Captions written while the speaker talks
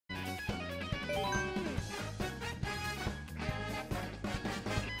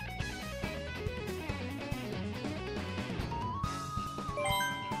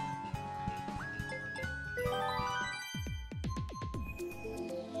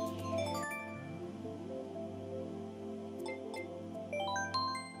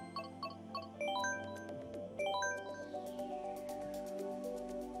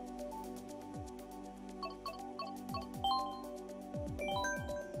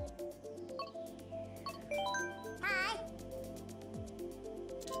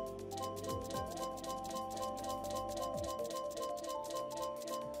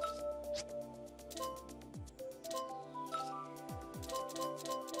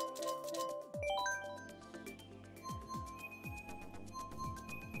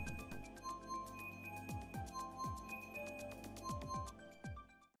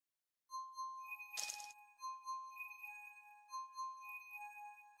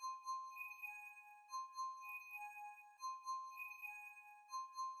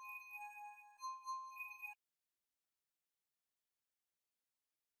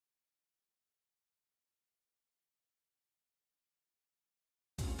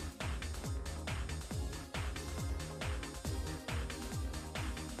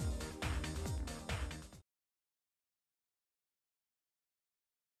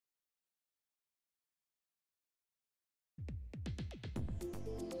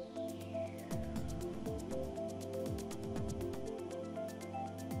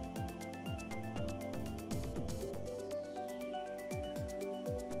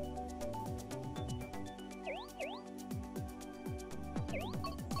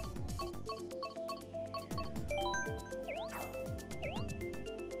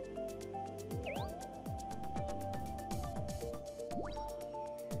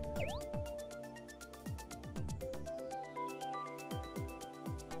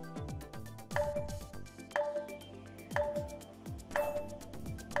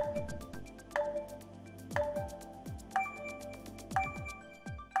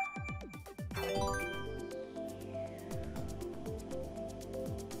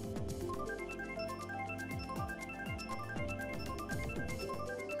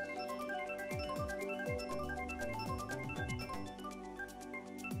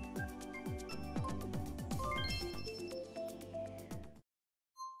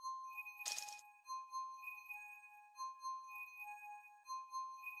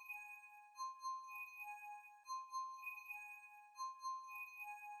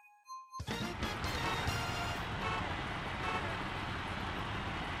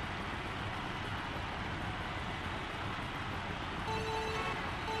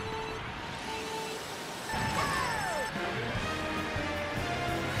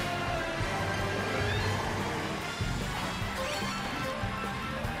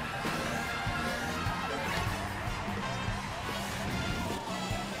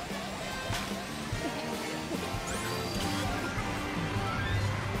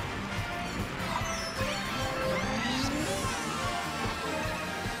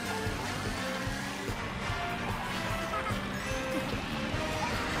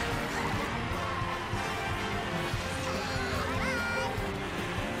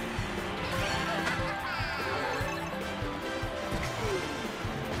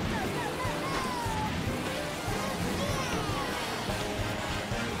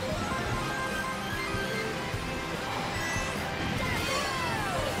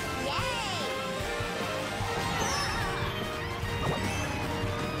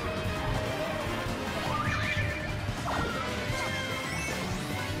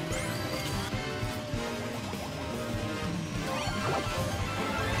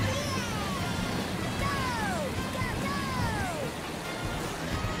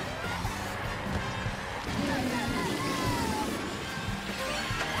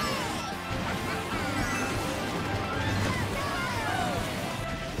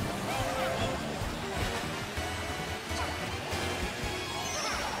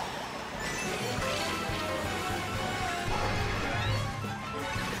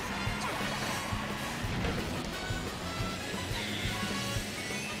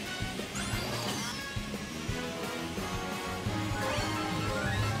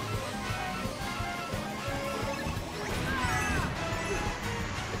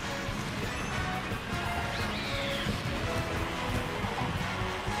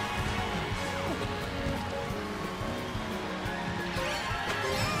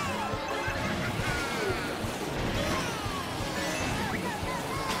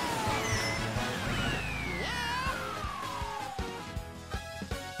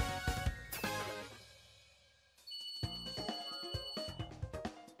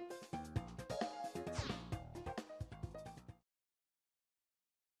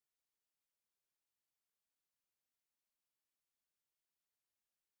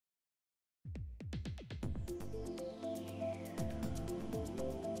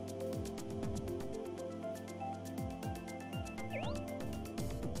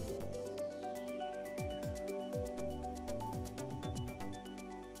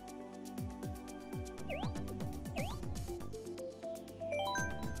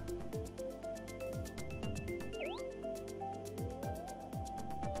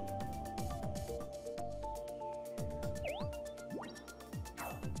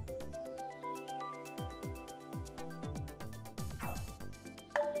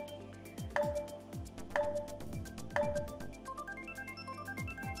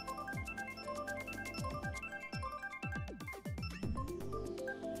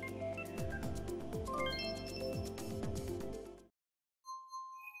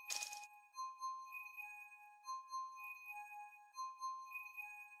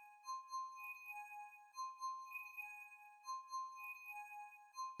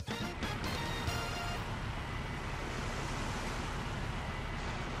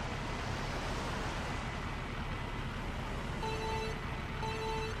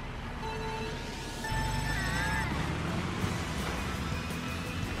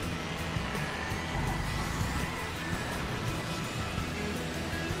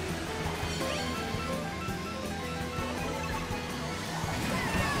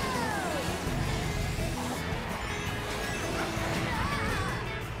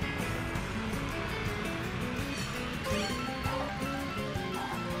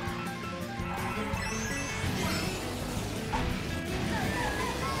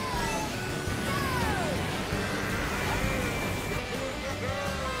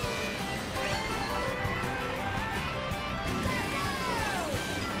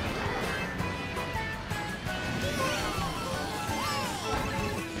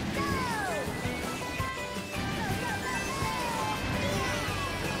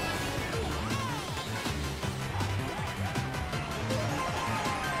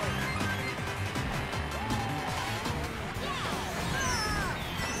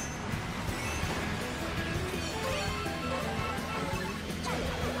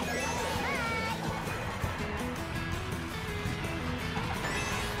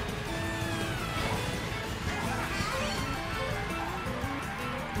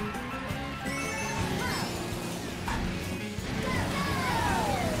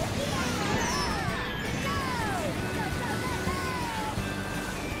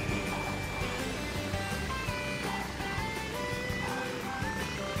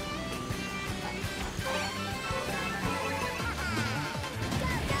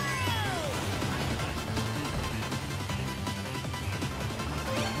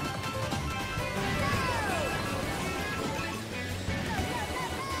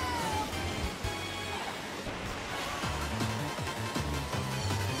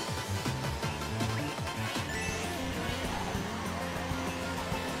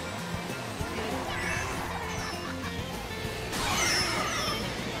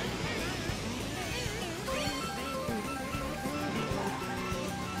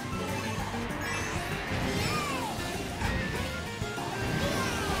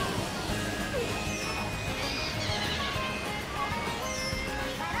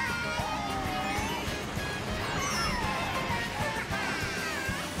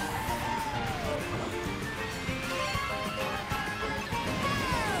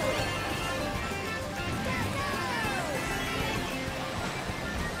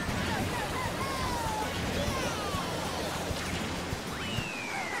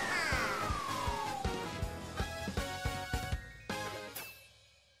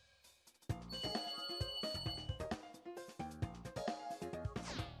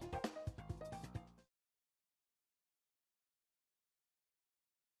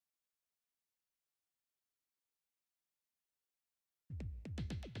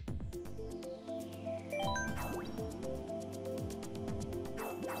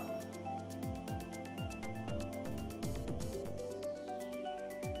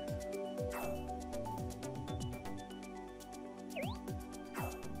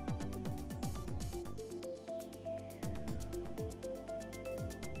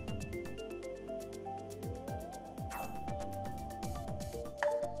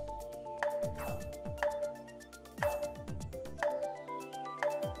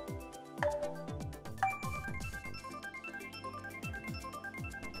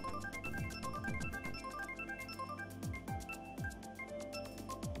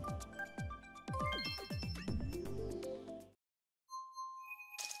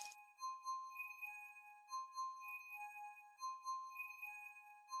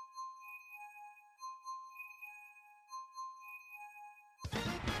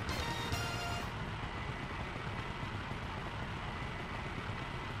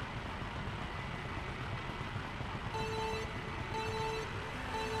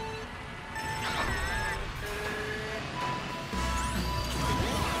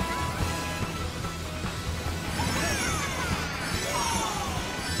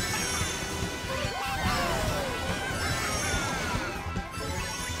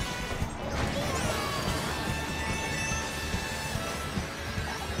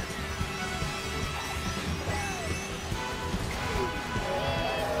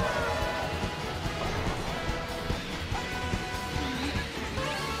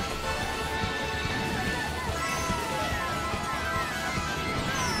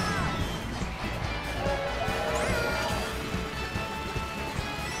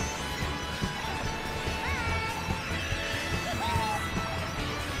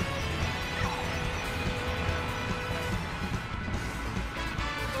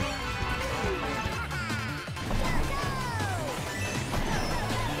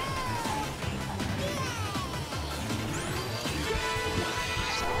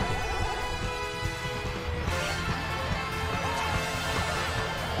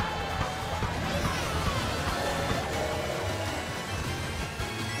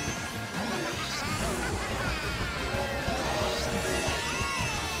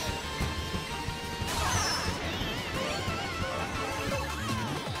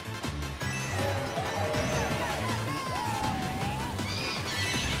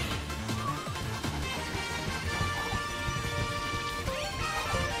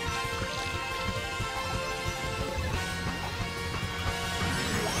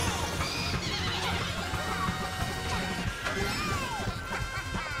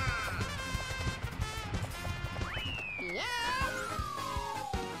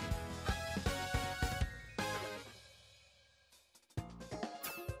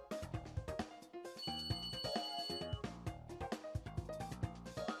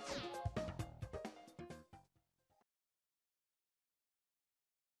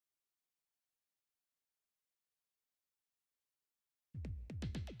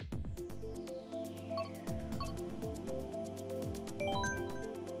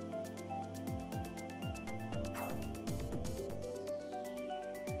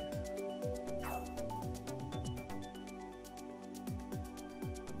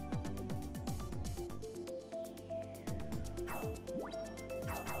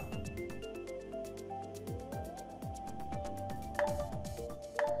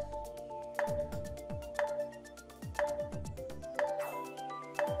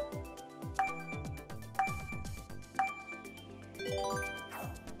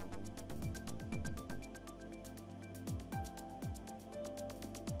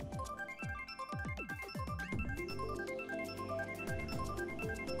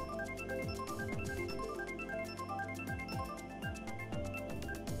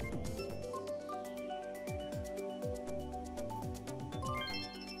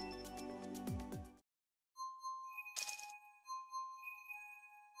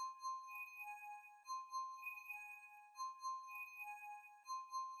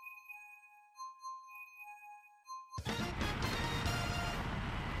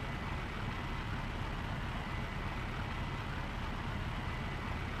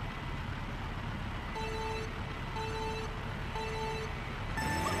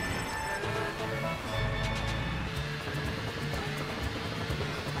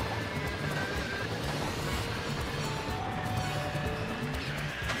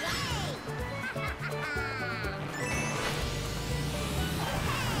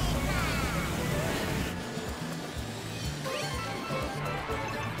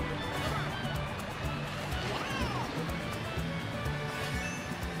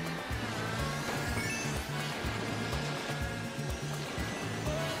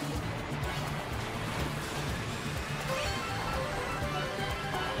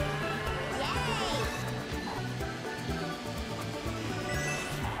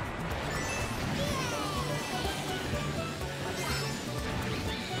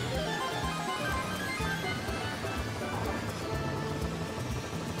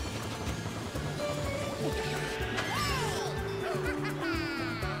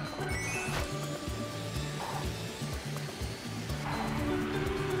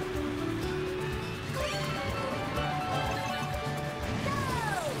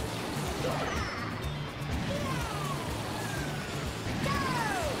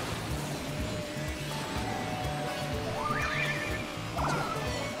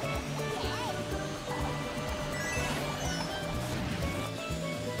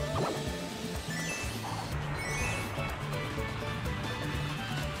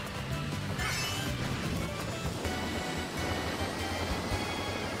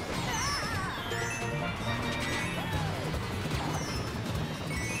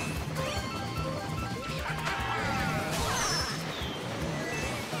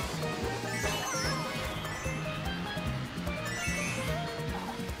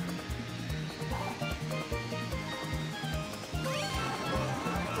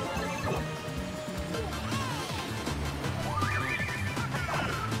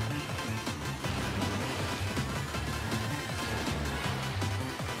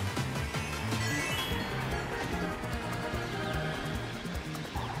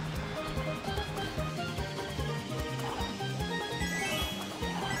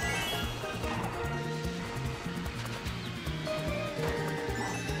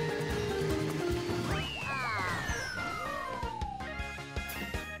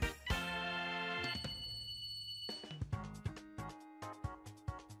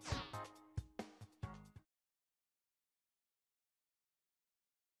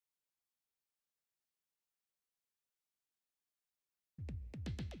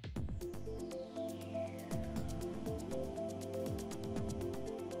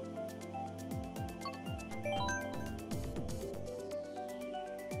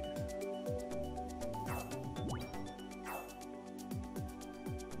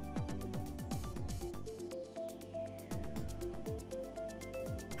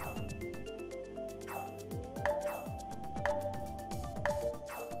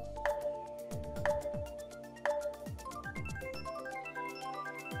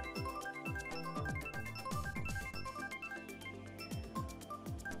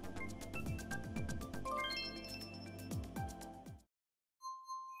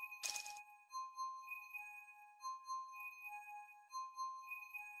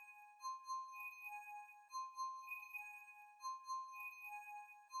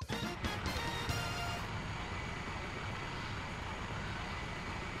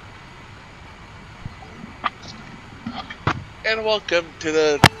and welcome to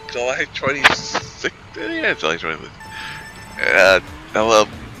the July 26th. Yeah, July 26th. Hello.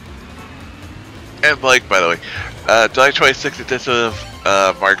 And Blake, by the way. July 26th edition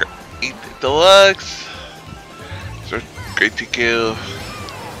of Mario Kart Deluxe. So, great TQ.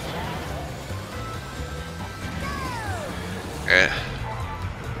 Yeah.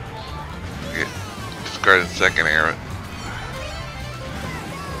 Discarded second era.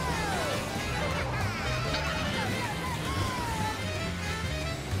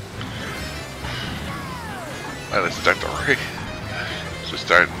 Let's start the race. So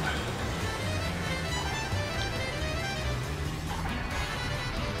starting.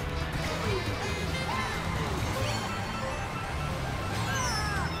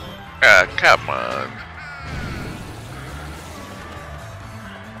 Come on.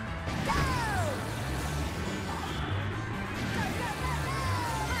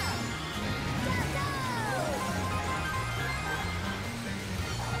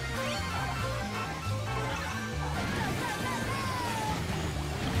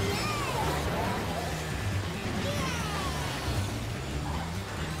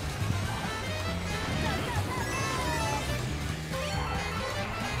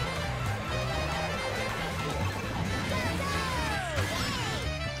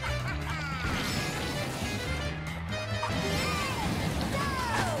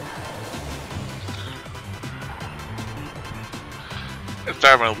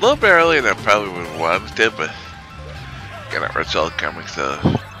 Starting a little bit earlier than I probably would have wanted, but got a result coming, so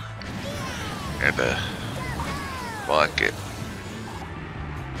and block it.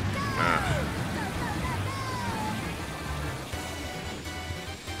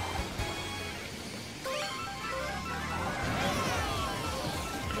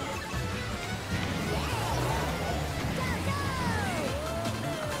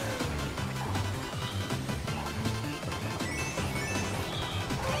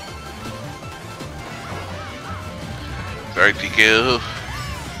 Sorry, TQ.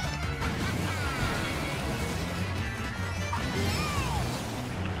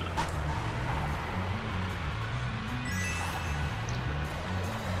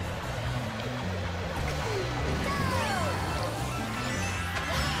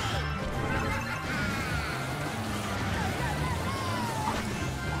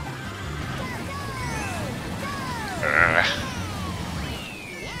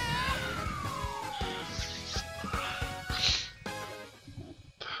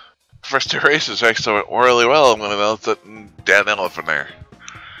 First two races actually went really well. I'm going to announce that downhill from there.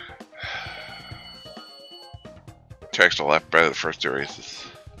 Tracks to the left better the first two races.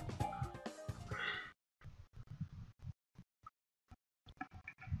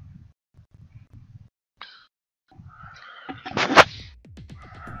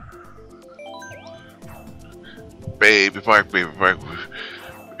 Baby park, baby park,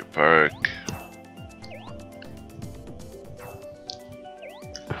 baby park.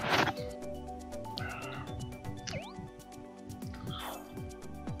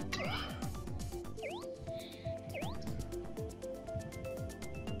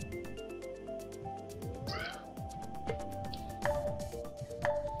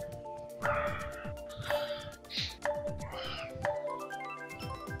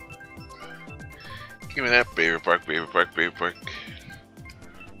 Give me that baby park, baby park, baby park.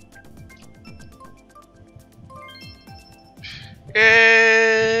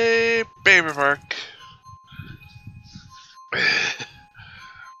 Yay, baby park.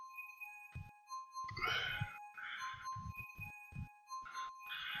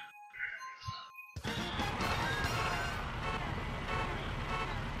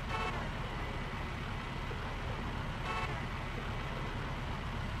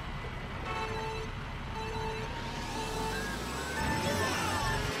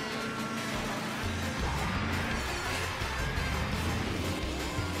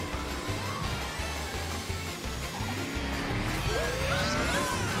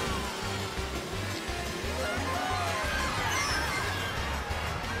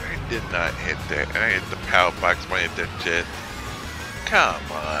 Did not hit that. I hit the power box when I hit that jet.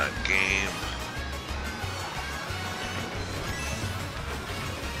 Come on, game.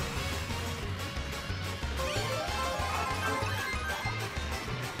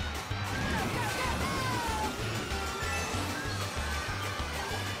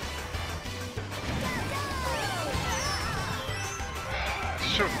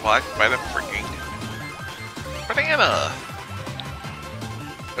 Should have blocked by the freaking banana.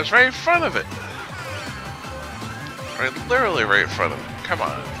 It's right in front of it. Right, literally right in front of it. Come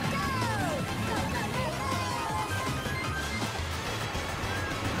on.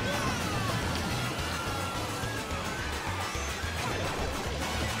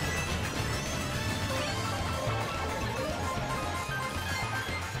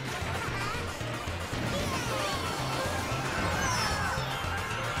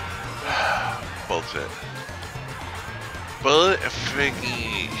 bullshit. Bullet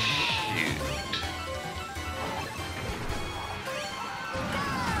freaking shoot.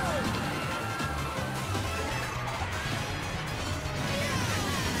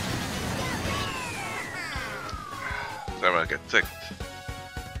 So I'm gonna get sick.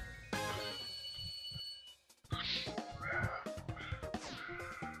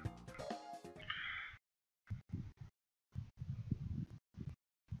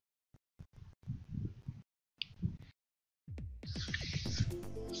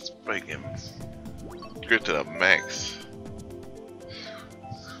 Spike him. Good to the max.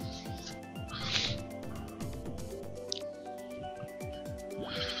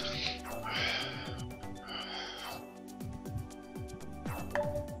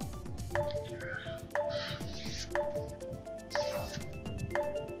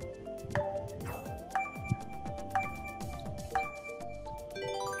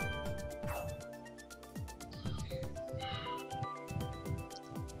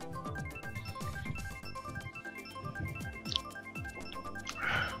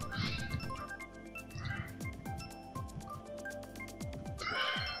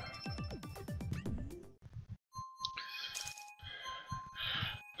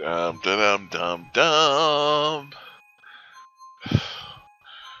 Dum.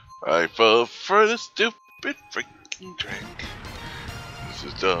 I vote for the stupid freaking track. This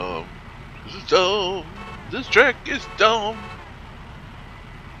is dumb. This is dumb. This track is dumb.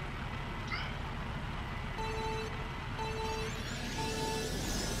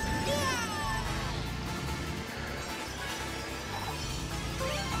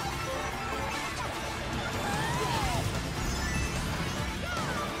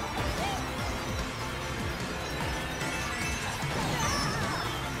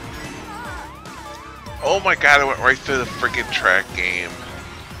 Oh my god, I went right through the freaking track game.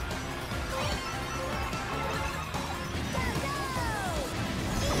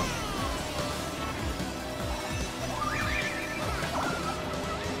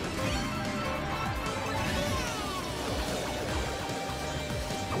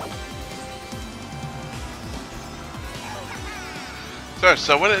 So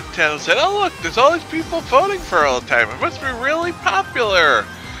someone at Nintendo said, oh look, there's all these people voting for all the time. It must be really popular.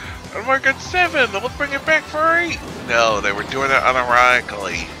 On Mario Kart 7, we'll bring it back for 8. No, they were doing it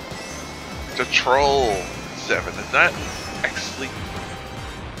unironically. To troll 7. It's not actually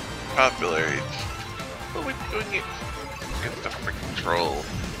popular. Well, we're doing it against the freaking troll.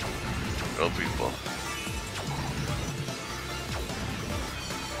 Troll people.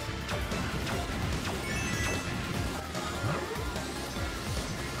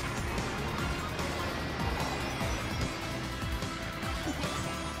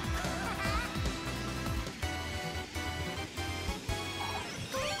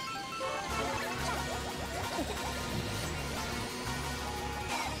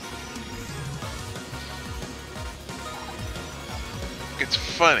 It's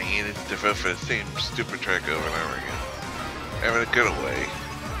funny and it's to vote for the same stupid track over and over again. Having a good way.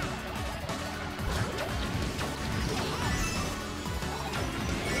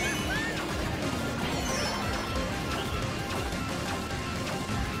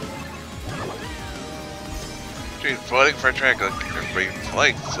 Dude, voting for a track like everybody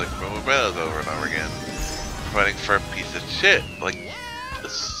likes, like Momo Bells over and over again. Voting for a piece of shit like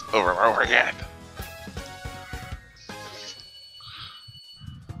this over and over again.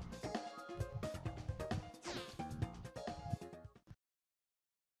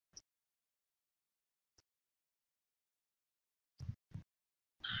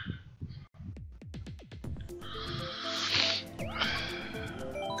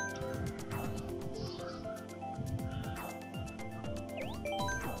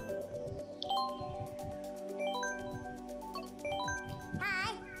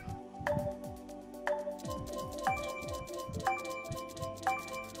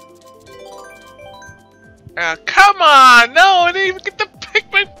 Come on! No, I didn't even get to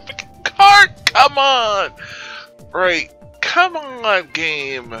pick my freaking card! Come on! Right, come on,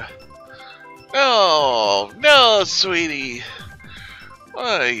 game! No, no, sweetie!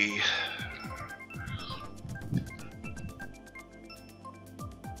 Why?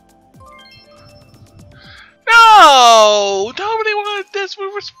 No! Nobody wanted this!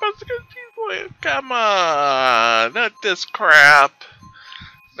 We were supposed to get people. Come on! Not this crap!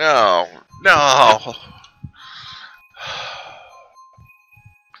 No, no!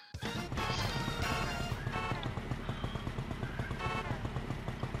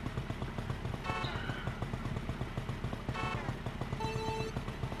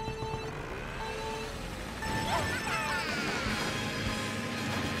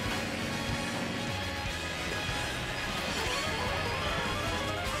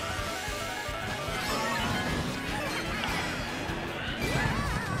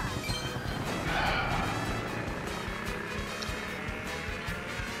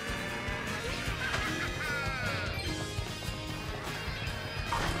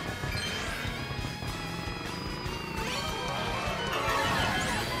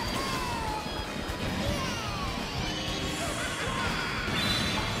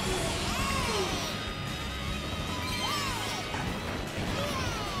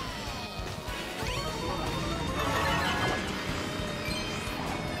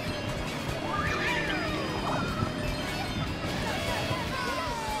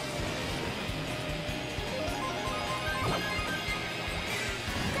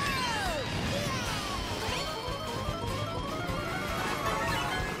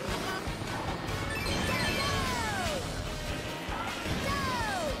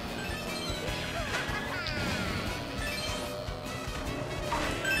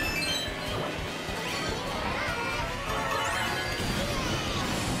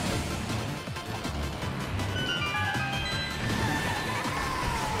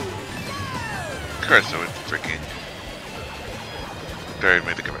 course I would freaking... Sorry, I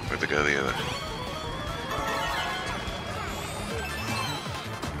made to go the other.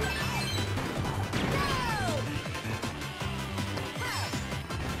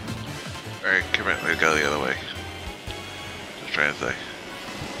 Alright, come on, we go the other way. Just trying to say.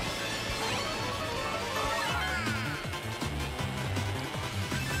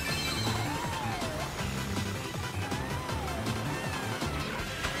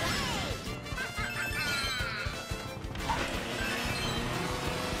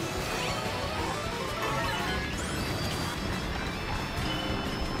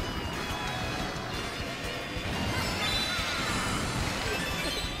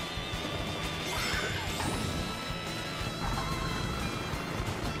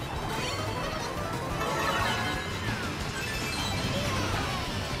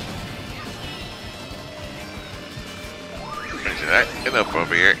 Get up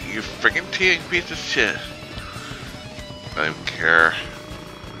over here, you freaking teeing piece of shit. I don't care.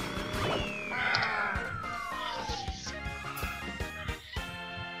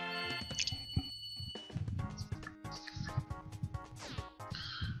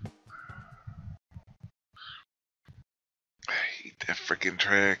 I hate that freaking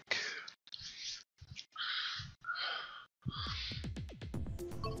track.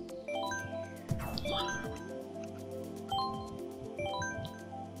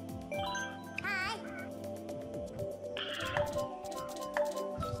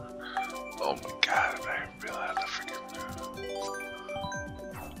 Oh my god, I realized I freaking...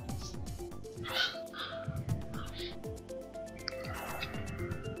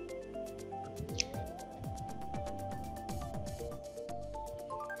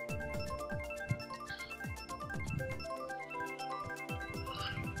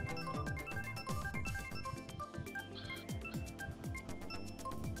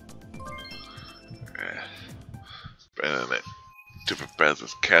 Better than that stupid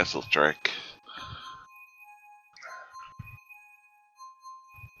Baz's castle track.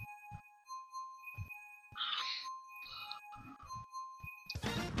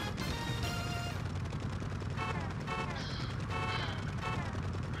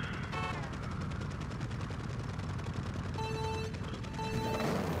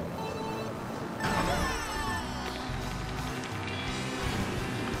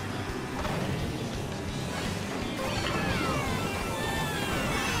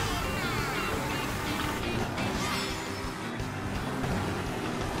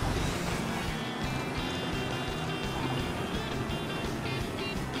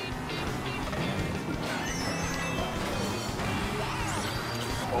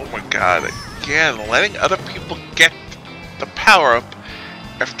 Oh my god, again, letting other people get the power up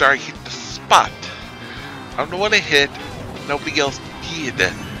after I hit the spot. I'm the one to hit, nobody else did.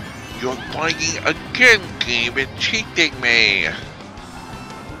 You're playing again, game, and cheating me.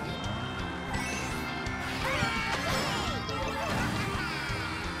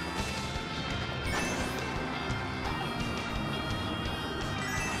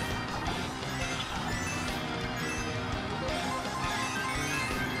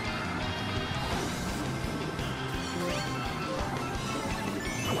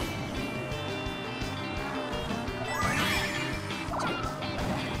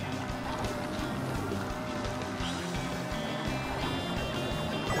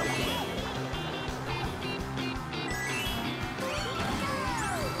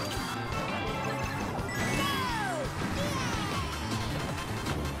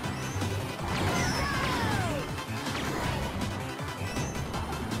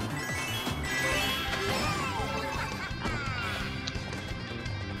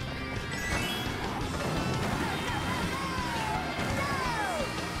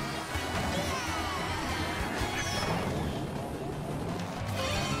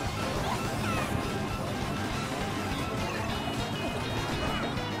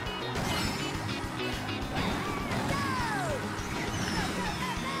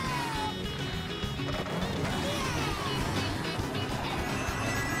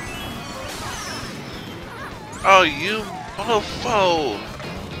 Oh, you mofo!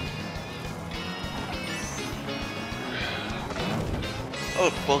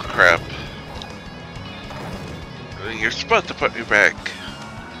 Oh, bullcrap. You're supposed to put me back.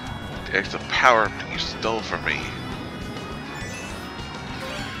 The extra power you stole from me.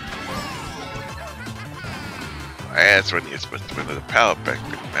 That's when you're supposed to win the power back,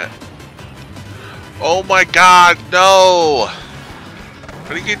 man. Oh my god, no!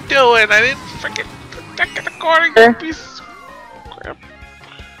 What are you doing? I didn't freaking protect the corner, you piece of crap.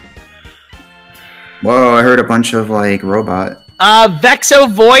 Whoa, I heard a bunch of, like, robot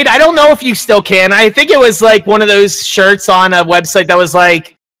Vexo Void. I don't know if you still can. I think it was like one of those shirts on a website that was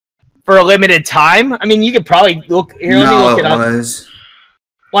like for a limited time. I mean, you could probably look here. Let me look it up. Was.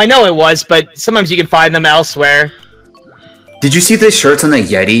 Well, I know it was, but sometimes you can find them elsewhere. Did you see the shirts on the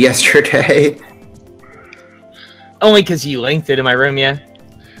Yeti yesterday? Only because you linked it in my room, yeah.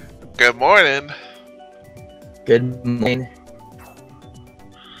 Good morning. Good morning.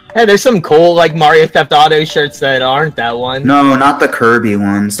 Hey, there's some cool like Mario Theft Auto shirts that aren't that one. No, not the Kirby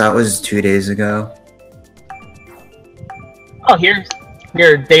ones. That was 2 days ago. Oh, here,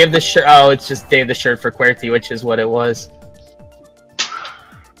 Day of the Shirt. Oh, it's just Day of the Shirt for QWERTY, which is what it was.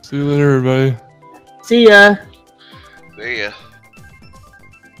 See you later, everybody. See ya. See ya.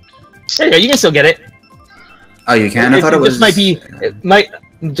 There you go. You can still get it. Oh, you can? I thought it was... It might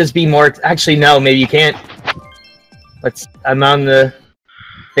just be more... Actually, no, maybe you can't. I'm on the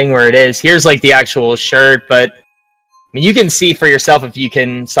thing where it is. Here's, like, the actual shirt, but... I mean, you can see for yourself if you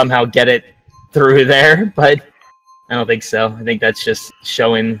can somehow get it through there, but... I don't think so. I think that's just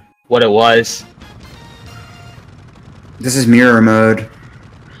showing what it was. This is mirror mode.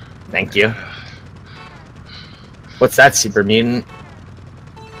 Thank you. What's that, Super Mutant?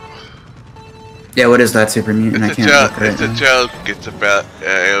 Yeah, what is that, Super Mutant? It's a joke. It's a joke. It's about.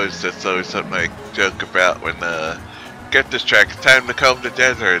 It was just always something I joke about when get this track. It's time to comb the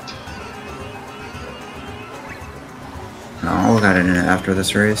desert. No, I'll look at it after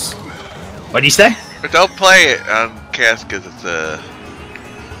this race. What'd you say? But don't play it on cast because it's the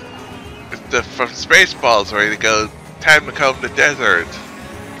from Spaceballs where they go. Time to comb the desert.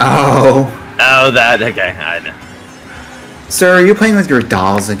 Oh. Oh, that. Okay, I know. Sir, are you playing with your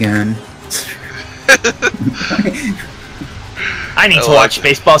dolls again? I need to watch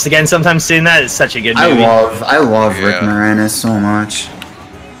Spaceballs again sometime soon. That is such a good movie. I love Rick Moranis so much.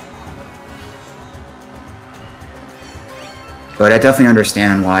 But I definitely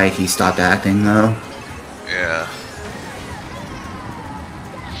understand why he stopped acting, though. Yeah.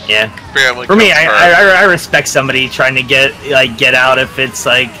 Yeah. Family For me, I respect somebody trying to get out if it's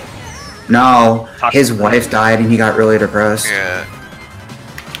like. No, his wife died and he got really depressed. Yeah.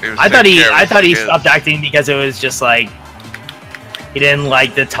 I thought he stopped acting because it was just like he didn't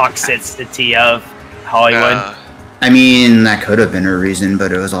like the toxicity of Hollywood. I mean, that could have been a reason,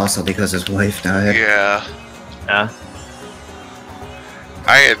 but it was also because his wife died. Yeah.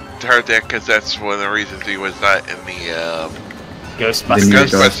 I had heard that because that's one of the reasons he was not in the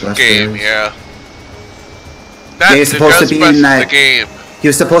Ghostbusters game. Yeah. He was supposed to be in that game. He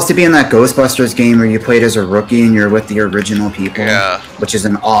was supposed to be in that Ghostbusters game where you played as a rookie and you're with the original people. Yeah. Which is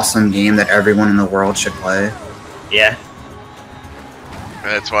an awesome game that everyone in the world should play. Yeah.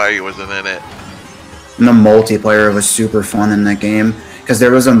 That's why he wasn't in it. And the multiplayer was super fun in that game. Because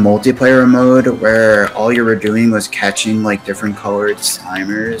there was a multiplayer mode where all you were doing was catching like different colored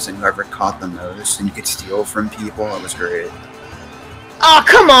Slimers and whoever caught the most and you could steal from people. It was great. Oh,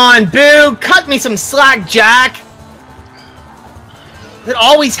 come on, Boo! Cut me some slack, Jack! It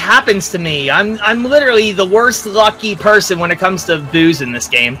always happens to me. I'm literally the worst lucky person when it comes to booze in this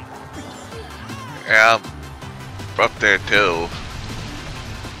game. Yeah, I'm up there too.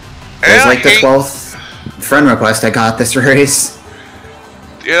 It was like the 12th friend request I got this race.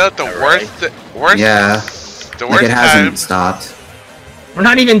 You know, the worst. Yeah. The worst like it hasn't time. stopped. We're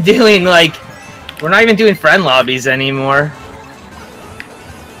not even doing friend lobbies anymore.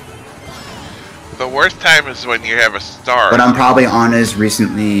 The worst time is when you have a star. But I'm probably on his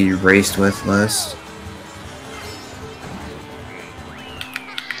recently raced with list.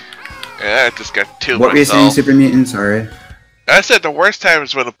 Yeah, I just got two. What were you saying, Super Mutant? Sorry. I said the worst time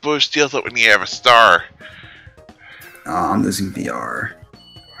is when a boost steals it when you have a star. Oh, I'm losing VR.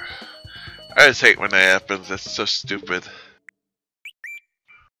 I just hate when that happens. That's so stupid. Let's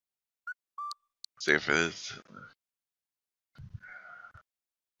see if it is.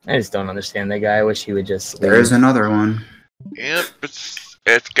 I just don't understand that guy. I wish he would just. There's another one. Yep,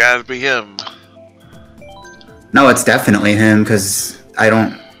 it's gotta be him. No, it's definitely him because I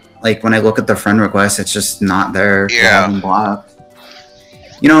don't like when I look at the friend request. It's just not there. Yeah. Blocked.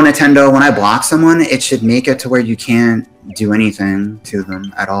 You know, Nintendo. When I block someone, it should make it to where you can't do anything to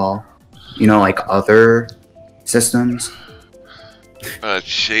them at all. You know, like other systems.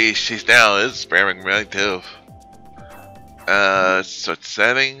 She's now is spamming me too. So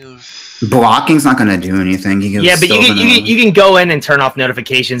settings. Blocking's not gonna do anything. Yeah, but you can go in and turn off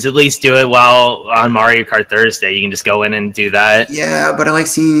notifications. At least do it while on Mario Kart Thursday. You can just go in and do that. Yeah, but I like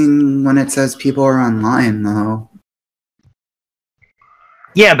seeing when it says people are online though.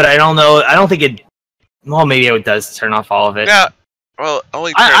 Yeah, but I don't know. I don't think it. Well, maybe it does turn off all of it. Yeah. Well,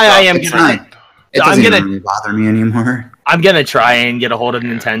 only. I am gonna. It doesn't even really bother me anymore. I'm gonna try and get a hold of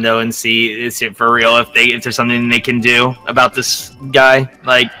Nintendo and see is it for real, if there's something they can do about this guy.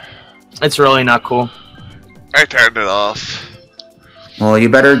 Like, it's really not cool. I turned it off. Well, you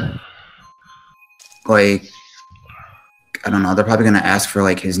better, like, I don't know, they're probably gonna ask for,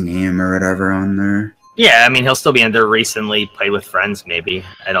 like, his name or whatever on there. Yeah, I mean, he'll still be under recently played with friends, maybe.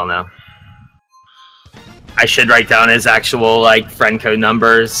 I don't know. I should write down his actual, like, friend code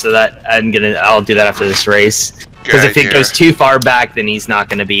numbers so that I'll do that after this race. Because if it goes too far back, then he's not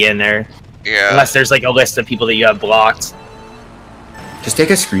gonna be in there. Yeah. Unless there's, like, a list of people that you have blocked. Just take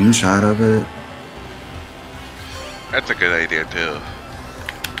a screenshot of it. That's a good idea, too.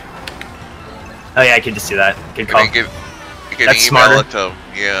 Oh yeah, I could just do that. Good call. You can That's email smarter. it to him.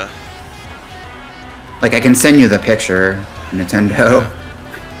 Yeah. Like, I can send you the picture, Nintendo.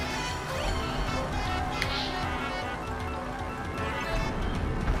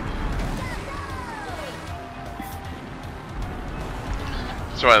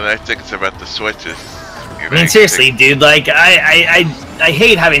 That's one of the nice things about the Switch is. I mean, seriously, dude. Like, I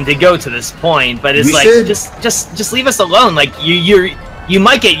hate having to go to this point, but it's like, just leave us alone. Like, you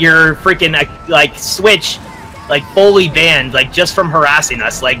might get your freaking like Switch, like, fully banned, like, just from harassing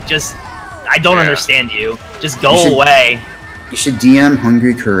us. Like, just, I don't understand you. Just go away. You should DM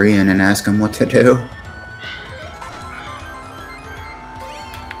Hungry Korean and ask him what to do.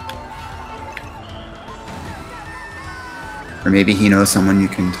 Or maybe he knows someone you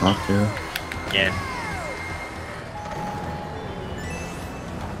can talk to. Yeah.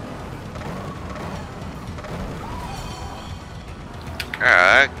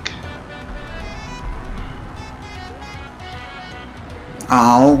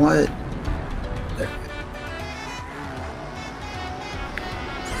 Oh, what?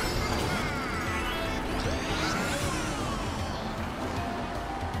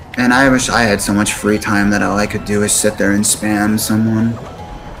 And I wish I had so much free time that all I could do is sit there and spam someone.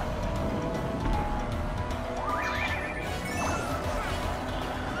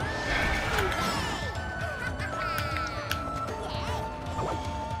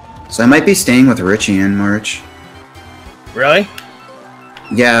 So I might be staying with Richie in March. Really?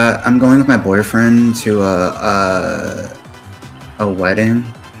 Yeah, I'm going with my boyfriend to a wedding.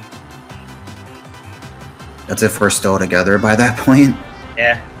 That's if we're still together by that point.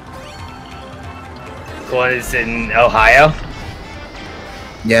 Yeah. What is in Ohio?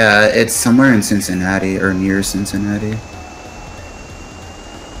 Yeah, it's somewhere in Cincinnati or near Cincinnati.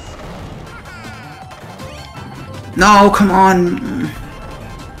 No, come on.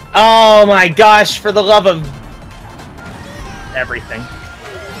 Oh my gosh, for the love of everything.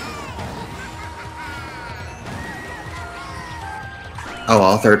 Oh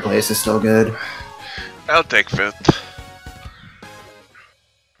well, third place is still good. I'll take fifth.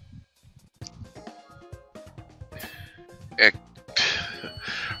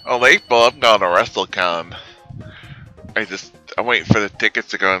 Oh, late, but I'm not a WrestleCon. I'm waiting for the tickets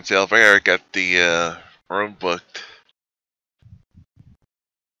to go on sale. If I ever get the room booked.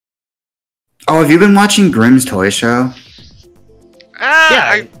 Oh, have you been watching Grimm's Toy Show?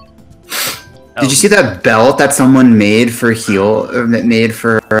 Yeah. Did you see that belt that someone made for Dollcat?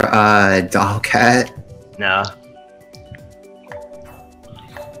 No.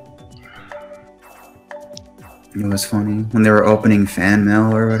 It was funny when they were opening fan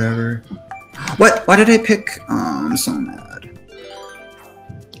mail or whatever. What? Why did I pick? Oh, I'm so mad.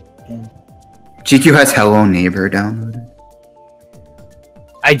 GQ has Hello Neighbor downloaded.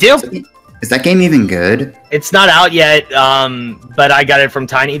 I do. Is that game even good? It's not out yet, but I got it from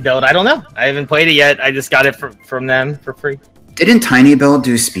Tiny Build. I don't know. I haven't played it yet. I just got it from them for free. Didn't Tiny Build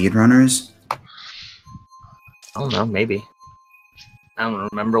do speedrunners? I don't know. Maybe. I don't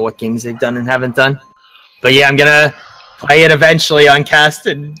remember what games they've done and haven't done. But yeah, I'm gonna play it eventually on cast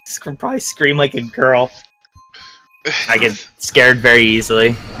and probably scream like a girl. I get scared very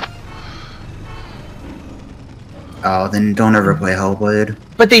easily. Oh, then don't ever play Hellblade.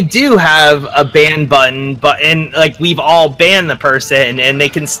 But they do have a ban button, and like we've all banned the person, and they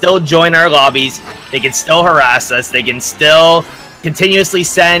can still join our lobbies. They can still harass us. They can still continuously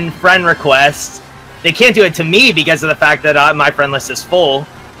send friend requests. They can't do it to me because of the fact that my friend list is full.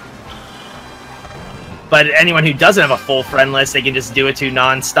 But anyone who doesn't have a full friend list, they can just do it to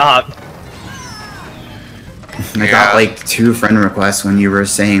non-stop. I got like 2 friend requests when you were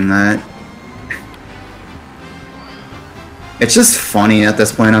saying that. It's just funny at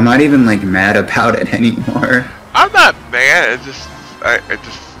this point. I'm not even like mad about it anymore. I'm not mad.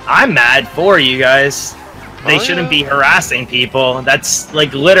 I'm mad for you guys. They shouldn't be harassing people. That's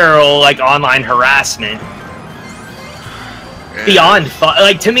like literal like online harassment. Yeah. Beyond fun.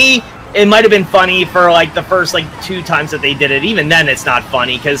 Like to me, it might have been funny for like the first like 2 times that they did it. Even then, it's not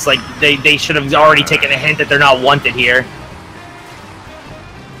funny because like they should have already taken a hint that they're not wanted here.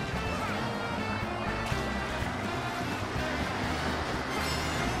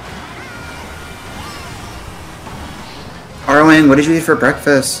 Arling, what did you eat for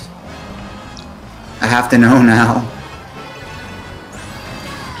breakfast? I have to know now.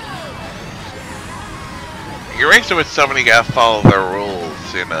 You're racing with somebody, you gotta follow their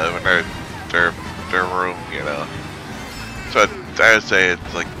rules, you know, in their room, you know. So I would say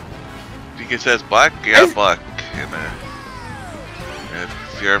it's like, if it says black, you got black, you know.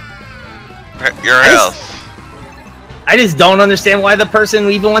 It's your house. I just don't understand why the person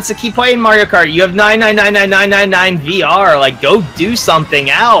even wants to keep playing Mario Kart. You have 9999999 VR. Like, go do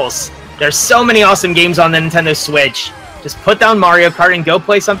something else. There's so many awesome games on the Nintendo Switch. Just put down Mario Kart and go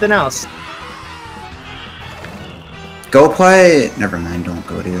play something else. Go play... Never mind, don't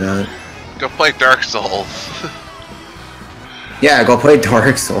go do that. Go play Dark Souls. Yeah, go play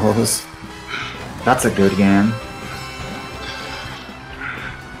Dark Souls. That's a good game.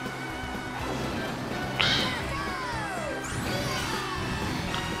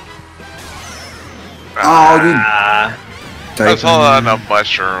 Oh, you... Let's hold on a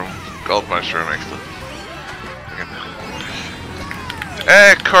mushroom. Gold mushroom, actually.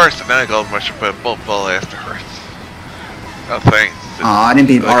 Of course, another gold mushroom, but a bullet ball afterwards. Oh, thanks. Oh, I didn't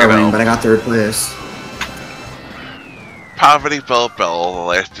beat Arling, but I got third place. Poverty bullet bell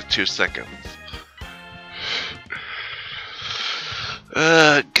lasted 2 seconds.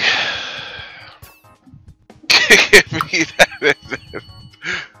 Give me that.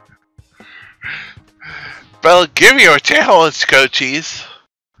 Bell, give me your challenge, coaches.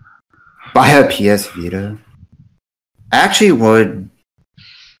 Buy a PS Vita. I actually would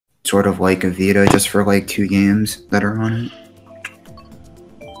sort of like a Vita just for like 2 games that are on it.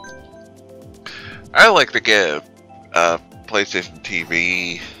 I like to get a PlayStation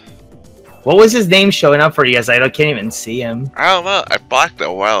TV. What was his name showing up for you guys? I can't even see him. I don't know. I blocked it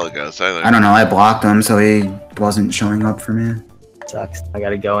a while ago, so I don't know. I blocked him, so he wasn't showing up for me. Sucks. I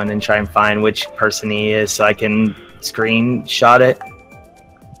gotta go in and try and find which person he is so I can screenshot it.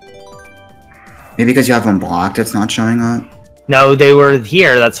 Maybe because you have him blocked, it's not showing up? No, they were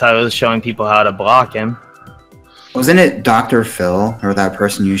here. That's how I was showing people how to block him. Wasn't it Dr. Phil, or that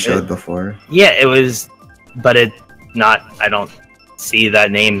person you showed before? Yeah, it was, but it not, I don't see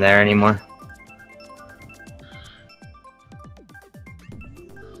that name there anymore.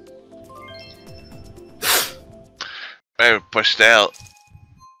 I pushed out.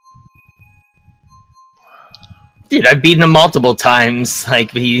 Dude, I've beaten him multiple times.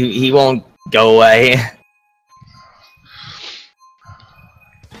 Like, he won't go away.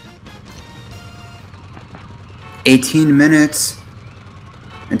 "18 minutes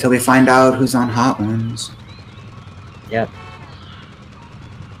until we find out who's on Hot Ones." Yep.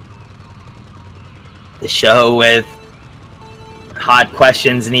 The show with hot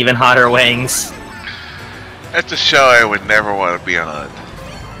questions and even hotter wings. That's a show I would never want to be on.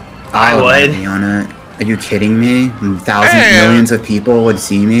 I would. Be on it. Are you kidding me? Millions of people would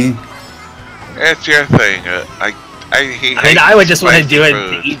see me. It's your thing. I mean, I would just want to do it.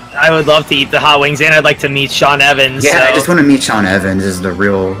 I would love to eat the hot wings, and I'd like to meet Sean Evans. Yeah, so. I just want to meet Sean Evans. Is the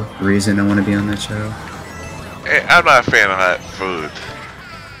real reason I want to be on that show. I'm not a fan of hot food.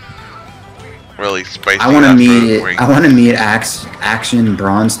 Really spicy. I want to meet. I want to meet Action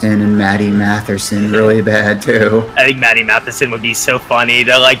Bronston and Maddie Matherson really bad too. I think Maddie Matheson would be so funny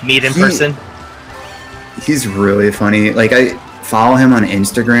to like meet in person. He's really funny. Like, I follow him on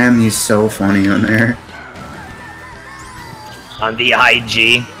Instagram. He's so funny on there. On the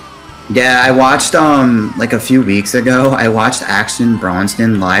IG. Yeah, I watched like a few weeks ago. I watched Action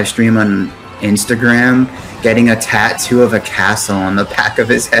Bronston live stream on Instagram, getting a tattoo of a castle on the back of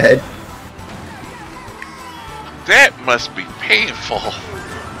his head. That must be painful.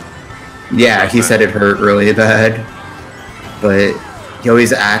 Yeah, he said it hurt really bad, but he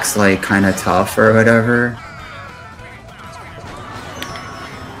always acts like kind of tough or whatever.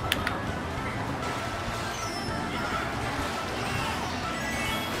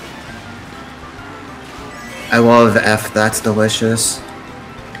 I love F, that's delicious.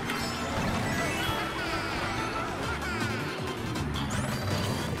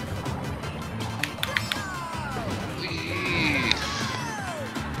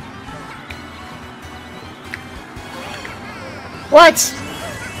 What?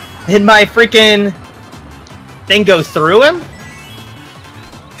 Did my freaking thing go through him?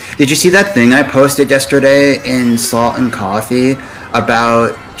 Did you see that thing I posted yesterday in Salt and Coffee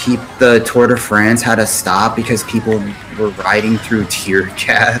about the Tour de France had to stop because people were riding through tear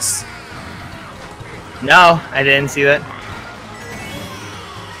gas? No, I didn't see that.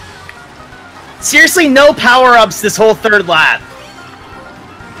 Seriously, no power-ups this whole third lap.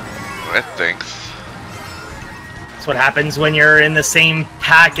 That thinks. That's what happens when you're in the same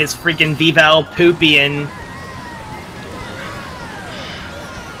pack as freaking Viva El Poopy and...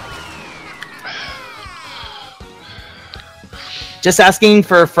 Just asking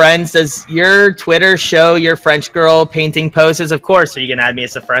for friends, does your Twitter show your French girl painting poses? Of course, are you gonna add me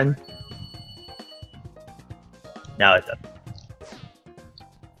as a friend? No, it doesn't.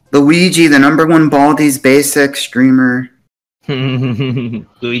 Luigi, the #1 Baldi's Basic streamer.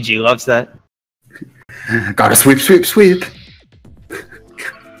 Luigi loves that. Gotta sweep, sweep, sweep.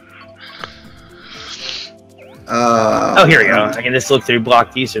 Oh, here we go. I can just look through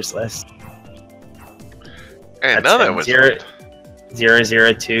blocked users list. Hey, no, that was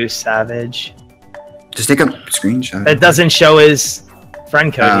 002 Savage. Just take a screenshot. It doesn't show his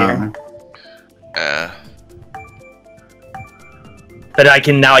friend code here. But I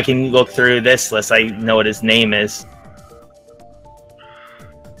can look through this list. I know what his name is.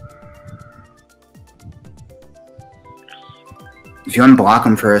 If you unblock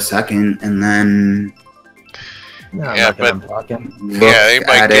him for a second and then No, I'm not gonna unblock him. look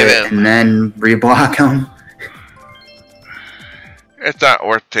at it and then reblock him. It's not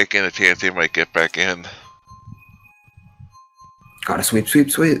worth taking a chance. He might get back in. Gotta sweep,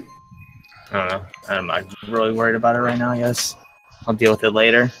 sweep, sweep. I don't know. I'm not really worried about it right now. I guess I'll deal with it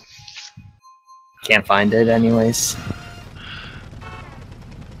later. Can't find it anyways.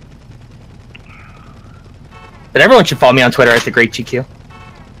 But everyone should follow me on Twitter at TheGreatGQ.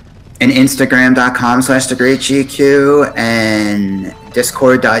 And Instagram.com/TheGreatGQ and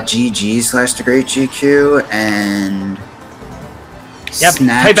Discord.gg/TheGreatGQ and yep,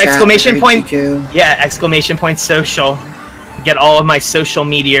 Snapchat type exclamation point. TheGreatGQ. Yeah, exclamation point social. Get all of my social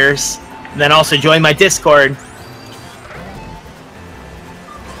meteors. And then also join my Discord.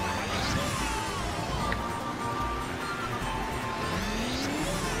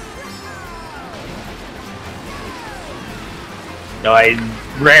 No, I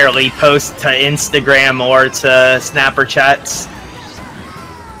rarely post to Instagram or to Snapchats.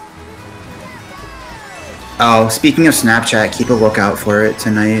 Oh, speaking of Snapchat, keep a lookout for it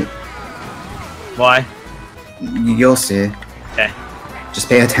tonight. Why? You'll see. Okay. Just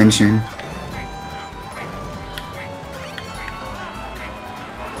pay attention.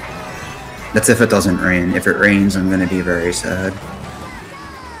 That's if it doesn't rain. If it rains, I'm gonna be very sad.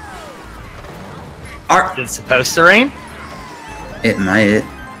 Is it supposed to rain? It might.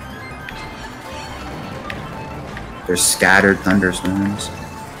 There's scattered thunderstorms.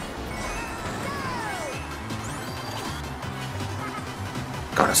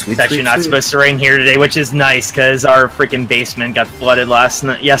 Gotta sweep, It's actually not supposed to rain here today, which is nice because our freaking basement got flooded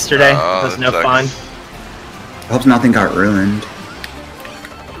yesterday. Oh, It was no that fun. sucks. I hope nothing got ruined.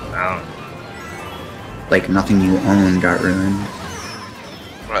 Oh. Like nothing you own got ruined.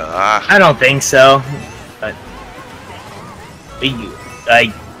 I don't think so. But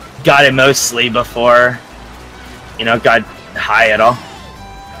I got it mostly before, got high at all.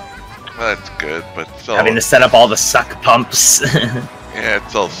 That's good, but still. Having to set up all the suck pumps. Yeah,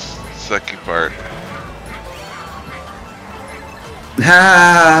 it's all sucky part.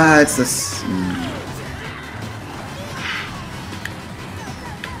 Ah, it's this.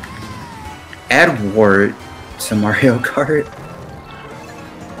 Add Wart to Mario Kart.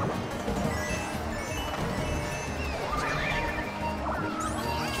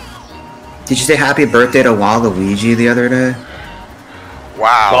 Did you say happy birthday to Waluigi the other day?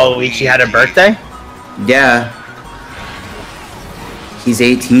 Wow. Waluigi had a birthday? Yeah. He's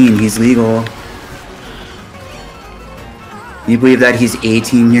 18, he's legal. You believe that he's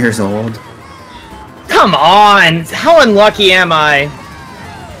 18 years old? Come on! How unlucky am I?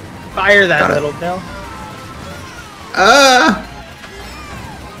 Fire that little bill. I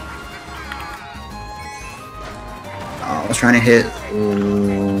was trying to hit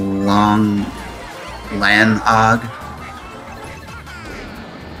long land og.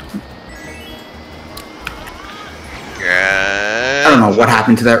 I don't know what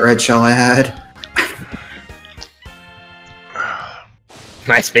happened to that red shell I had.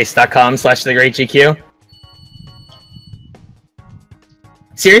 MySpace.com/TheGreatGQ.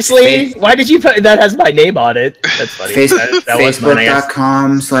 Seriously? Why did you put that has my name on it? That's funny. That was mine, I guess.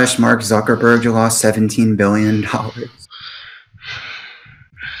 Facebook.com/Mark Zuckerberg. You lost $17 billion.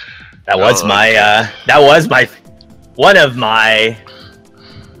 That was my one of my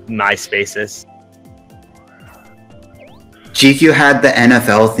MySpaces. GQ had the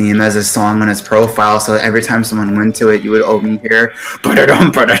NFL theme as a song on his profile, so every time someone went to it, you would only hear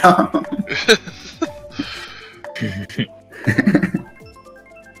 "ba-da-dum, ba-da-dum."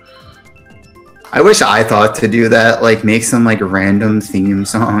 I wish I thought to do that, like make some like random theme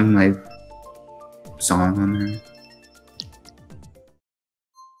song, like song on there.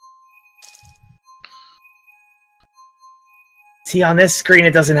 See, on this screen,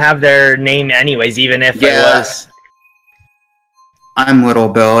 it doesn't have their name anyways, even if it was. I'm Little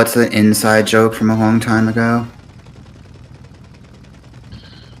Bill. It's an inside joke from a long time ago.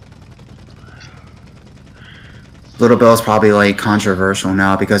 Little Bill's probably like controversial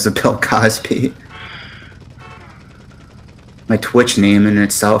now because of Bill Cosby. My Twitch name in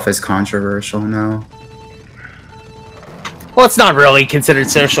itself is controversial now. Well, it's not really considered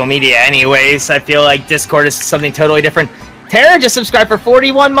social media anyways. I feel like Discord is something totally different. Tara just subscribed for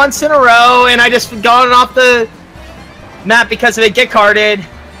 41 months in a row, and I just gone off the map because of it. Get carded.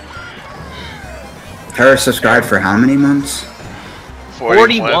 Tara subscribed for how many months?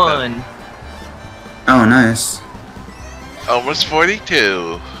 41. Oh, nice. Almost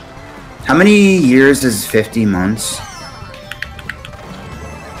 42. How many years is 50 months?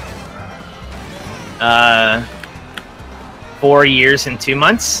 4 years and 2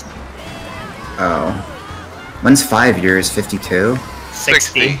 months. Oh. When's 5 years? 52?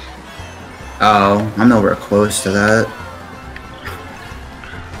 60. Oh, I'm nowhere close to that.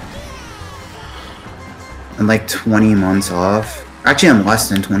 I'm like 20 months off. Actually, I'm less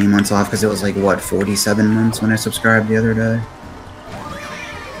than 20 months off because it was like, what, 47 months when I subscribed the other day?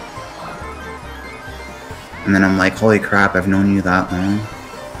 And then I'm like, holy crap, I've known you that long.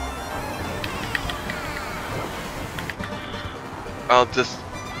 I'll just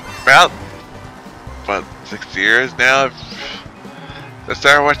about 6 years now. I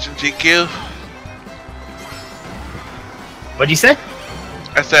started watching GQ. What'd you say?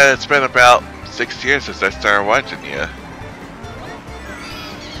 I said it's been about 6 years since I started watching you.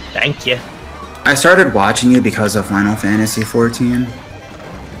 Thank you. I started watching you because of Final Fantasy XIV.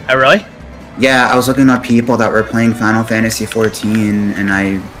 Oh, really? Yeah, I was looking at people that were playing Final Fantasy XIV, and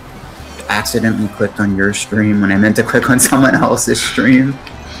I accidentally clicked on your stream when I meant to click on someone else's stream.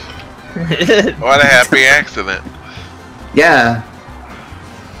 What a happy accident. Yeah.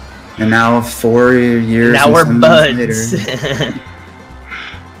 And now 4 years now we're buds. Later,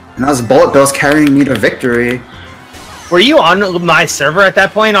 and those bullet bills carrying me to victory. Were you on my server at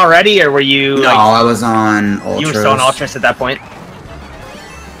that point already, or were you? No, like, I was on Ultras. You were still on Ultras at that point.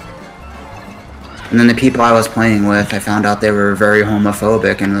 And then the people I was playing with, I found out they were very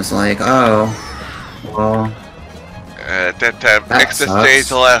homophobic, and was like, oh, well. At that time, that exit sucks.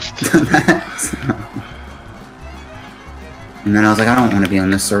 stage left. And then I was like, I don't want to be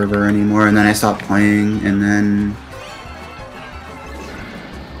on this server anymore. And then I stopped playing, and then.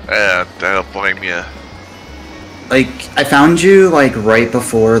 I don't blame you. Like, I found you, like, right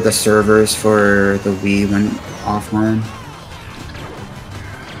before the servers for the Wii went offline.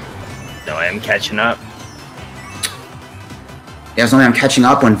 No, I am catching up. Yeah, it's only I'm catching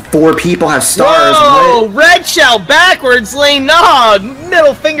up when 4 people have stars. Whoa! What? Red shell backwards lane nog!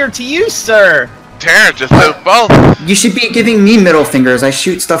 Middle finger to you, sir! Tara just moved both. You should be giving me middle fingers. I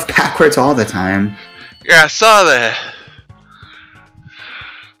shoot stuff backwards all the time. Yeah, I saw that.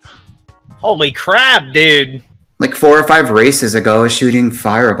 Holy crap, dude! Like 4 or 5 races ago, I was shooting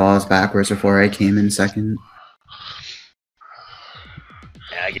fireballs backwards before I came in second.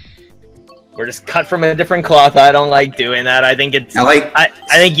 Yeah, we're just cut from a different cloth. I don't like doing that. I think it's. I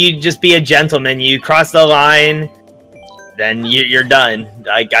think you just be a gentleman. You cross the line, then you're done.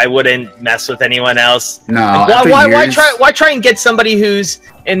 Like, I wouldn't mess with anyone else. No. Like, why try and get somebody who's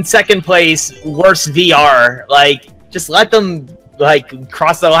in second place worse VR? Like, just let them like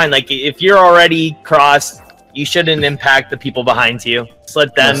cross the line. Like, if you're already crossed, you shouldn't impact the people behind you. Just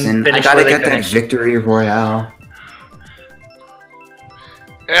let them finish. I gotta get that victory royale.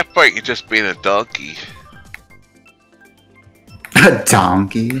 At that point, you're just being a donkey. A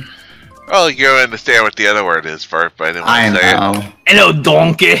donkey? Oh, you don't understand what the other word is for it, but I didn't want to say it. Hello,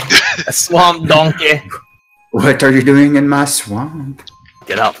 donkey. A swamp donkey. What are you doing in my swamp?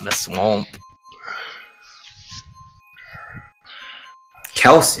 Get out of the swamp.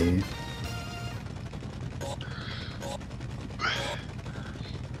 Kelsey.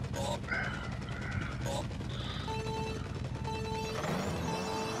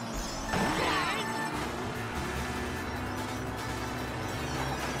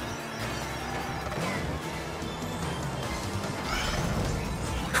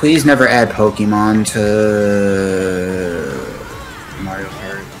 Please never add Pokemon to Mario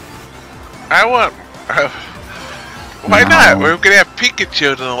Kart. I want... why not? We're gonna have Pikachu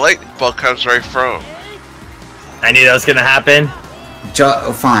and the lightning bolt comes right through. I knew that was gonna happen.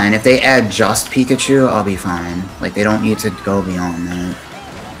 Fine, if they add just Pikachu, I'll be fine. Like, they don't need to go beyond that.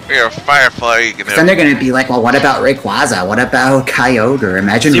 You're a Firefly. Then they're gonna be like, well, what about Rayquaza? What about Kyogre?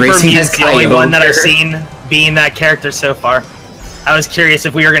 Imagine Super racing as Mew's the only Kyogre. one that I've seen being that character so far. I was curious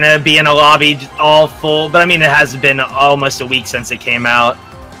if we were gonna be in a lobby all full, but I mean, it has been almost a week since it came out,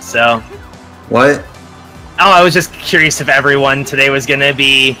 so. What? Oh, I was just curious if everyone today was gonna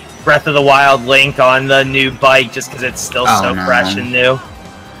be Breath of the Wild Link on the new bike, just because it's still so fresh and new.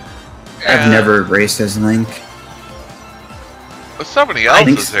 I've never raced as Link. Well, somebody else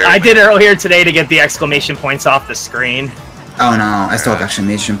is there. I did earlier today to get the exclamation points off the screen. Oh no, I still have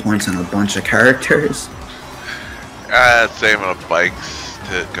exclamation points on a bunch of characters. Same on bikes,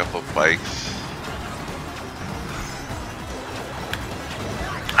 to a couple bikes.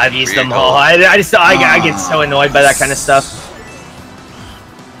 I've used them all. I get so annoyed by that kind of stuff.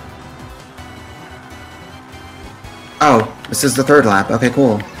 Oh, this is the third lap. Okay,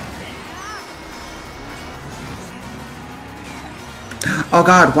 cool. Oh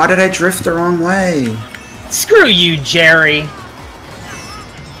god, why did I drift the wrong way? Screw you, Jerry.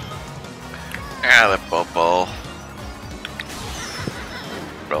 The bubble.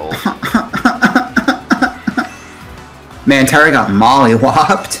 Roll. Man, Terry got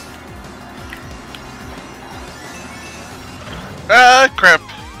molly-whopped. Crap.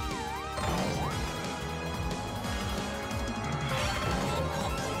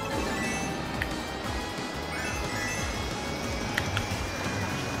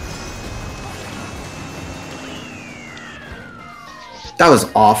 That was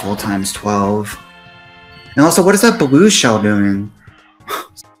awful times 12. And also, what is that blue shell doing?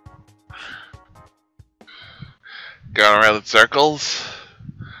 Going around in circles.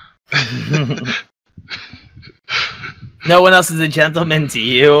 No one else is a gentleman to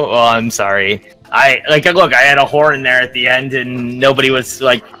you? Well, I'm sorry. Look, I had a horn there at the end, and nobody was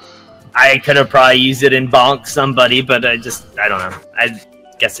like. I could have probably used it and bonked somebody, but I don't know. I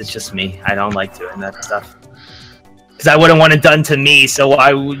guess it's just me. I don't like doing that stuff. Because I wouldn't want it done to me, so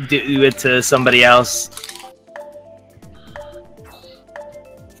I would do it to somebody else.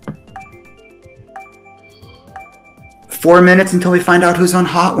 Four minutes until we find out who's on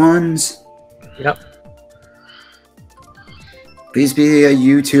Hot Ones. Yep. Please be a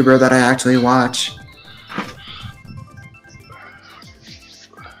YouTuber that I actually watch.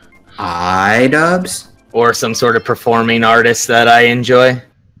 iDubbbz? Or some sort of performing artist that I enjoy.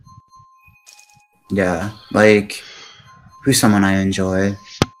 Yeah, like, who's someone I enjoy?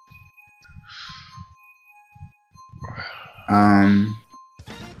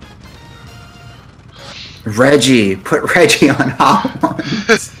 Reggie. Put Reggie on Hot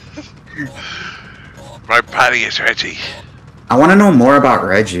Ones. My body is Reggie. I want to know more about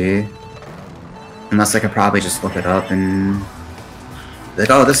Reggie. Unless I could probably just look it up and... like,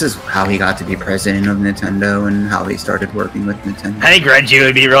 oh, this is how he got to be president of Nintendo and how he started working with Nintendo. I think Reggie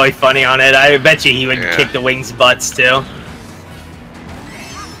would be really funny on it. I bet you he would kick the Wings' butts, too.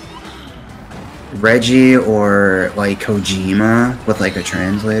 Reggie or, like, Kojima with, like, a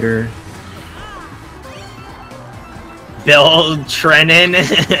translator. Bill Trennan.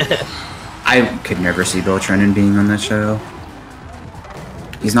 I could never see Bill Trennan being on that show.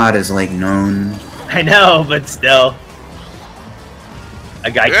 He's not as, like, known. I know, but still.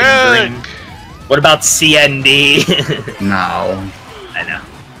 A guy can dream. What about CND? No. I know.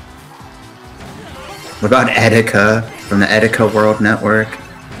 What about Etika from the Etika World Network?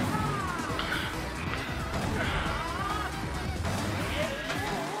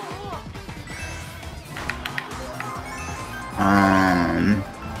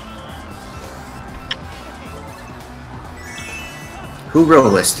 Who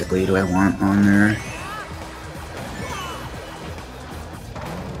realistically do I want on there?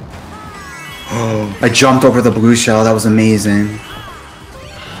 Oh, I jumped over the blue shell. That was amazing.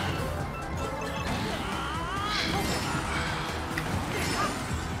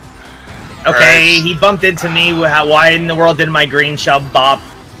 Okay, he bumped into me. Why in the world did my green shell bop?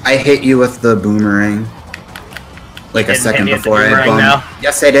 I hit you with the boomerang. Like a second before I bumped. Now?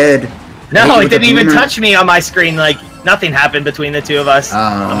 Yes, I did. No, it didn't even touch me on my screen. Like, nothing happened between the two of us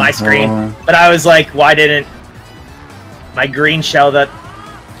on my screen. But I was like, why didn't my green shell that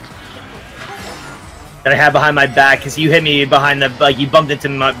I had behind my back? Because you hit me behind the, like, you bumped into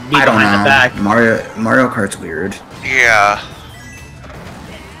me behind the back. Mario Kart's weird. Yeah.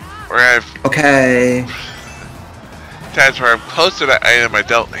 Where I've okay. Times where I'm close to that item, I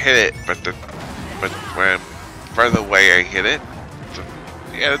don't hit it, but when I'm further away, I hit it. So,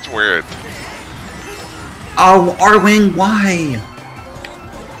 yeah, it's weird. Oh, R-Wing, why?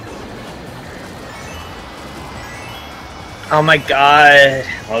 Oh my god.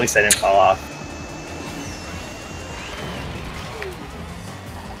 Well, at least I didn't fall off.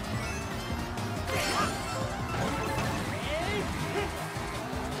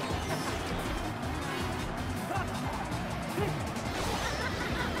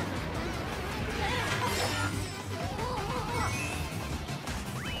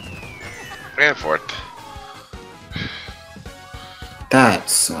 And fourth.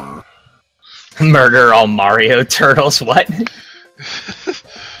 That's Murder all Mario turtles, what?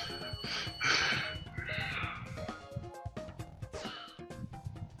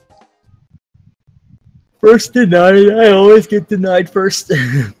 First denied. I always get denied first.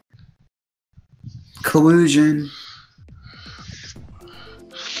 collusion.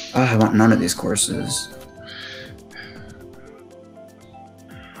 Oh, I want none of these courses.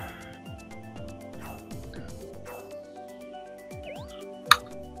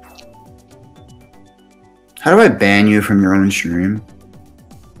 How do I ban you from your own stream?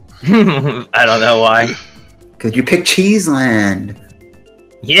 I don't know why. Cause you picked Cheeseland.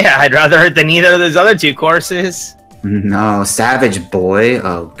 Yeah, I'd rather hurt than either of those other two courses. No, Savage Boy.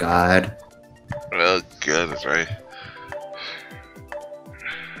 Oh God. Oh, good, that's right.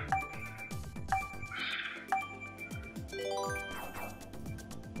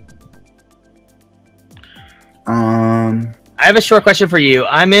 I have a short question for you.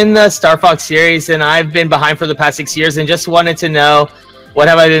 I'm in the Star Fox series, and I've been behind for the past 6 years, and just wanted to know, what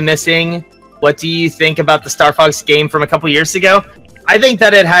have I been missing? What do you think about the Star Fox game from a couple years ago? I think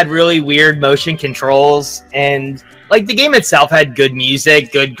that it had really weird motion controls, and like the game itself had good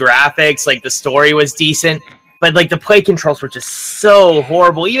music, good graphics, like the story was decent, but like the play controls were just so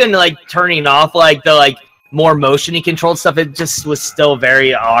horrible. Even like turning off like the more motion-y controlled stuff, it just was still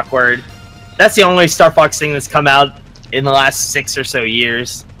very awkward. That's the only Star Fox thing that's come out in the last 6 or so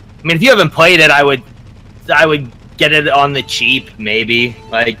years. I mean, if you haven't played it, I would get it on the cheap, maybe.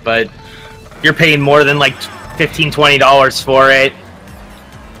 But you're paying more than like $15-20 for it.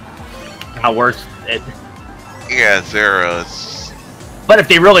 Not worth it. Yeah, zeros. But if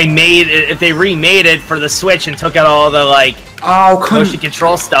they really if they remade it for the Switch and took out all the motion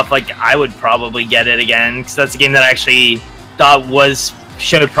control stuff, I would probably get it again, because that's a game that I actually thought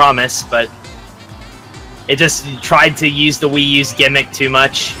showed promise, but it just tried to use the Wii U's gimmick too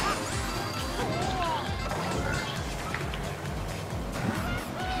much.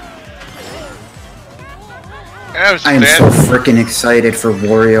 I am so freaking excited for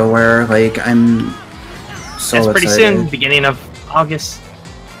WarioWare. I'm so excited. It's pretty soon, beginning of August.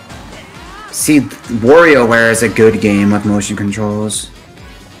 See, WarioWare is a good game with motion controls.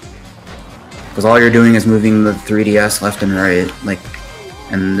 Because all you're doing is moving the 3DS left and right,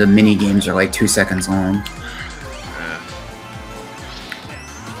 and the mini games are 2 seconds long.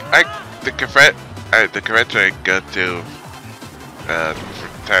 The convention I go to from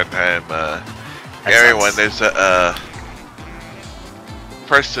time to time, everyone, there's a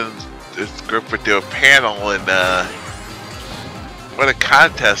person, this group would do a panel, and what a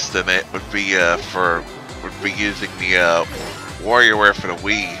contest in it would be would be using the WarioWare for the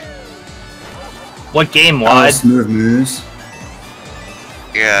Wii. What game was? Smooth Moves.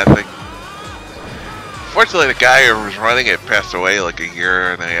 Yeah, I think. Fortunately, the guy who was running it passed away a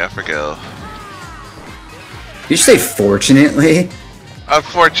year and a half ago. Did you say fortunately?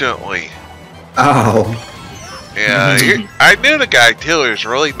 Unfortunately. Oh. Yeah, I knew the guy too. He was a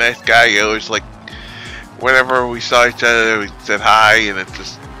really nice guy. He always whenever we saw each other, we said hi, and it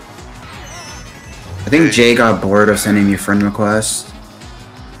just. I think Jay got bored of sending me friend requests.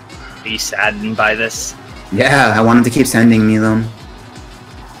 Are you saddened by this? Yeah, I wanted to keep sending me them.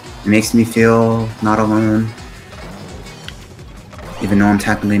 It makes me feel not alone. Even though I'm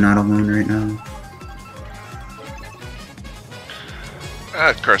technically not alone right now.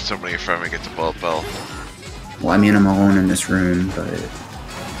 Of course, somebody from me gets a bullet bill. Well, I mean, I'm alone in this room, but...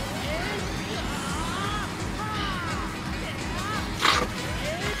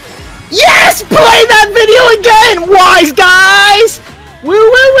 Yes! Play that video again, wise guys! Woo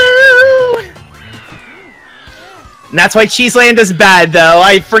woo woo! And that's why Cheeseland is bad, though.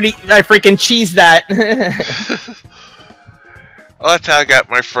 I freaking cheese that. Well, that's how I got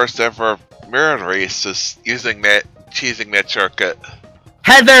my first ever mirror race, is cheesing that shortcut.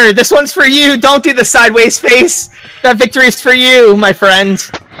 Heather, this one's for you. Don't do the sideways face. That victory is for you, my friend.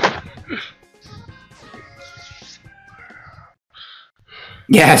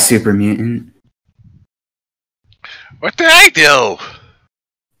 Yeah, Super Mutant. What did I do?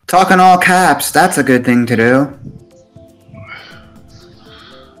 Talking all caps, that's a good thing to do.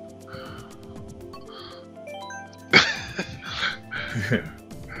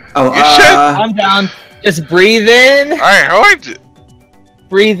 Oh, you should. I'm down. Just breathe in. I heard you.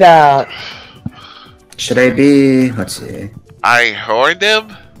 Breathe out. Should I be? Let's see. I heard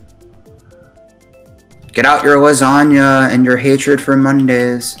him. Get out your lasagna and your hatred for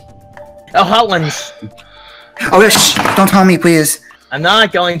Mondays. Oh, hot ones. Oh, shh! Don't tell me, please. I'm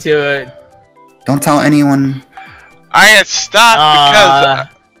not going to. Don't tell anyone. I had stopped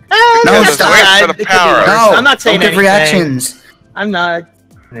because No, I was stop. waiting for the power. No, I'm not saying don't give anything. reactions. I'm not.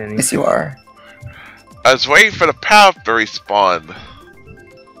 Yes, you are. I was waiting for the power to respawn.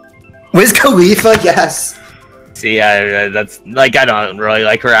 Wiz Khalifa, yes. See, that's like I don't really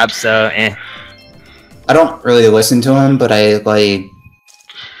like rap, so eh. I don't really listen to him, but I like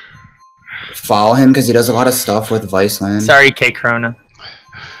follow him because he does a lot of stuff with Viceland. Sorry, K Corona.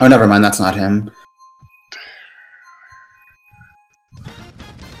 Oh, never mind. That's not him.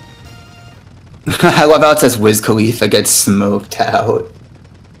 I love how it says Wiz Khalifa gets smoked out.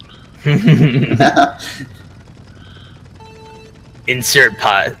 Insert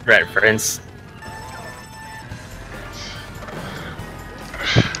pot reference.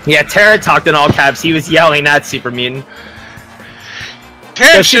 Yeah, Terra talked in all caps. He was yelling at Super Mutant.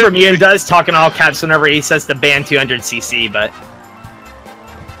 Super Mutant does talk in all caps whenever he says to ban 200cc, but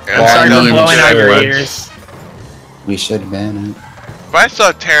I'm sorry for blowing out your ears. We should ban it. If I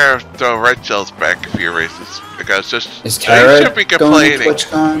saw Terra throw red shells back a few races, because just Is Terra should be going to complaining.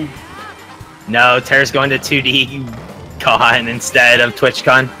 TwitchCon? No, Terra's going to 2D Con instead of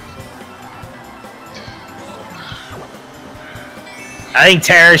TwitchCon. I think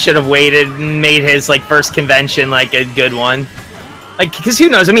Terra should have waited and made his like first convention like a good one. Like, because who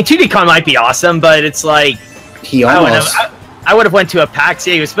knows? I mean, 2DCon might be awesome, but it's like He almost. I would have went to a PAX.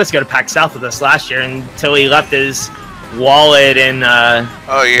 Yeah, he was supposed to go to PAX South with us last year until he left his wallet in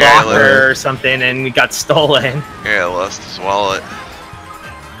locker or something and got stolen. Yeah, lost his wallet.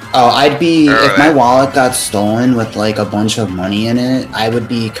 Oh, I'd be if my wallet got stolen with like a bunch of money in it. I would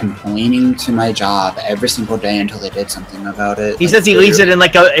be complaining to my job every single day until they did something about it. He like, says he leaves it in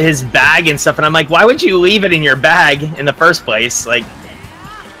like his bag and stuff, and I'm like, why would you leave it in your bag in the first place? Like,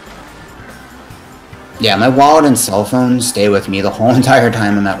 yeah, my wallet and cell phone stay with me the whole entire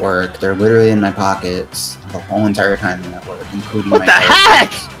time I'm at work. They're literally in my pockets the whole entire time I'm at work, including what my the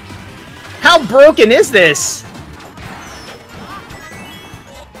heck? How broken is this?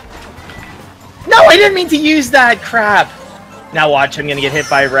 No, I didn't mean to use that crap. Now watch, I'm gonna get hit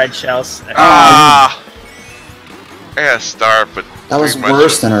by red shells. I got a star, but That was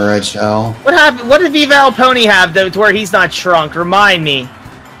worse than a red shell. What happened? What did Viva El Pony have though, to where he's not shrunk? Remind me.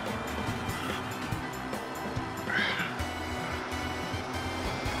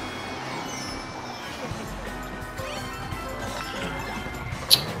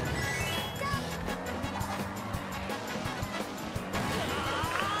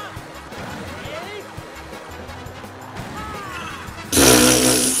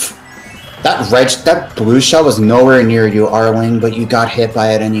 That blue shell was nowhere near you, Arling, but you got hit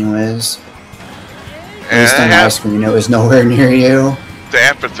by it anyways. At least on my screen, it was nowhere near you. It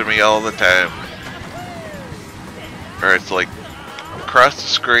happens to me all the time. Or it's like across the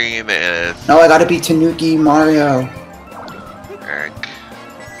screen and it's No, I gotta beat Tanuki Mario. heck.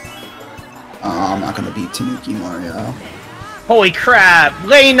 Oh, I'm not gonna beat Tanuki Mario. Holy crap,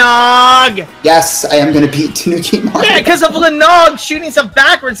 Lenog! Yes, I am gonna beat Tanuki Mario. Yeah, because of Lenog shooting stuff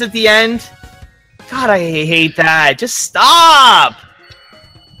backwards at the end. God, I hate that. Just stop!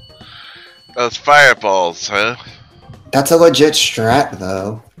 Those fireballs, huh? That's a legit strat,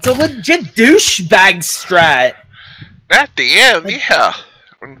 though. It's a legit douchebag strat. At the end, yeah.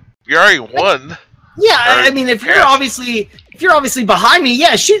 You already won. Yeah, I mean, if you're obviously behind me,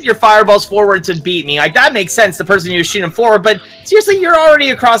 yeah, shoot your fireballs forward to beat me. Like, that makes sense, the person you're shooting forward, but seriously, you're already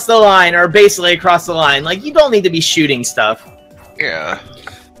across the line, or basically across the line. Like, you don't need to be shooting stuff. Yeah.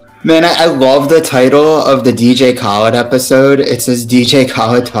 Man, I love the title of the DJ Khaled episode. It says DJ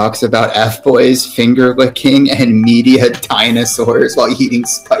Khaled talks about F-boys, finger licking, and media dinosaurs while eating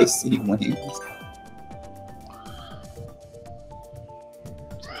spicy wings.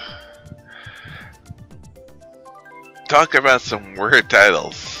 Talk about some weird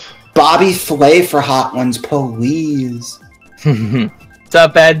titles. Bobby Flay for Hot Ones, please. What's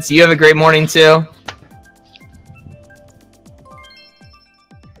up, Eds? You have a great morning, too.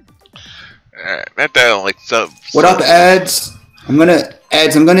 That title, like, so. What up, Eds? I'm gonna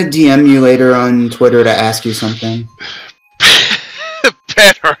DM you later on Twitter to ask you something.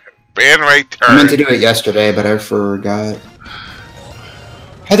 ban right turn. I meant to do it yesterday, but I forgot.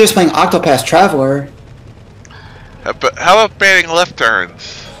 Heather's playing Octopath Traveler. But how about banning left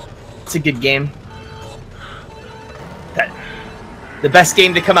turns? It's a good game. The best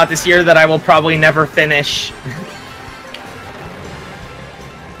game to come out this year that I will probably never finish.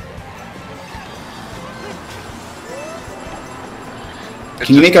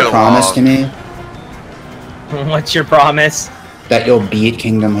 Can you make a promise to me? What's your promise? That you'll beat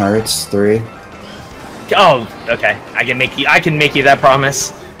Kingdom Hearts 3? Oh, okay. I can make you that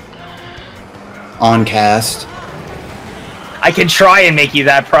promise. On cast? I can try and make you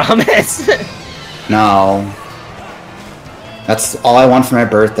that promise. No. That's all I want for my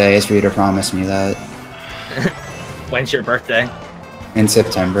birthday is for you to promise me that. When's your birthday? In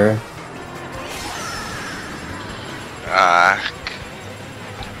September.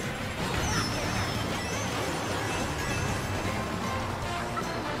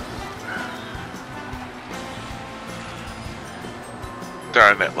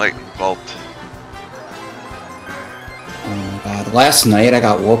 Darn it, lightning bolt. Oh my god. Last night I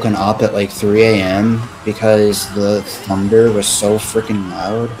got woken up at like 3 AM because the thunder was so freaking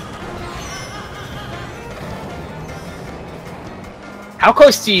loud. How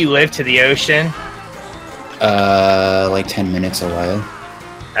close do you live to the ocean? Like 10 minutes away.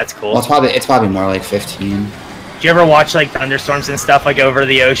 That's cool. Well, it's probably more like 15. Do you ever watch like thunderstorms and stuff like over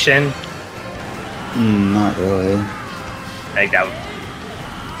the ocean? Not really. Like that.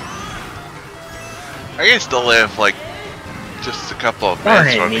 I used to live like just a couple of Darn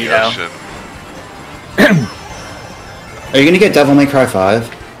minutes it, from the Nito. ocean. Are you gonna get Devil May Cry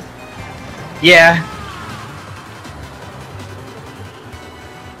 5? Yeah.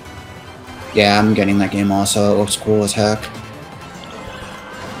 Yeah, I'm getting that game also. It looks cool as heck.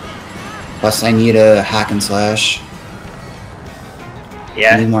 Plus, I need a hack and slash. I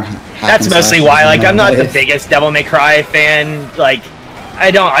Yeah. need more hack That's and mostly slashes why. in Like, my I'm not the life. biggest Devil May Cry fan. Like, I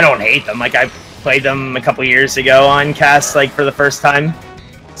don't hate them. Like, I played them a couple years ago on cast, like for the first time.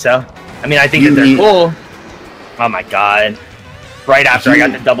 So, I mean, I think that they're cool. Oh my god! Right after I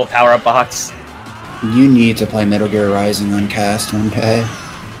got the double power up box. You need to play Metal Gear Rising on cast one day.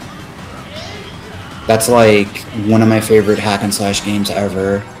 That's like one of my favorite hack and slash games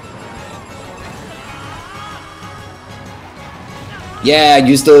ever. Yeah,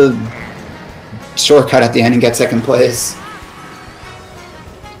 use the shortcut at the end and get second place.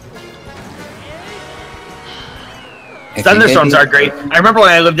 Thunderstorms are great. I remember when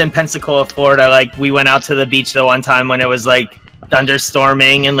I lived in Pensacola, Florida. Like, we went out to the beach the one time when it was like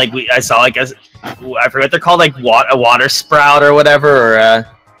thunderstorming, and like I saw like I forget what they're called, like a water sprout or whatever, or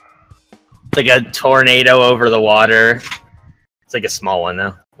it's like a tornado over the water. It's like a small one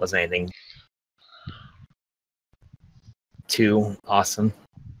though. Wasn't anything too awesome.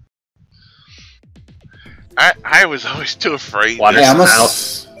 I was always too afraid. Water Hey,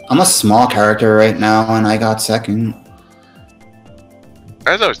 sprout. I'm a small character right now, and I got second.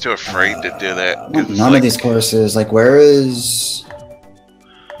 I was always too afraid to do that. 'cause it's None like, of these courses. Like, where is?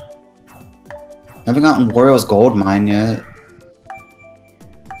 I haven't gotten Wario's gold mine yet.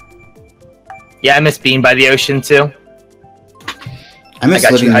 Yeah, I miss being by the ocean too. I miss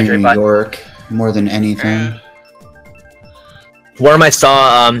got you, living in Hydrate New Bud. York more than anything. Worm, I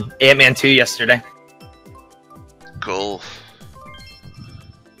saw Ant-Man 2 yesterday. Cool.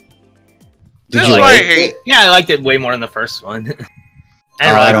 Did This you is why I like hate. it? Yeah, I liked it way more than the first one. I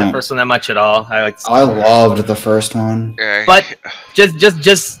didn't I like don't- the first one that much at all. I liked. I loved the first one. Yeah, But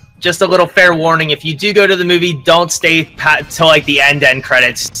just a little fair warning: if you do go to the movie, don't stay till like the end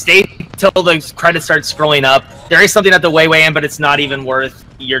credits. Stay till the credits start scrolling up. There is something at the way end, but it's not even worth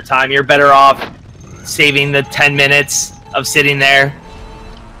your time. You're better off saving the 10 minutes of sitting there.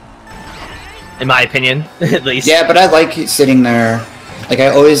 In my opinion, at least. Yeah, but I like sitting there. Like, I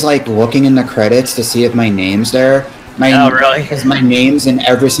always like looking in the credits to see if my name's there. Oh, really? Because my name's in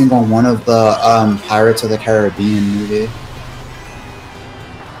every single one of the Pirates of the Caribbean movie.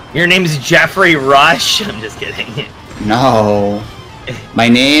 Your name's Jeffrey Rush. I'm just kidding. No. My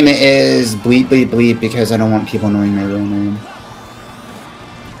name is Bleep Bleep Bleep because I don't want people knowing my real name.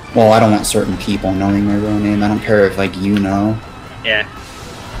 Well, I don't want certain people knowing my real name. I don't care if, like, you know. Yeah.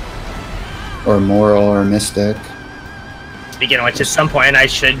 Or Moral or Mystic. Speaking of which, at some point I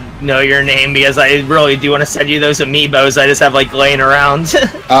should know your name because I really do want to send you those amiibos I just have like laying around.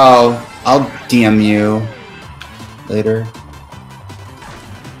 Oh, I'll DM you later.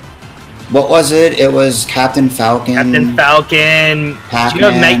 What was it? It was Captain Falcon. Captain Falcon.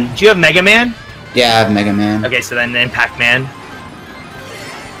 Pac-Man. Do you have Mega Man? Yeah, I have Mega Man. Okay, so then Pac-Man.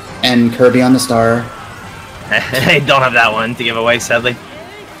 And Kirby on the Star. I don't have that one to give away, sadly.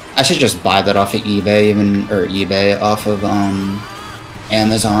 I should just buy that off of eBay, off of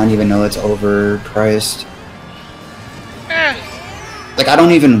Amazon, even though it's overpriced. Like, I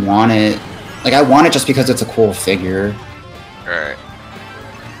don't even want it. Like, I want it just because it's a cool figure. Alright.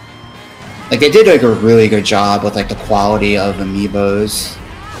 Like, they did like a really good job with like the quality of amiibos.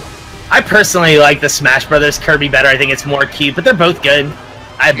 I personally like the Smash Brothers Kirby better. I think it's more cute, but they're both good.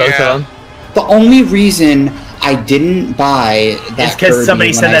 I have both of them. The only reason I didn't buy that because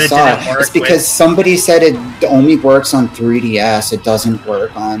somebody said that it didn't work. It's because somebody said it only works on 3DS. It doesn't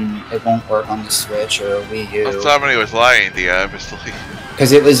work on. It won't work on the Switch or Wii U. Well, somebody was lying to you, obviously.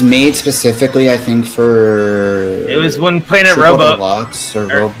 Because it was made specifically, I think, for. It was when Planet Robo. Deluxe or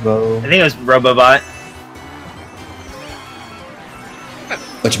Robo. I think it was Robobot.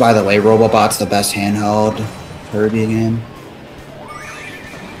 Which, by the way, Robobot's the best handheld Kirby game.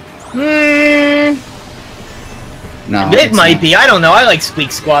 No, it might be. I don't know. I like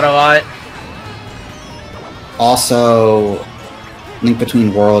Squeak Squad a lot. Also, Link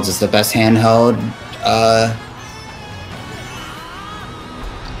Between Worlds is the best handheld.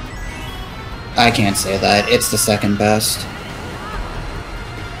 I can't say that. It's the second best.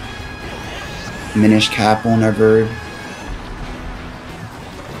 Minish Cap will never.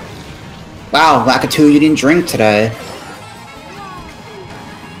 Wow, Lakitu, you didn't drink today.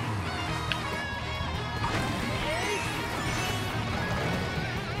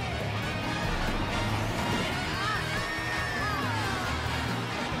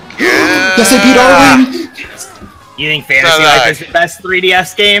 Yes, I beat Arwen! You think Fantasy Life is the best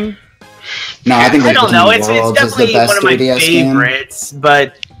 3DS game? No, I think I don't know. It's definitely one of my favorites,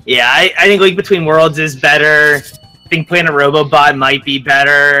 but yeah, I think Link Between Worlds is better. I think Planet Robobot might be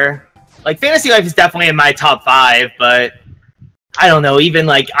better. Like, Fantasy Life is definitely in my top 5, but I don't know. Even,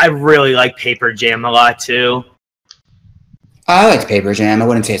 like, I really like Paper Jam a lot, too. I like Paper Jam. I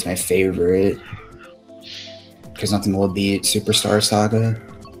wouldn't say it's my favorite. Because nothing will beat Superstar Saga.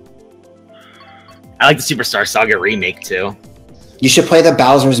 I like the Superstar Saga remake, too. You should play the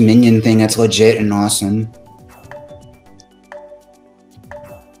Bowser's Minion thing. It's legit and awesome.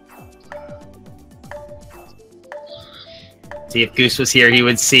 See, if Goose was here, he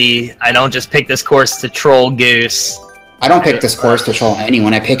would see I don't just pick this course to troll Goose. I don't pick this course to troll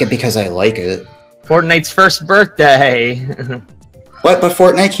anyone. I pick it because I like it. Fortnite's first birthday. What? But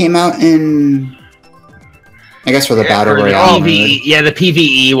Fortnite came out in... I guess for the Battle Royale mode. Yeah, the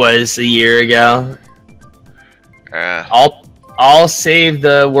PvE was a year ago. All Save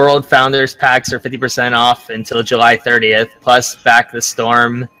the World Founders packs are 50% off until July 30th, plus Back the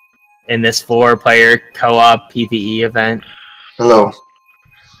Storm in this 4-player co-op PvE event. Hello.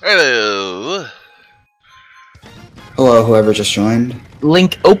 Hello. Hello, whoever just joined.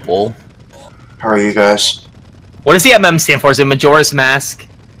 Link Opal. How are you guys? What does the MM stand for? Is it Majora's Mask?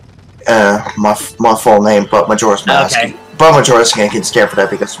 My full name, but Majora's Mask. Okay. But Majora's Mask can stand for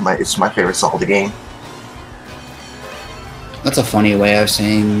that because it's my favorite Zelda game. That's a funny way of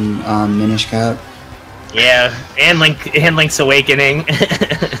saying Minish Cap. Yeah, and Link's Awakening.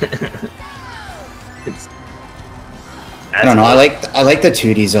 I don't know. I like the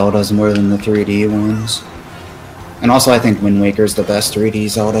 2D Zeldas more than the 3D ones. And also, I think Wind Waker's the best 3D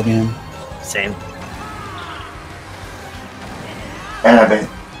Zelda game. Same. And I've been.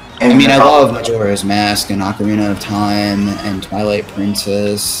 I mean, I love Majora's Mask and Ocarina of Time and Twilight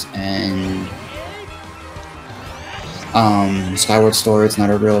Princess and Skyward Sword. It's not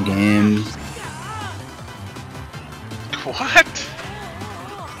a real game. What?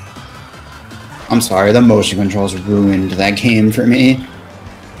 I'm sorry, the motion controls ruined that game for me.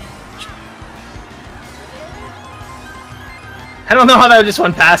 I don't know how that just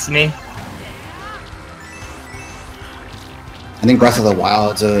went past me. I think Breath of the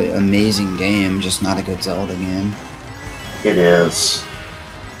Wild's an amazing game, just not a good Zelda game. It is.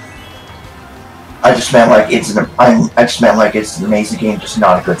 I just meant like it's an amazing game, just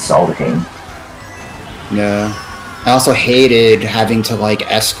not a good Zelda game. Yeah. I also hated having to like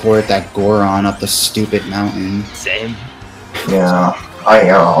escort that Goron up the stupid mountain. Same. Yeah, I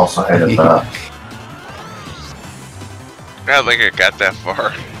also hated that. I don't think I got that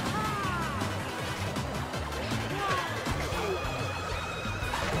far.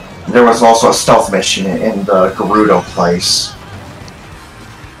 There was also a stealth mission in the Gerudo place.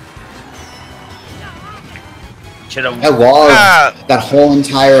 I love that whole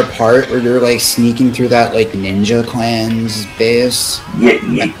entire part where you're like sneaking through that like ninja clan's base.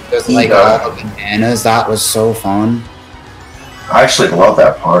 Yeah. With like all the bananas. That was so fun. I actually love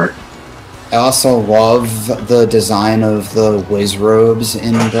that part. I also love the design of the whiz robes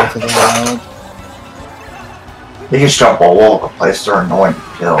in Breath of the Wild. They can jump all over the place. They're annoying to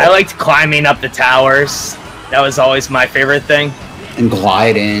kill. I liked climbing up the towers. That was always my favorite thing. And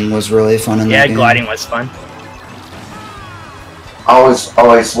gliding was really fun in that game. Yeah, gliding was fun. I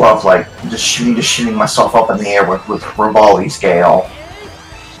always loved like just shooting myself up in the air with Rivali's Gale.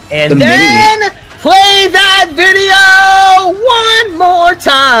 And The then play that video one more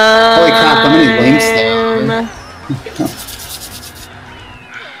time. Holy crap, how many links there are.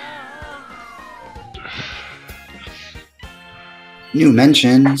 New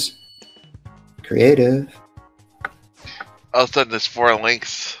mentions. Creative. All of a sudden, there's 4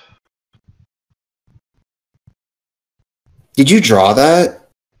 links. Did you draw that?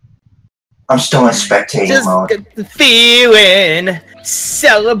 I'm still in spectating Just mode. get the feeling.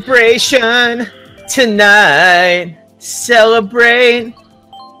 Celebration tonight. Celebrate.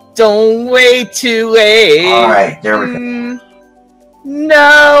 Don't wait too late. Alright, there we go.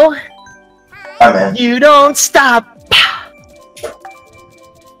 No, I'm in. you don't stop.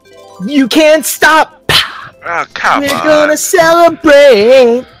 You can't stop. Oh, come We're on. gonna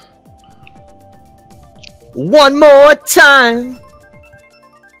celebrate one more time.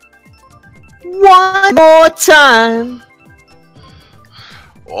 One more time.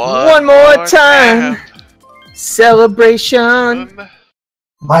 One more time. Celebration.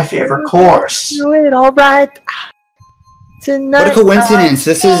 My favorite course. Do it all right tonight. What a coincidence.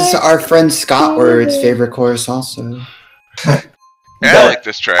 This is our friend Scott Word's favorite course also. Yeah, I like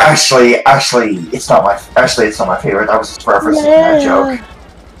this track. Actually, it's not my favorite. That was just referencing that joke.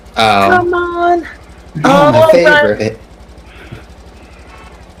 Oh. Come on. Oh, my All right. favorite.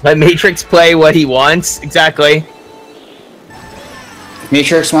 Let Matrix play what he wants. Exactly.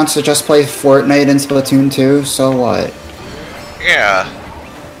 Matrix wants to just play Fortnite and Splatoon 2, so what? Yeah.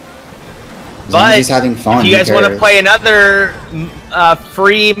 As long as he's having fun. If you guys want to play another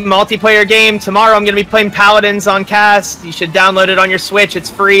free multiplayer game, tomorrow I'm going to be playing Paladins on Cast. You should download it on your Switch. It's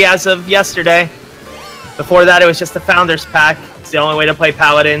free as of yesterday. Before that, it was just the Founders Pack. It's the only way to play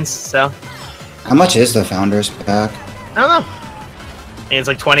Paladins, so... How much is the Founders Pack? I don't know. I think it's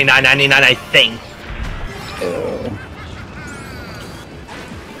like $29.99, I think.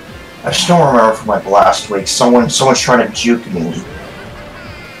 I still remember from like last week. Someone's trying to juke me.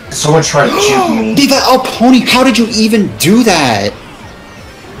 Someone tried to juke me. Viva El Pony, how did you even do that?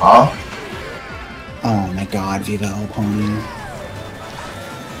 Huh? Oh my god, Viva El Pony.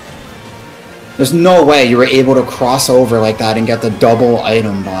 There's no way you were able to cross over like that and get the double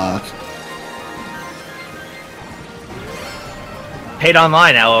item block. Paid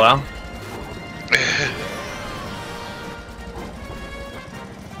online, LOL.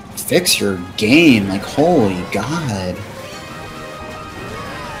 Fix your game, like holy god.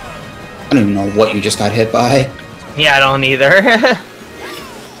 I don't even know what you just got hit by. Yeah, I don't either.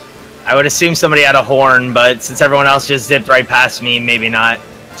 I would assume somebody had a horn, but since everyone else just zipped right past me, maybe not.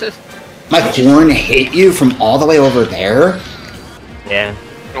 My horn hit you from all the way over there? Yeah.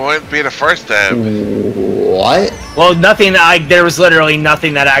 It wouldn't be the first time. What? Well, nothing that there was literally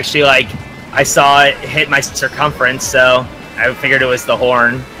nothing that actually, like, I saw it hit my circumference, so I figured it was the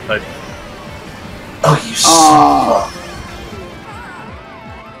horn, but... Oh, you suck.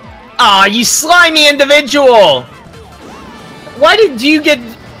 Aw, you slimy individual! Why did you get...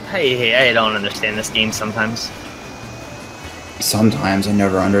 Hey, I don't understand this game sometimes. Sometimes I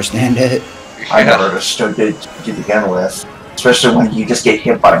never understand it. I never understood it to begin with. Especially when you just get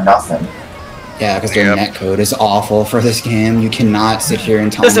hit by nothing. Yeah, because their netcode is awful for this game. You cannot sit here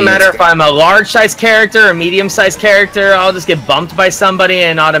and tell me... Doesn't matter if I'm a large-sized character or medium-sized character, I'll just get bumped by somebody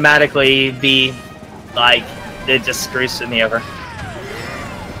and automatically be, like, it just screws me over.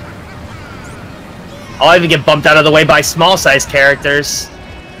 I'll even get bumped out of the way by small-sized characters.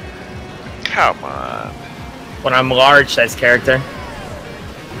 Come on. When I'm a large-sized character.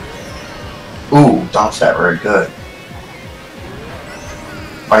 Ooh, dodge that very good.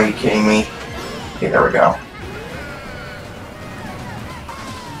 Are you kidding me? Okay, there we go.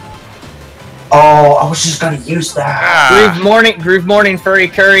 Oh, I was just gonna use that. Groove morning, Furry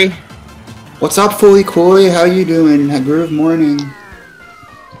Curry. What's up, Fooly Cooly? How you doing? Groove morning.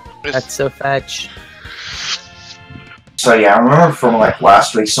 That's so fetch. So yeah, I remember from like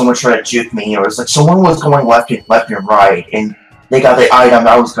last week, someone tried to juke me. It was like someone was going left and right, and they got the item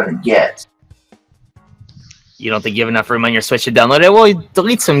I was gonna get. You don't think you have enough room on your Switch to download it? Well, you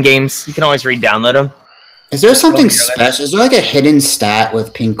delete some games. You can always re-download them. Is there something special? Is there like a hidden stat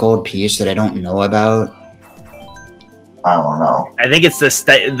with Pink Gold Peach that I don't know about? I don't know. I think it's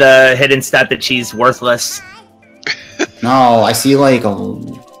the hidden stat that she's worthless. No, I see like a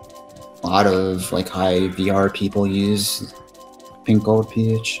lot of like high VR people use Pink Gold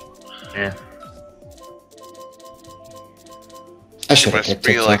Peach. Yeah. I should have Must picked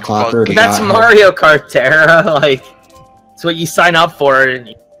be TikTok like Clocker. bug- That's Mario Kart, Terra. Like, it's what you sign up for.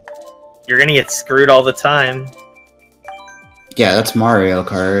 You're gonna get screwed all the time. Yeah, that's Mario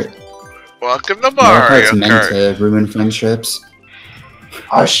Kart. Welcome to Mario Mario Kart's meant Kart. to ruin friendships.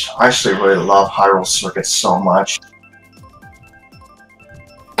 I actually really love Hyrule Circuit so much.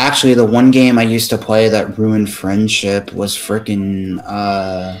 Actually, the one game I used to play that ruined friendship was freaking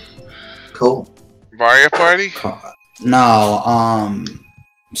Cool. Mario Party? no,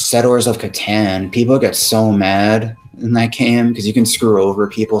 Settlers of Catan. People get so mad in that game because you can screw over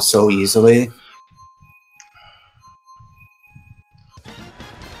people so easily.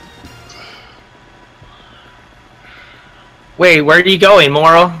 Wait, where are you going,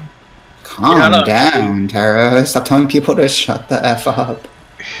 Moral? Calm down, Tara. Stop telling people to shut the F up.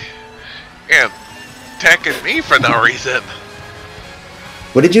 And attacking me for no reason.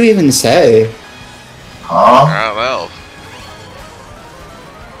 What did you even say? Huh? I don't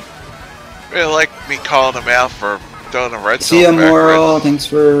know. Really like me calling him out for throwing a red See ya, Moral. Thanks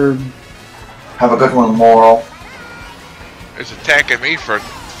for... Have a good one, Moral. He's attacking me for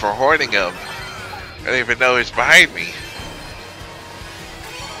hoarding him. I didn't even know he's behind me.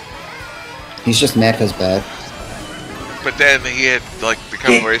 He's just mad because bad. But then he had like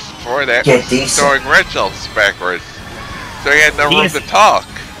become worse before that, throwing red shells backwards. So he had no room to talk.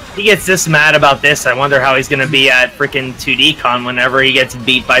 He gets this mad about this. I wonder how he's gonna be at freaking 2D Con whenever he gets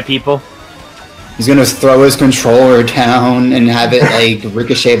beat by people. He's gonna throw his controller down and have it like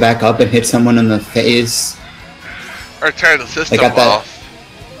ricochet back up and hit someone in the face. Or turn the system like off.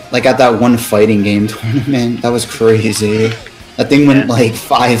 Like at that one fighting game tournament. That was crazy. That thing went like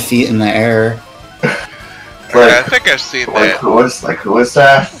 5 feet in the air. Yeah, I think I've seen that. Who was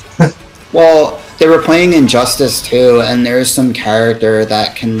that? Well, they were playing Injustice 2, and there's some character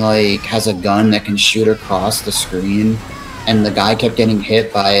that can like has a gun that can shoot across the screen, and the guy kept getting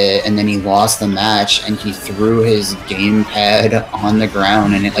hit by it, and then he lost the match, and he threw his gamepad on the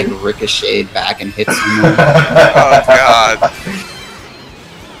ground, and it like ricocheted back and hit someone. Oh god.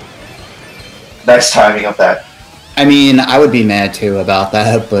 Nice timing of that. I mean, I would be mad too about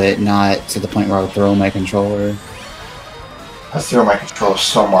that, but not to the point where I would throw my controller. I throw my controller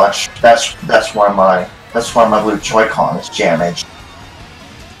so much. That's why my blue Joy-Con is damaged.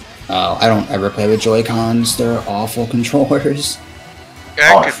 Oh, I don't ever play with Joy-Cons. They're awful controllers.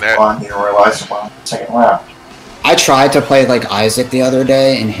 Yeah, I didn't realize it on the second round. I tried to play like Isaac the other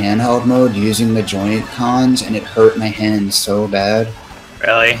day in handheld mode using the Joy-Cons, and it hurt my hands so bad.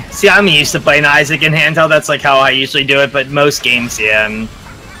 Really? See, I'm used to playing Isaac in handheld. That's like how I usually do it, but most games, yeah.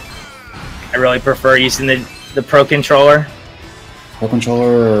 I really prefer using the Pro Controller. Pro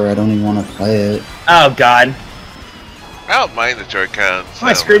Controller, I don't even want to play it. Oh, God. I don't mind the Joy-Cons. Oh,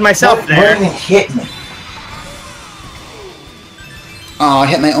 I screwed myself there. What hit me? Oh, I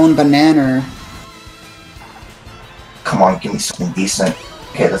hit my own banana. Come on, give me something decent.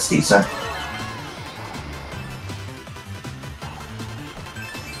 Okay, that's decent.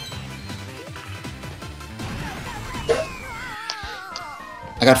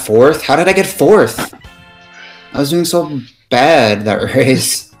 I got 4th? How did I get 4th? I was doing so bad that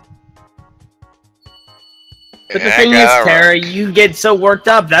race. But the thing is, Tara, you get so worked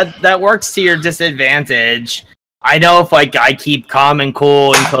up. That works to your disadvantage. I know if like I keep calm and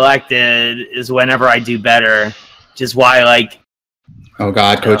cool and collected is whenever I do better. Which is why like... Oh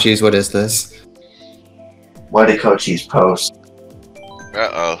god, Coaches, what is this? What did Coaches post?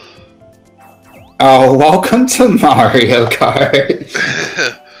 Uh-oh. Oh, welcome to Mario Kart.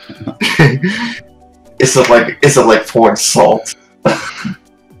 Is it like pouring salt? No,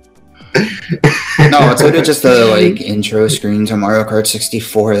 it's literally just the like intro screen to Mario Kart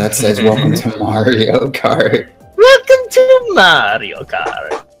 64 that says "Welcome to Mario Kart." Welcome to Mario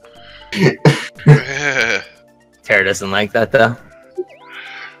Kart. Tara doesn't like that though.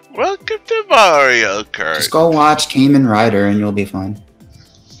 Welcome to Mario Kart. Just go watch Kamen Rider and you'll be fine.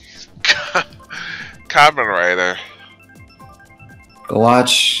 Kamen Rider. Go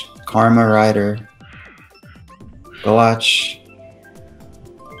watch Karma Rider. Go watch...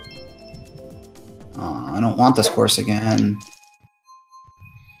 I don't want this course again.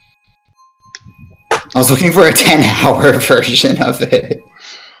 I was looking for a 10-hour version of it.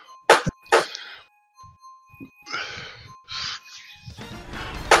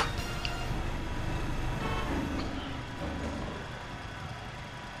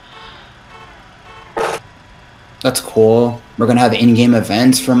 That's cool. We're gonna have in-game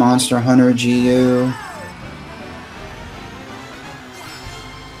events for Monster Hunter GU.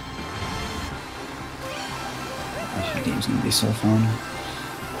 This game's gonna be so fun.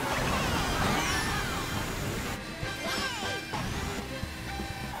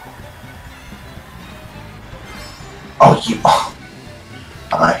 Oh, you...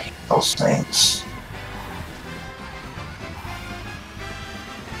 I hate those things.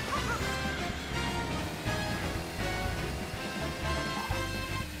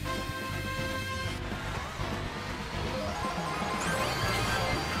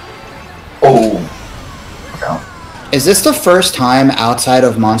 Is this the first time outside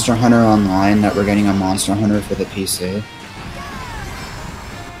of Monster Hunter Online that we're getting a Monster Hunter for the PC? I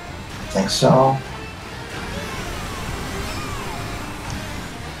think so.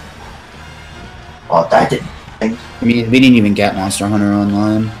 Well, that didn't. I mean, we didn't even get Monster Hunter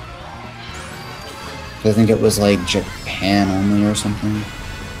Online. I think it was like Japan only or something.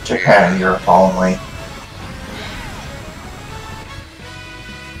 Japan and Europe only.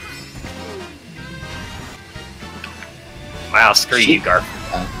 Wow, screw you, Garf.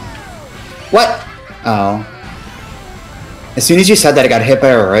 What? Oh. As soon as you said that, I got hit by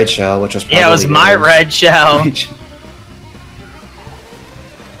a red shell, which was probably... Yeah, it was my red shell.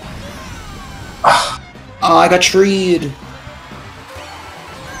 Oh, I got treed.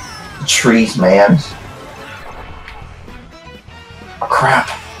 Trees, man. Oh, crap.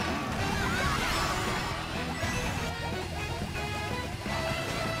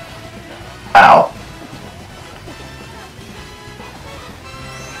 Ow.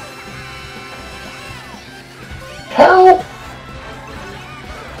 Help!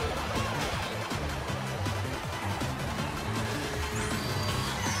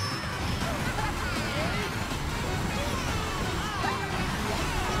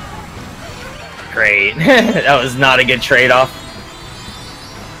 Great. That was not a good trade-off.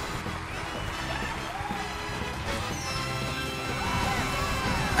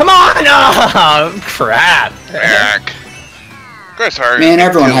 Come on! Oh, crap. Back. Chris Hart. Man,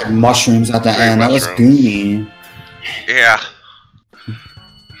 everyone had mushrooms at the end. That was goony. Yeah.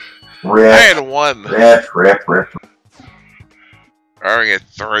 Rip. I had one. Rip. I had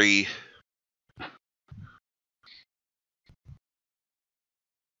 3.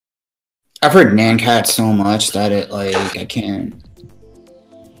 I've heard Nancat so much that it, like, I can't...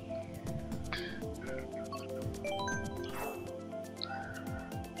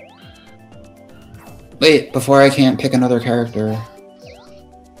 Wait, before I can't pick another character.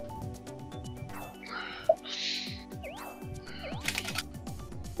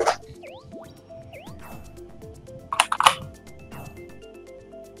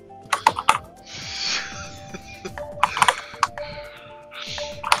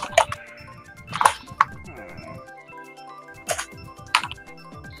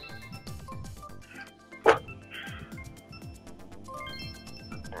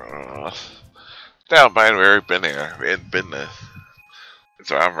 Don't mind, we've already been there. We hadn't been there.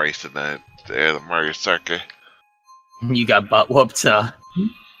 So I'm racing the Mario Circuit. You got butt whooped, it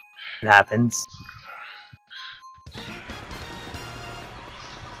happens.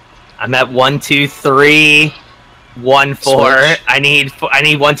 I'm at 1, 2, 3, 1, 4. I need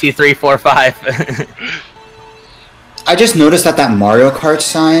 1, 2, 3, 4, 5. I just noticed that Mario Kart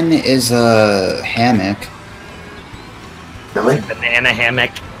sign is a hammock. Really? Banana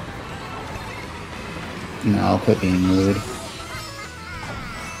hammock. No, quit being rude.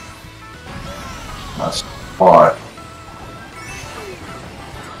 That's far.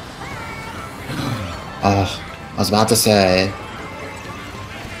 Oh, I was about to say.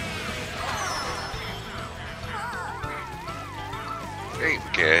 Ain't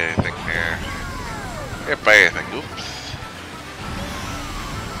get anything there. Can't buy anything. Oops.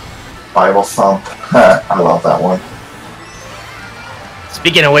 Bible thump. I love that one.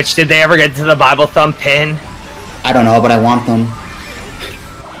 Speaking of which, did they ever get to the Bible Thumb pin? I don't know, but I want them.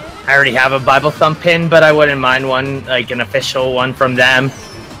 I already have a Bible Thumb pin, but I wouldn't mind one, like an official one from them.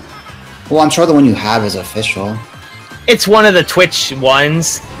 Well, I'm sure the one you have is official. It's one of the Twitch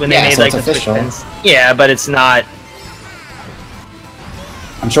ones when they made so like it's the official. Twitch pins. Yeah, but it's not.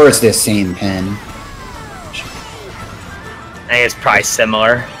 I'm sure it's the same pin. I think it's probably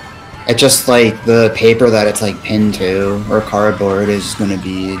similar. It's just like the paper that it's like pinned to, or cardboard, is going to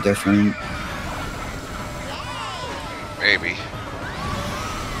be different. Maybe.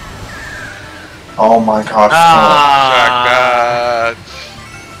 Oh my gosh.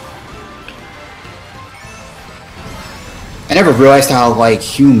 I never realized how, like,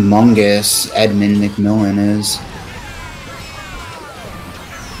 humongous Edmund McMillan is.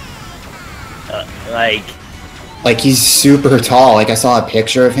 Like, he's super tall. Like, I saw a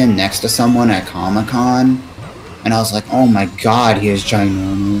picture of him next to someone at Comic-Con, and I was like, oh my god, he is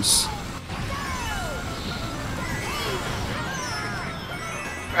ginormous.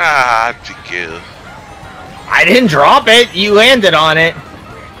 Ah, TQ. I didn't drop it. You landed on it.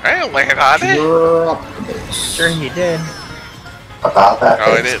 I didn't land on it. Sure you did. About that. No,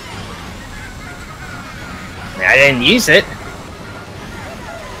 I didn't. I didn't use it.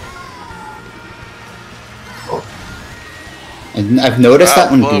 And I've noticed that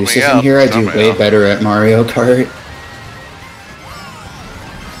when blow Goose me is in up here, I do way somehow. better at Mario Kart.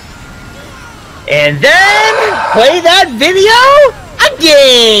 And then play that video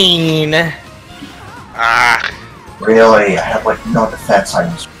again. Ah. Really, I have like no defense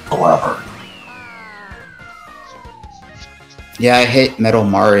items whatsoever. Yeah, I hate Metal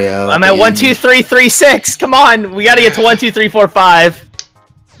Mario. I'm at 1, 2, 3, 3, 6. Come on, we gotta get to 1, 2, 3, 4, 5.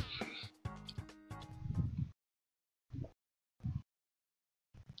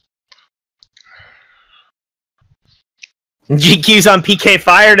 GQ's on PK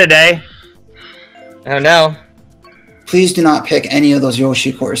Fire today. Oh no. Please do not pick any of those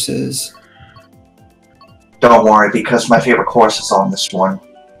Yoshi courses. Don't worry, because my favorite course is on this one.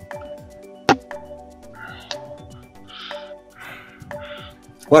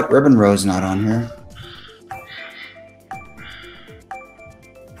 What? Ribbon Row's not on here.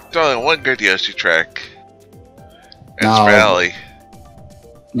 There's only one good Yoshi track. It's No. Valley.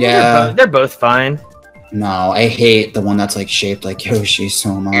 Yeah. They're both fine. No, I hate the one that's like shaped like Yoshi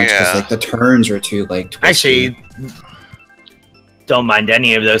so much because Yeah. like the turns are too like twisty. Actually, don't mind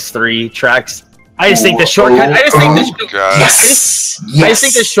any of those 3 tracks. I just think the shortcut. I just think the God. Yes! I just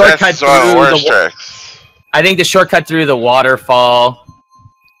think the shortcut That's one of the through worst the. tracks. I think the shortcut through the waterfall.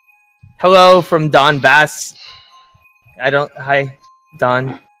 Hello from Don Bass. Hi,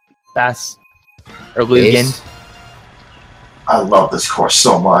 Don Bass or Lugan. Base. I love this course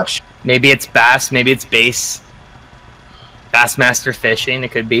so much. Maybe it's Bass. Maybe it's Base. Bassmaster Fishing.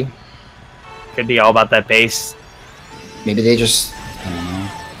 It could be. Could be all about that base. Maybe they just, I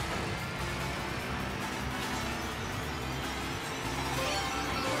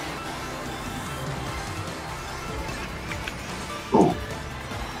don't know. Ooh.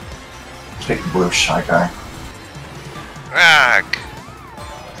 Big blue shy guy. Rock.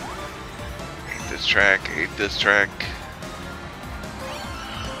 Hate this track. Hate this track.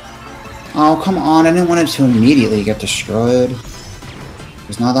 Oh, come on, I didn't want it to immediately get destroyed.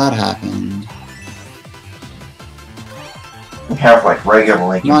 Because now that happened. We have like regular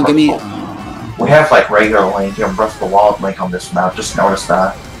Link. Come on, give me... We have like regular Link and Breath of the Wild Link on this map. Just notice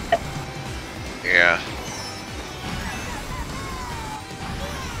that. Yeah.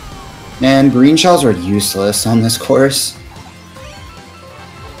 Man, green shells are useless on this course.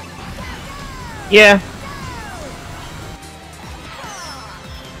 Yeah.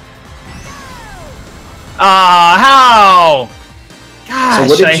 How? Gosh, So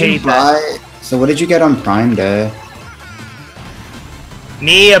what I did you hate that. buy? So what did you get on Prime Day?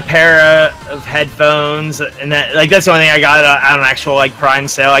 Me, a pair of headphones, and that that's the only thing I got on an actual like Prime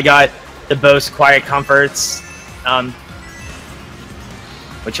sale. I got the Bose Quiet Comforts,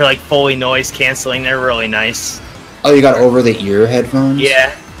 which are like fully noise canceling. They're really nice. Oh, you got over-the-ear headphones?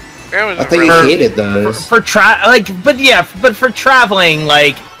 Yeah. I thought you hated those. But for traveling,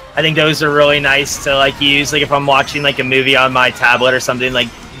 like I think those are really nice to like use. Like if I'm watching like a movie on my tablet or something, like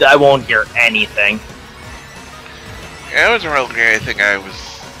I won't hear anything. Yeah, it wasn't really anything that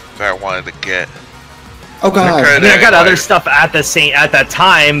I wanted to get. Oh god. I mean, I got other stuff at that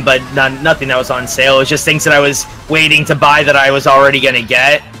time, but nothing that was on sale. It was just things that I was waiting to buy that I was already gonna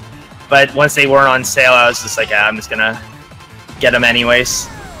get. But once they weren't on sale, I was just like, I'm just gonna get them anyways.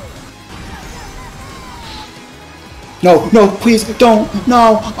 No, no, please don't.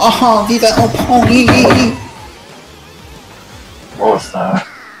 No. Leave that pony. What was that?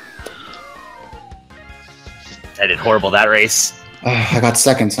 I did horrible that race. I got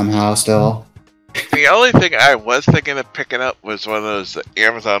second somehow still. The only thing I was thinking of picking up was one of those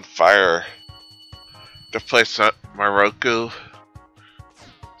Amazon Fire to place my Roku.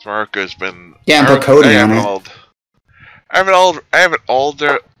 Roku's been... Yeah, and put Cody on it. I have an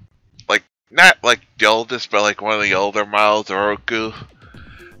older, like, not like the oldest, but like one of the older models of Roku.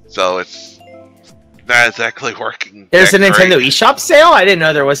 So it's not exactly working. There's a Nintendo eShop sale? I didn't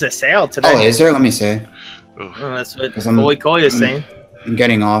know there was a sale today. Oh, is there? Let me see. Oh, that's what Holy Coy is saying. I'm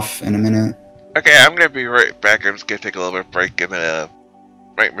getting off in a minute. Okay, I'm gonna be right back. I'm just gonna take a little bit of break and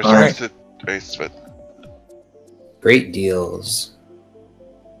might reserve the race, but great deals.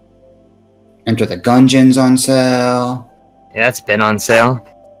 Enter the Gungeons on sale. Yeah, it's been on sale.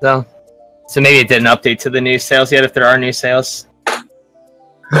 So maybe it didn't update to the new sales yet if there are new sales.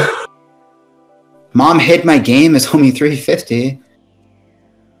 Mom hid my game is only $3.50.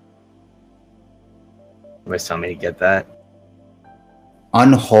 Somebody's telling me to get that.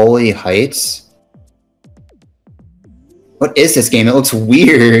 Unholy Heights? What is this game? It looks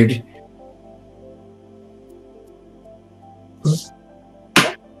weird.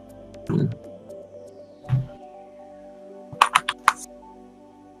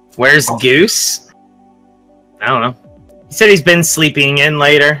 Where's Goose? I don't know. He said he's been sleeping in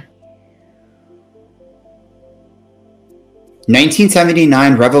later.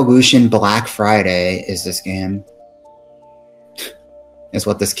 1979 Revolution Black Friday is this game. Is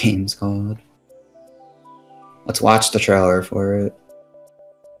what this game's called. Let's watch the trailer for it.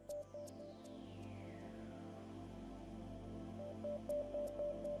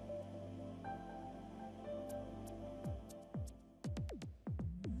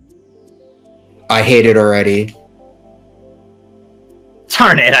 I hate it already.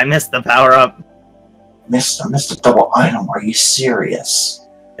 Darn it, I missed the power up. Missed a double item. Are you serious?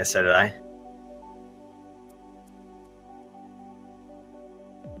 Yes, so did I.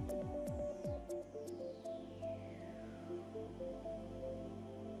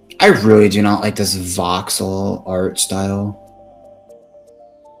 I really do not like this voxel art style.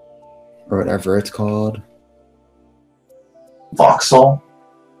 Or whatever it's called. Voxel?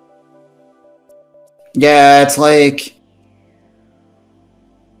 Yeah, it's like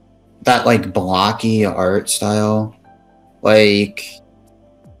that like blocky art style. Like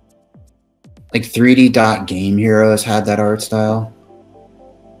 3D Dot Game Heroes had that art style.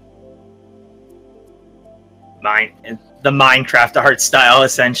 The Minecraft art style,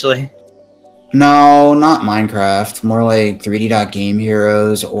 essentially. No, not Minecraft. More like 3D Dot Game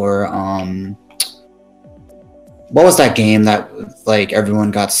Heroes or what was that game that like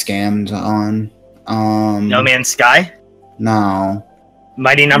everyone got scammed on? No Man's Sky? No.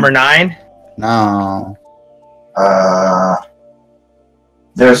 Mighty Number 9? No.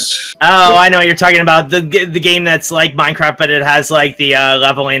 There's... Oh, I know what you're talking about. The game that's like Minecraft, but it has like the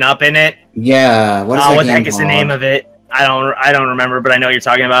leveling up in it. Yeah. What is that what game the heck is the called? name of it? I don't remember, but I know what you're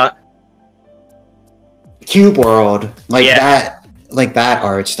talking about. Cube World. Yeah. that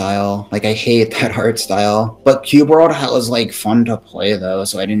art style. Like I hate that art style. But Cube World was like fun to play though,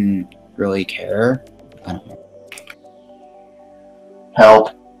 so I didn't really care. I don't know. Help.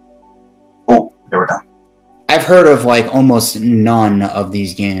 Oh, they were done. I've heard of like almost none of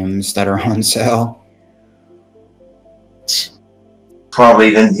these games that are on sale. Probably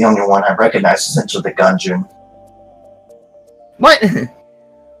then the only one I recognize is Into the Gungeon. What?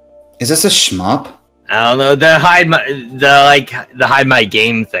 Is this a shmup? I don't know. The hide my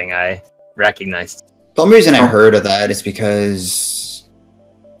game thing I recognized. The only reason I heard of that is because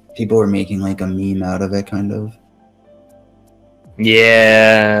people were making like a meme out of it, kind of.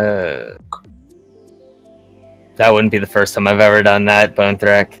 Yeah. That wouldn't be the first time I've ever done that, Bone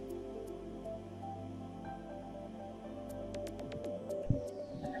Thrack.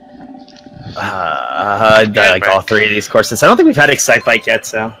 I like all three of these courses. I don't think we've had Excite Bike yet,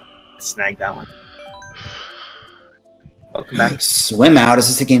 so snag that one. Welcome back. Swim Out? Is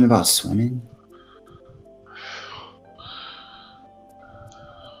this a game about swimming?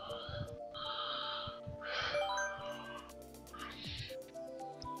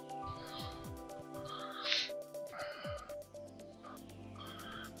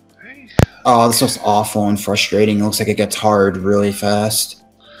 Oh, this looks awful and frustrating. It looks like it gets hard really fast.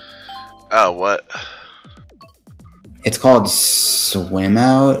 Oh, what? It's called Swim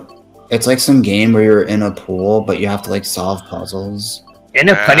Out. It's like some game where you're in a pool, but you have to like solve puzzles. And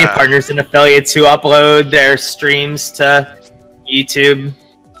have plenty of partners and affiliates who upload their streams to YouTube.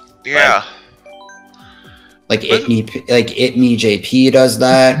 Yeah. Like Itme JP does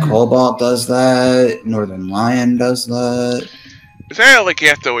that, Cobalt does that, Northern Lion does that. Is that like you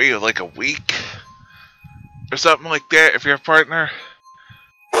have to wait like a week? Or something like that if you're a partner?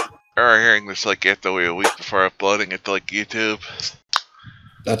 Or hearing this like you have to wait a week before uploading it to like YouTube?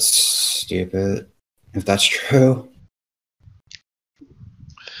 That's stupid. If that's true.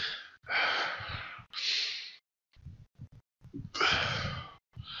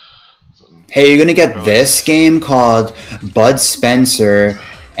 Hey, you're gonna get this game called Bud Spencer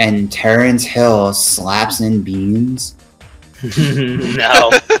and Terrence Hill Slaps and Beans.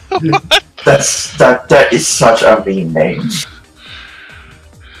 No. That is such a mean name.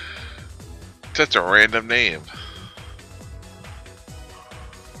 Such a random name.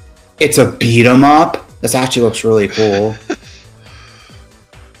 It's a beat 'em up. This actually looks really cool.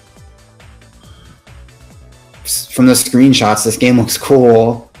 From the screenshots, this game looks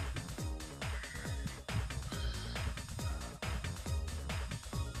cool.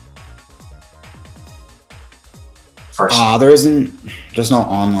 There's no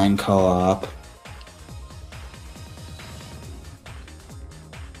online co-op.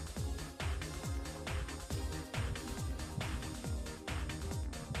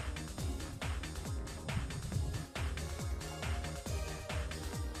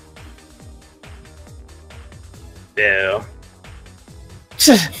 Ew.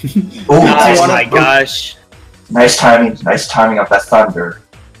 Oh my gosh. Nice timing of that thunder.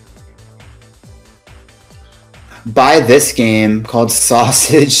 buy this game called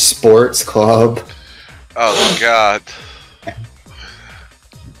Sausage Sports Club. Oh god.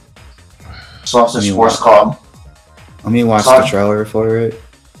 Sausage Sports Club. Let me watch the trailer for it.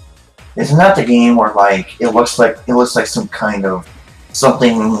 Isn't that the game where like it looks like some kind of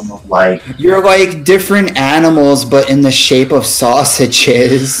something like you're like different animals but in the shape of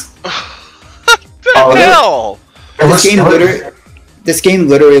sausages? What the hell? This game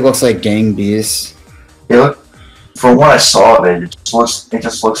literally looks like Gang Beasts. From what I saw of it, it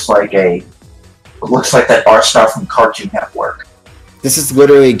just looks like that art style from Cartoon Network. This is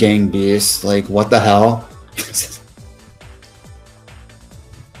literally Gang Beasts. Like, what the hell?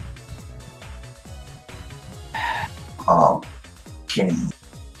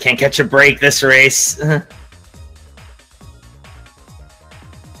 Can't catch a break this race.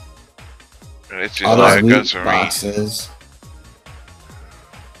 It's just all like those goes loot for boxes.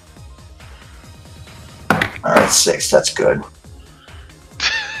 Alright, 6, that's good.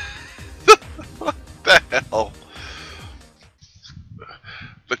 What the hell?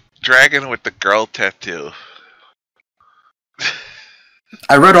 The dragon with the girl tattoo.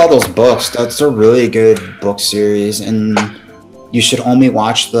 I read all those books. That's a really good book series, and you should only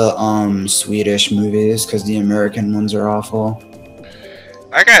watch the Swedish movies because the American ones are awful.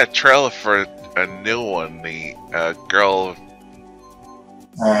 I got a trailer for a new one. The girl.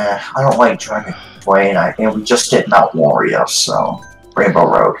 I don't like Dragon Boy, and we just did Mount Wario, so Rainbow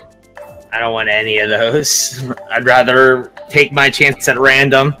Road. I don't want any of those. I'd rather take my chance at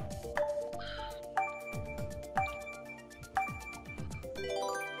random.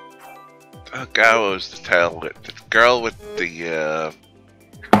 Oh god, what was the title? The girl with the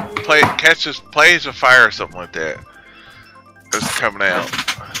plays with fire or something like that. It was coming out.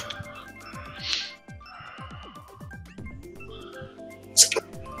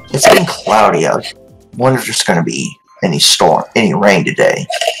 It's getting cloudy out. I wonder if there's going to be any rain today.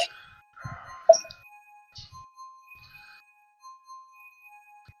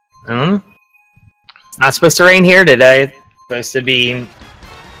 It's not supposed to rain here today. It's supposed to be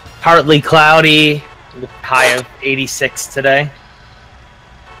partly cloudy, with a high of 86 today.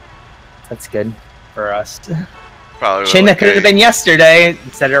 That's good for us. Probably Shame that could have been yesterday.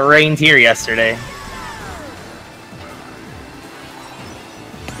 Instead, it rained here yesterday.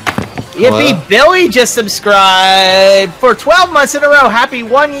 Yippee! Billy just subscribed for 12 months in a row. Happy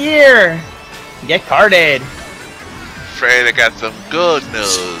 1 year. Get carded. Afraid I got some good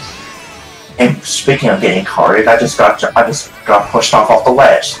news. And speaking of getting carded, I just got pushed off the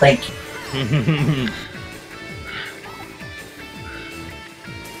ledge. Thank you.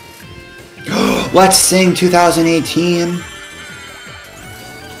 Let's sing 2018.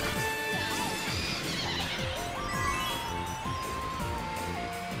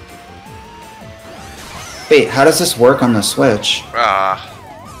 Wait, how does this work on the Switch? How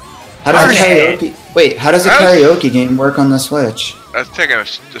does a karaoke game work on the Switch? I was taking a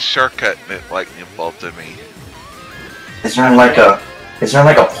shortcut and it lightning bolted me. Isn't there like a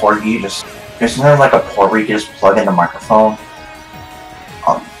port where you just plug in the microphone?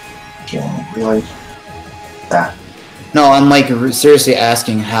 Really? That. No, I'm like seriously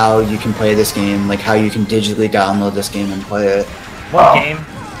asking how you can play this game, like how you can digitally download this game and play it. What game?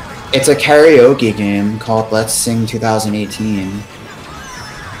 It's a karaoke game called Let's Sing 2018.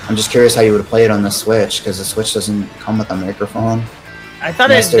 I'm just curious how you would play it on the Switch, because the Switch doesn't come with a microphone. I thought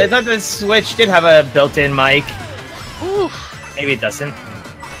the Switch did have a built-in mic. Ooh. Maybe it doesn't.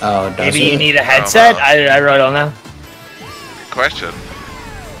 Oh, does Maybe it? you need a headset? I really don't know. Good question.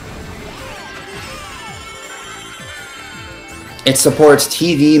 It supports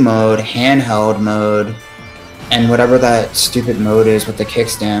TV mode, handheld mode, and whatever that stupid mode is with the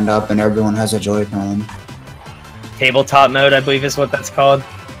kickstand up and everyone has a Joy-Con. Tabletop mode, I believe is what that's called.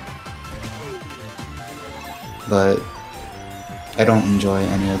 But I don't enjoy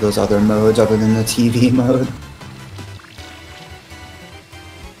any of those other modes other than the TV mode.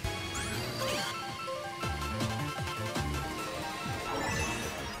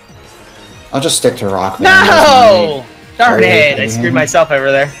 I'll just stick to Rock Band. No! Darn it! I screwed myself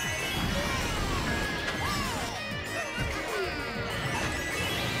over there.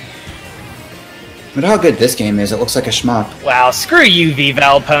 But how good this game is, it looks like a shmup. Wow, screw you,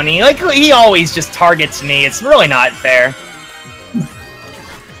 V-Val Pony. Like, he always just targets me. It's really not fair.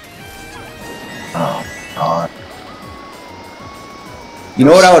 Oh, God. You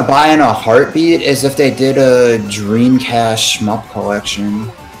know what I would buy in a heartbeat is if they did a Dreamcast shmup collection.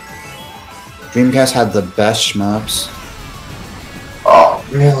 Dreamcast had the best shmups. Oh,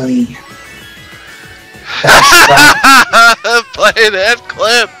 really? Play that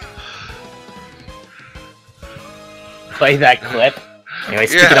clip. play that clip. Anyway,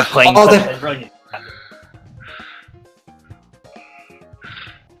 speaking Yeah. of playing Oh, clips, I really-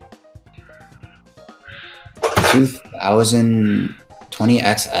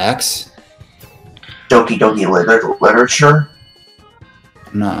 20XX? Doki Doki literature.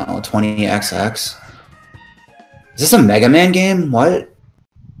 No, 20XX. Is this a Mega Man game? What?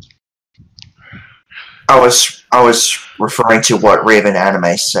 I was referring to what Raven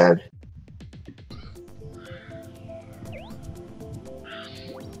Anime said.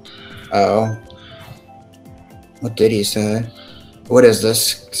 Oh. What did he say? What is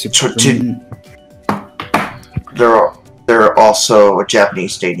this? They're also a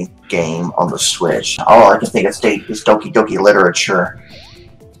Japanese dating game on the Switch. All I can think is Doki Doki literature.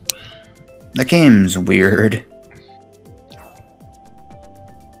 That game's weird.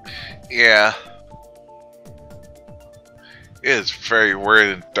 Yeah. It is very weird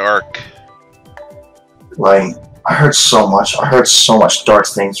and dark. Like I heard so much dark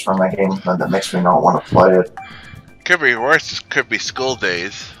things from that game that makes me not want to play it. Could be worse. Could be school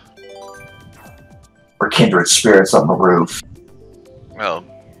days. Or kindred spirits on the roof. Well,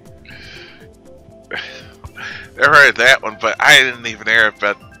 never heard that one, but I didn't even hear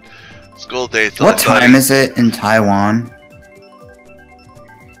about school days. What time is it in Taiwan?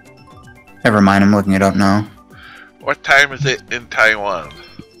 Never mind, I'm looking it up now. What time is it in Taiwan?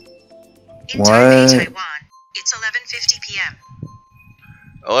 In What? Taipei, Taiwan, it's 11:50 p.m.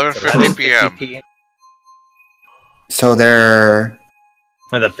 11:50 p.m. So they're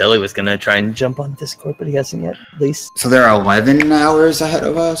I thought Billy was gonna try and jump on Discord, but he hasn't yet, at least. 11 hours ahead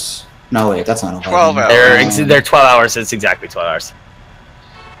of us? No, wait, that's not 11. 12 hours. They're 12 hours, it's exactly 12 hours.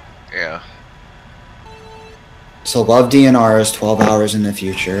 Yeah. So Love DNR is 12 hours in the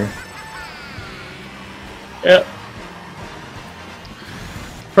future. Yep.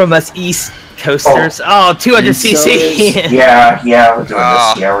 From us East Coasters. Oh, 200 And so cc! Yeah, we're doing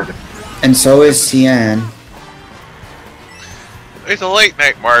Ah. this. Yeah, we're doing. And so is CN. It's a late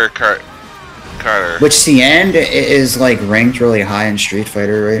night Mario Kart. Carter. Which CN is like ranked really high in Street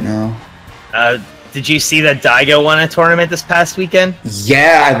Fighter right now. Did you see that Daigo won a tournament this past weekend?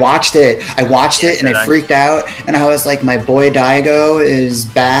 Yeah, I watched it. I watched it and I freaked out. And I was like, my boy Daigo is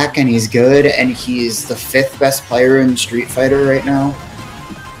back and he's good. And he's the 5th best player in Street Fighter right now.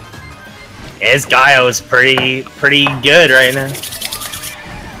 His Gaio is pretty good right now.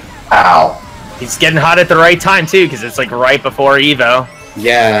 Ow. He's getting hot at the right time too, because it's like right before Evo.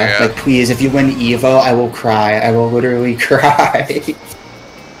 Yeah, like please, if you win Evo, I will cry. I will literally cry. I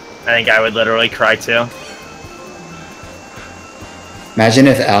think I would literally cry too. Imagine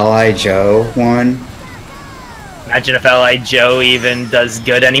if L.I. Joe won. Imagine if L.I. Joe even does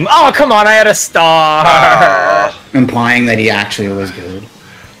good anymore. Oh, come on, I had a star! Implying that he actually was good.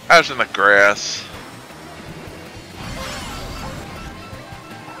 I was in the grass.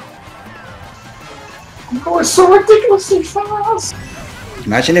 I'm going so ridiculously fast.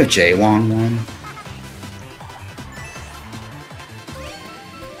 Imagine if Jay Wong won.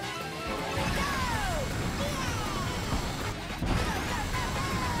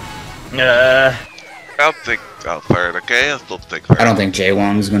 I don't think third, okay? I still think third. I don't think Jay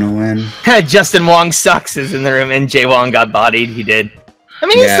Wong's gonna win. Justin Wong sucks is in the room, and Jay Wong got bodied. He did. I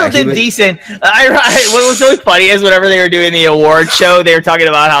mean, he Yeah, still he did was- decent. What was really funny is whenever they were doing the award show, they were talking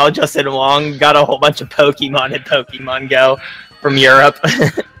about how Justin Wong got a whole bunch of Pokemon at Pokemon Go from Europe.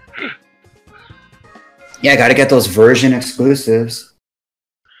 Yeah, gotta get those version exclusives.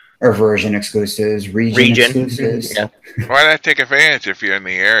 Or version exclusives, region exclusives. Yeah. Why not take advantage if you're in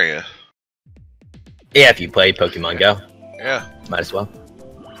the area? Yeah, if you play Pokemon Go, Yeah. might as well.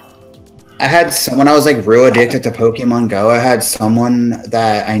 I had when I was like real addicted to Pokemon Go, I had someone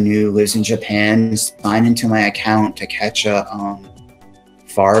that I knew lives in Japan sign into my account to catch a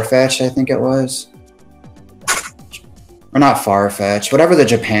Farfetch, I think it was. Or not Farfetch, whatever the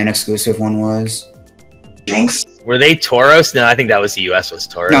Japan exclusive one was. Jinx. Were they Tauros? No, I think that was the US was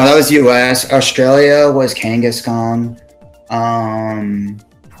Tauros. No, that was US. Australia was Kangaskhan.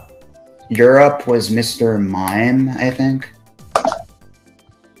 Europe was Mr. Mime, I think.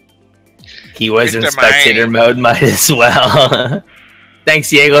 He was in Mr. spectator Mime. mode, might as well.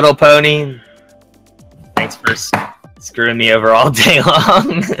 Thanks, Yay Little Pony. Thanks for screwing me over all day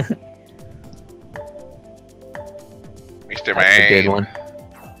long. Mr. That's a good Man. one.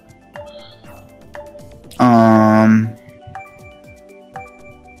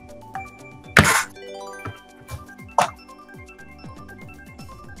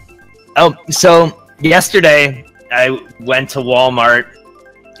 Oh, so yesterday I went to Walmart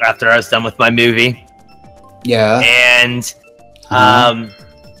after I was done with my movie, Yeah. and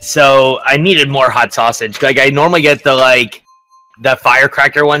So I needed more hot sausage. Like I normally get the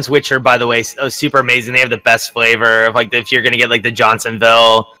firecracker ones, which are, by the way, super amazing. They have the best flavor of like if you're gonna get like the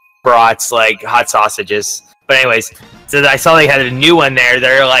Johnsonville brats, like hot sausages. But anyways, so I saw they had a new one there.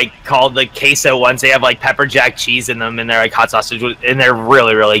 They're like called the queso ones. They have like pepper jack cheese in them, and they're like hot sausage, and they're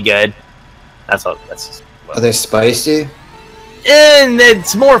really, really good. That's all. Are they spicy? And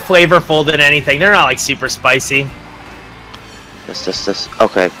it's more flavorful than anything. They're not like super spicy. This.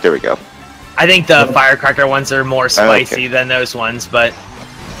 Okay, there we go. I think the firecracker ones are more spicy than those ones, but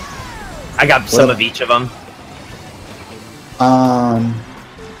I got some of each of them. I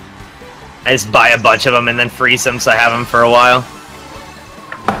just buy a bunch of them and then freeze them so I have them for a while.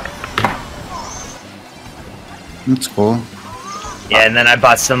 That's cool. Yeah, and then I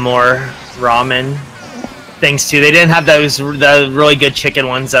bought some more ramen things too. They didn't have the really good chicken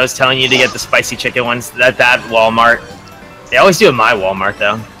ones. I was telling you to get the spicy chicken ones at that Walmart. They always do at my Walmart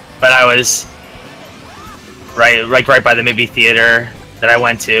though. But I was right by the movie theater that I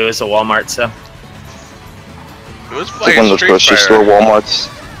went to is a Walmart, so. It was Like one of those grocery store Walmarts.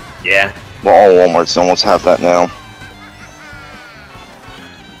 Yeah. Well, all Walmarts almost have that now.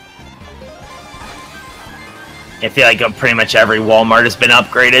 I feel like pretty much every Walmart has been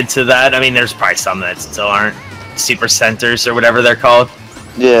upgraded to that. I mean, there's probably some that still aren't. Super centers or whatever they're called.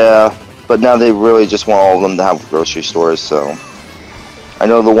 Yeah, but now they really just want all of them to have grocery stores, so. I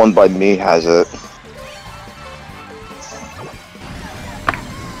know the one by me has it.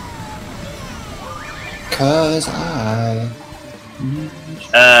 Cause I...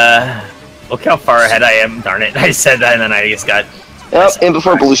 Look how far ahead I am, darn it. I said that and then I just got... Yep, and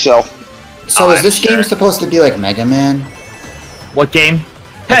before Blue Shell. So is this game supposed to be like Mega Man? What game?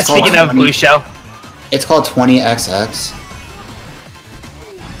 It's Speaking of Blue Shell. It's called 20XX.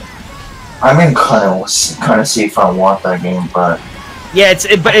 I'm in kind of see if I want that game, but Yeah,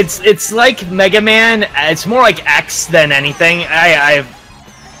 it's like Mega Man. It's more like X than anything. I've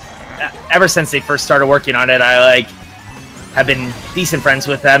ever since they first started working on it, I have been decent friends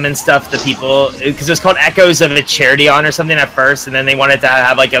with them and stuff. The people, because it was called Echoes of a Charity On or something at first, and then they wanted to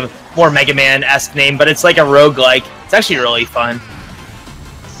have like a more Mega Man-esque name, but it's like a roguelike. It's actually really fun.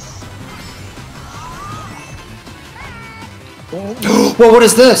 Well, what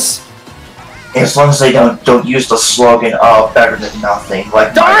is this? as long as they don't use the slogan better than nothing.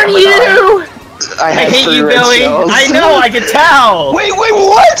 Like darn you! I hate you, Billy. Shells. I know, I can tell. Wait,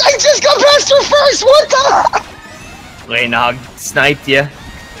 what? I just got past her first. What the? Wait, no, sniped you.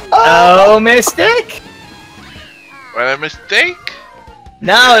 Oh, Mystic? What a mistake!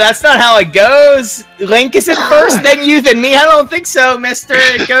 No, that's not how it goes. Link is in first, then you, then me. I don't think so, mister.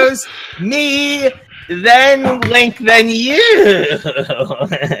 It goes me, then Link, then you.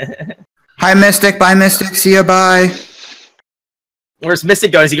 Hi, Mystic. Bye, Mystic. See ya. Bye. Where's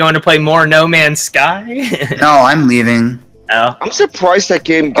Mystic going? Is he going to play more No Man's Sky? No, I'm leaving. Oh. I'm surprised that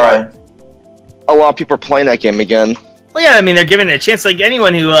game got a lot of people are playing that game again. Well, yeah, I mean, they're giving it a chance. Like,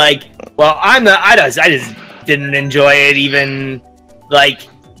 anyone who, like... Well, I just didn't enjoy it even, like,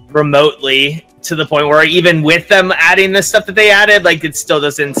 remotely to the point where even with them adding the stuff that they added, like, it still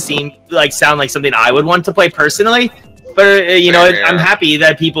doesn't sound like something I would want to play personally. But, you know, I'm happy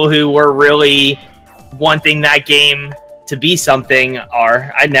that people who were really wanting that game to be something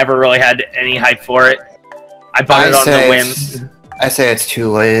are. I never really had any hype for it. I bought it on the whim. I say it's too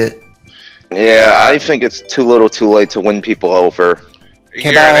late. Yeah, I think it's too little too late to win people over. A year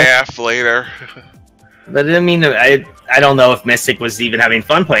and a half later. But I mean, I don't know if Mystic was even having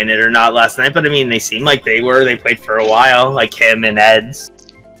fun playing it or not last night, but I mean, they seemed like they were. They played for a while, like him and Ed's.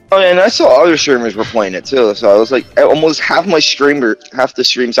 Oh, and I saw other streamers were playing it too, so I was like, almost half the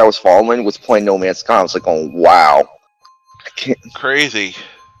streams I was following was playing No Man's Sky. I was like, oh, wow. Crazy.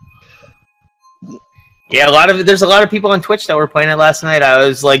 Yeah, there's a lot of people on Twitch that were playing it last night. I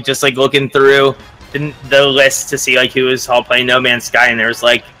was like just like looking through the list to see like who was all playing No Man's Sky, and there was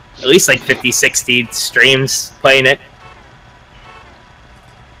like at least like 50, 60 streams playing it.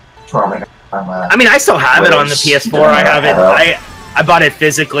 I mean, I still have it on the PS4. I have it. I bought it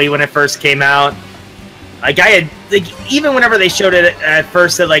physically when it first came out. Like even whenever they showed it at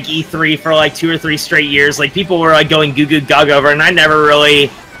first at like E3 for like 2 or 3 straight years, like people were like going goo goo gaga over, and I never really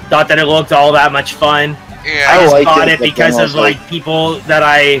thought that it looked all that much fun. Yeah, I just bought it because of like people that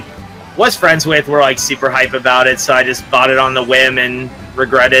I was friends with were like super hype about it, so I just bought it on the whim and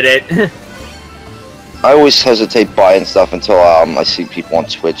regretted it. I always hesitate buying stuff until I see people on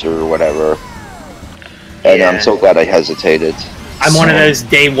Twitch or whatever, and Yeah. I'm so glad I hesitated. I'm one of those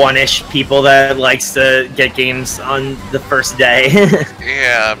day one-ish people that likes to get games on the first day.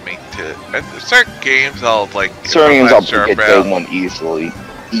 Yeah, me too. At certain games, I'll like. Certain games I'll sure get about. day one easily.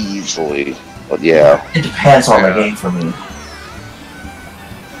 easily. But yeah. It depends on the game for me.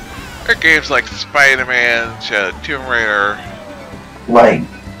 There are games like Spider-Man, Tomb Raider. Like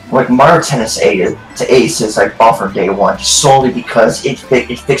Mario Tennis Ace is like bought from day one solely because it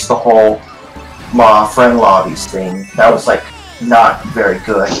fixed the whole friend lobbies thing. That was like not very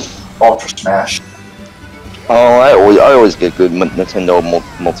good. Ultra Smash. Oh, I always get good Nintendo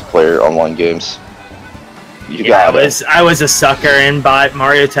multiplayer online games. I was a sucker and bought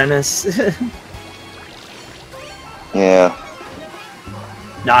Mario Tennis. Yeah.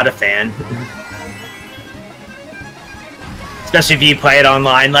 Not a fan. Especially if you play it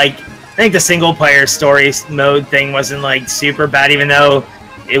online. Like, I think the single player story mode thing wasn't like super bad, even though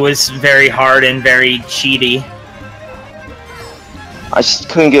it was very hard and very cheaty. I just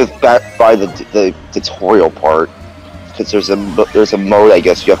couldn't get back by the tutorial part because there's a mode I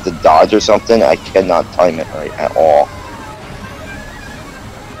guess you have to dodge or something. I cannot time it right at all.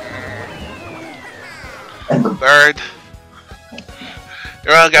 And the Third.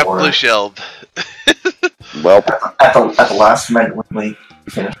 You all got blue shelled. Well, at the last minute when we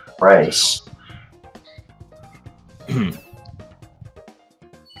finished the race.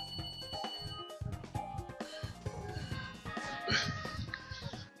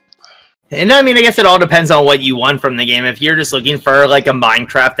 And I mean, I guess it all depends on what you want from the game. If you're just looking for like a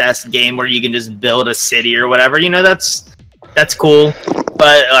Minecraft-esque game where you can just build a city or whatever, you know, that's cool.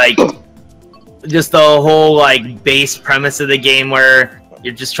 But like, just the whole like base premise of the game where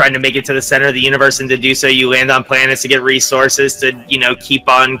you're just trying to make it to the center of the universe, and to do so, you land on planets to get resources to, you know, keep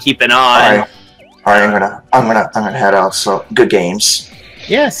on keeping on. All right, I'm gonna head out. So good games.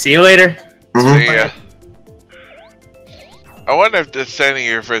 Yeah, see you later. Mm-hmm. Yeah. I wonder if the Descending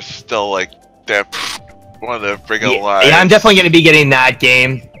Universe is still like that one of the bring alive. Yeah, I'm definitely going to be getting that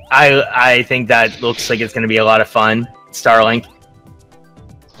game. I think that looks like it's going to be a lot of fun. Starlink.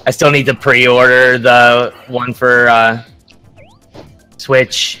 I still need to pre-order the one for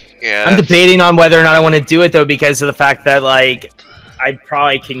Switch. Yeah. I'm debating on whether or not I want to do it though, because of the fact that like I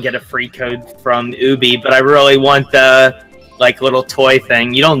probably can get a free code from Ubi, but I really want the like little toy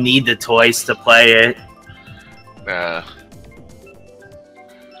thing. You don't need the toys to play it.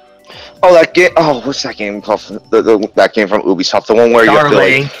 oh, that game. Oh, what's that game called? That game from Ubisoft, the one where you have to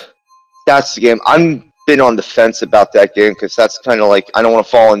like. That's the game. I'm been on the fence about that game because that's kind of like I don't want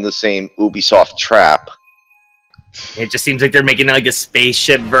to fall in the same Ubisoft trap. It just seems like they're making like a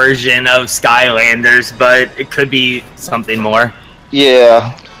spaceship version of Skylanders, but it could be something more.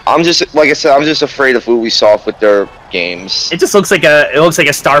 Yeah, I'm just like I said. I'm just afraid of Ubisoft with their games. It just looks like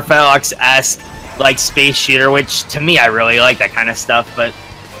a Star Fox-esque like space shooter, which to me I really like that kind of stuff. But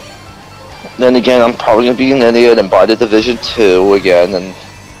then again, I'm probably gonna be an idiot and buy the Division 2 again and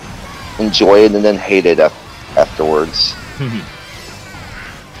enjoy it and then hate it afterwards.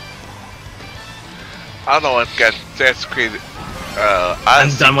 I don't know what got that's created.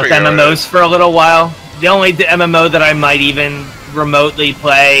 I'm done with MMOs for a little while. The only MMO that I might even remotely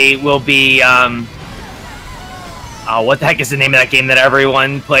play will be what the heck is the name of that game that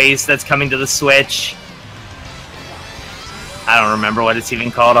everyone plays that's coming to the Switch? I don't remember what it's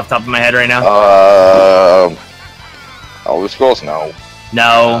even called off the top of my head right now. Elder Scrolls? No.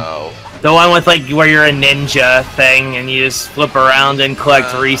 No. The one with like where you're a ninja thing and you just flip around and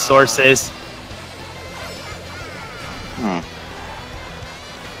collect resources.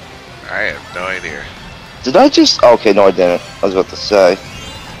 I have no idea. Did I just? Okay, no, I didn't. I was about to say.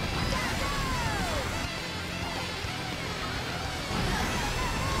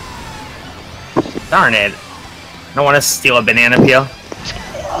 Darn it. I don't want to steal a banana peel.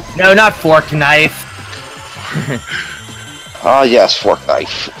 No, not fork knife. Yes, fork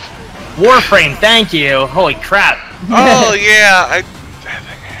knife. Warframe, thank you. Holy crap. Oh yeah, I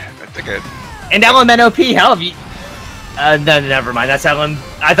think I. And LMNOP, hell of you. No, never mind. That's LM.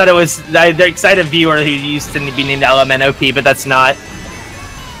 I thought it was the excited viewer who used to be named LMNOP, but that's not.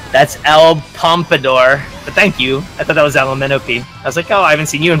 That's El Pompadour. But thank you. I thought that was LMNOP. I was like, oh, I haven't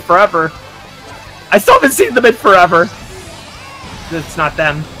seen you in forever. I still haven't seen them in forever. It's not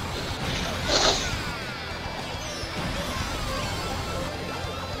them.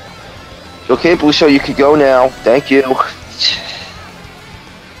 Okay, Blue Show, you could go now. Thank you.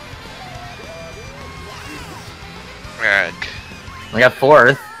 Rag. I got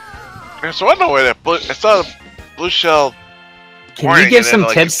fourth. I was wondering where that blue. I saw the blue shell. Can you give some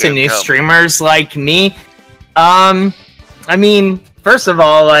tips to new streamers like me? I mean, first of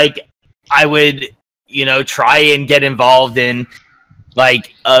all, like, I would, you know, try and get involved in,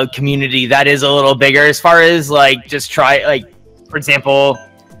 like, a community that is a little bigger. As far as, like, just try, like, for example,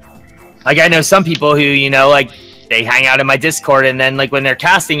 like, I know some people who, you know, like, they hang out in my Discord, and then like when they're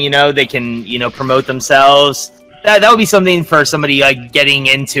casting, they can promote themselves. That would be something for somebody like getting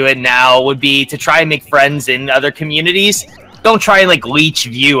into it now, would be to try and make friends in other communities. Don't try and like leech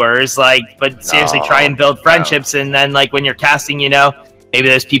viewers, but seriously try and build friendships, and then like when you're casting, maybe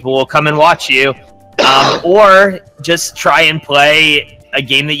those people will come and watch you. Or just try and play a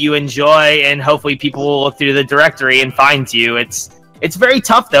game that you enjoy, and hopefully people will look through the directory and find you. It's very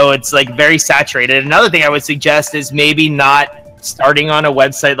tough though. It's like very saturated. Another thing I would suggest is maybe not starting on a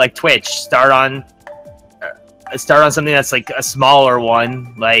website like Twitch. Start on something that's like a smaller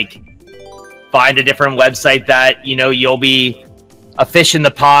one. Like find a different website that you'll be a fish in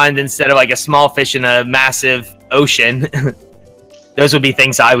the pond instead of like a small fish in a massive ocean. Those would be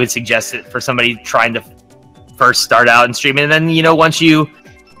things I would suggest for somebody trying to first start out and streaming. And then, once you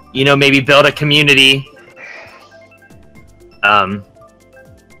maybe build a community.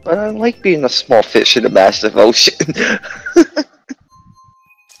 But I like being a small fish in a massive ocean.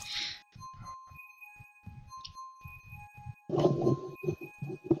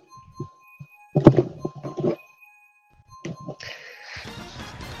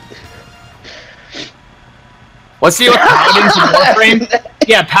 What's the deal with Paladins and Warframe?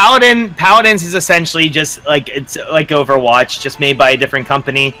 Yeah, Paladins is essentially just like, it's like Overwatch, just made by a different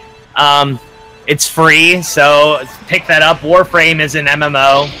company. It's free, so pick that up. Warframe is an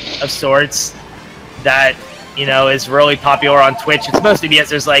MMO of sorts that, is really popular on Twitch. It's mostly because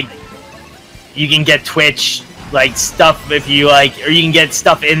there's like, you can get Twitch like stuff if you like, or you can get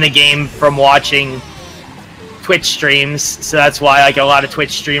stuff in the game from watching Twitch streams. So that's why like a lot of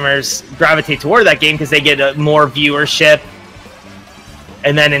Twitch streamers gravitate toward that game, because they get more viewership,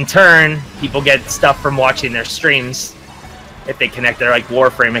 and then in turn people get stuff from watching their streams if they connect their like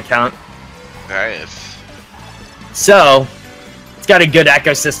Warframe account. Nice. So it's got a good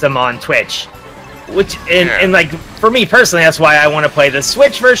ecosystem on Twitch, which and like for me personally, that's why I want to play the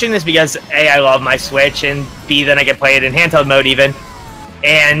Switch version, is because A, I love my Switch, and B, then I can play it in handheld mode even.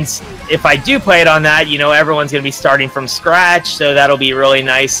 And if I do play it on that, everyone's going to be starting from scratch, so that'll be really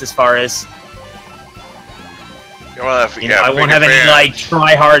nice as far as, I won't have any, like,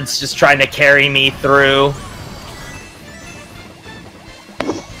 tryhards just trying to carry me through.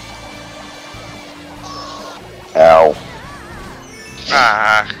 Ow.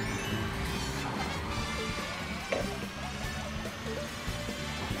 Ah.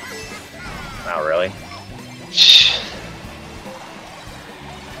 Not really.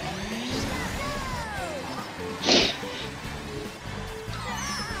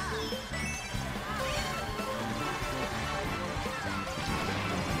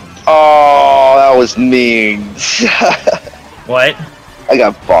 Oh, that was mean. What? I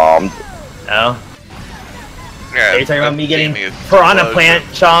got bombed. Oh. Yeah, Are you talking about me getting Jamie is piranha close. plant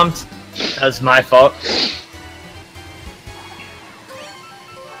chomped? That was my fault.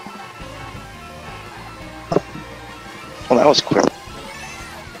 Well, that was quick.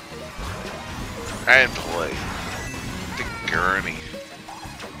 I didn't play the gurney.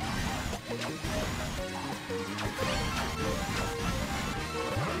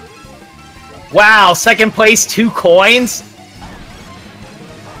 Wow, second place, 2 coins?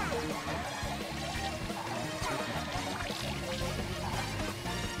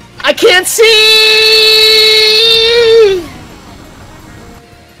 I can't see!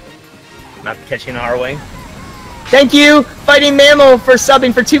 Not catching our way. Thank you, Fighting Mammal, for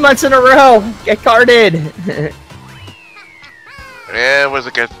subbing for 2 months in a row. Get carded. Yeah, it was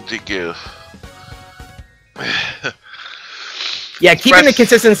against GQ. Yeah, keeping a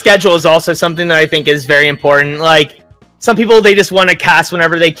consistent schedule is also something that I think is very important. Like, some people, they just want to cast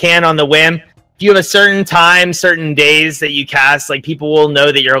whenever they can on the whim. If you have a certain time, certain days that you cast, like, people will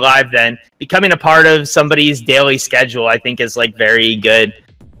know that you're live then. Becoming a part of somebody's daily schedule, I think, is, like, very good.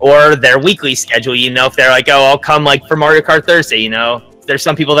 Or their weekly schedule, if they're like, oh, I'll come, like, for Mario Kart Thursday, There's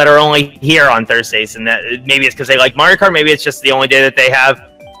some people that are only here on Thursdays, and that maybe it's because they like Mario Kart, maybe it's just the only day that they have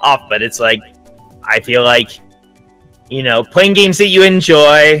off, but it's like, I feel like, playing games that you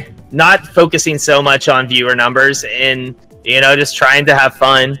enjoy, not focusing so much on viewer numbers, and, just trying to have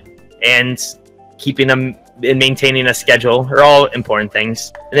fun and keeping them and maintaining a schedule are all important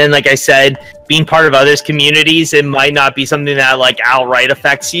things. And then, like I said, being part of others' communities, it might not be something that, like, outright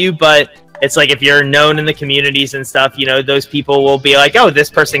affects you, but it's like if you're known in the communities and stuff, those people will be like, oh, this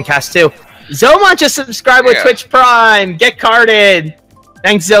person casts too. Zomont just subscribed with Twitch Prime. Get carded.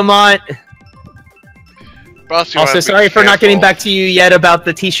 Thanks, Zomont. Also, sorry for not getting back to you yet about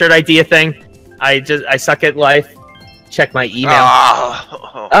the t-shirt idea thing. I suck at life. Check my email.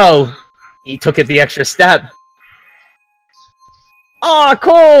 Oh, he took it the extra step. Oh,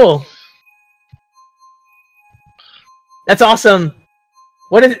 cool. That's awesome.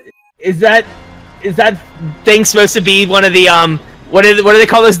 What is that? Is that thing supposed to be one of the what do they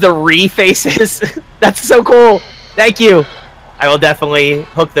call those? The re-faces? That's so cool. Thank you. I will definitely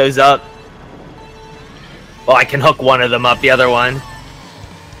hook those up. Well, I can hook one of them up, the other one.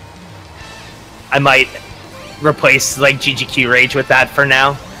 I might replace like GGQ Rage with that for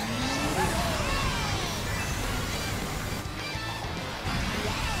now.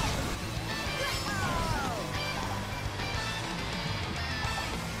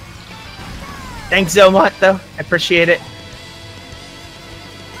 Thanks so much, though. I appreciate it.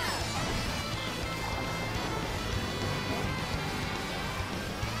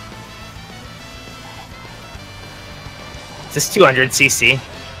 Is this 200cc?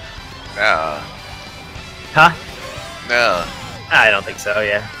 No. Huh? No. I don't think so,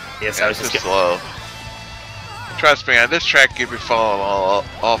 yeah. Yes, Yeah, I was it's just slow. Trust me, on this track you'd be falling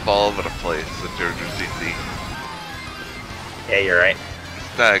off all over the place at 200cc. Yeah, you're right.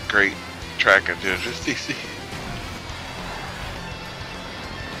 It's not a great track on 200cc.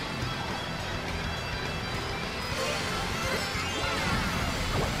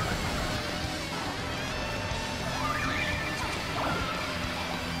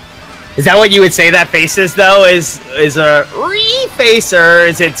 Is that what you would say that face is, though? Is a re-face, or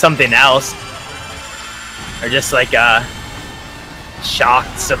is it something else? Or just like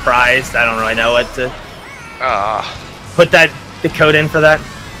shocked, surprised? I don't really know what to put the code in for that.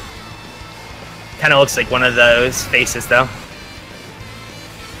 Kind of looks like one of those faces, though.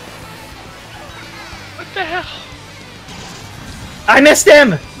 What the hell? I missed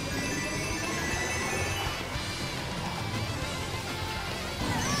him!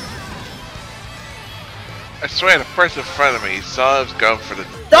 I swear the person in front of me saw I was going for the...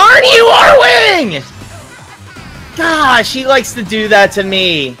 Darn, you are winning! Gosh, he likes to do that to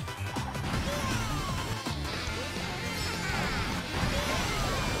me.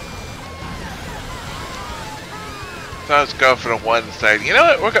 So I was going for the one side. You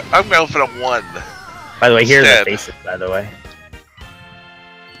know what? I'm going for the one. By the way, here's the Instead. faces, by the way.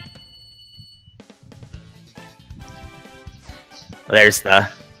 There's the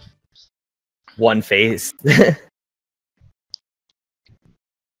one face.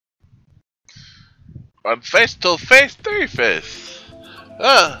 One face till face, three face.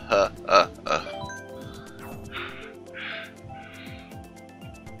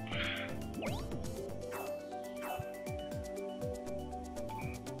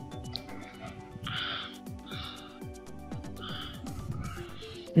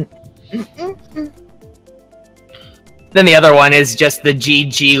 Then the other one is just the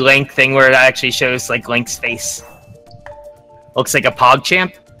GG Link thing where it actually shows like Link's face. Looks like a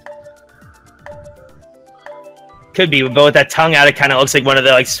PogChamp. Could be, but with that tongue out, it kind of looks like one of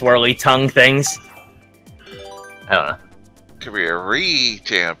the like swirly tongue things. I don't know. Could be a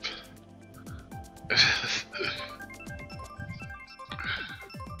re-champ.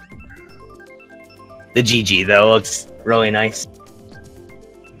 The GG though looks really nice.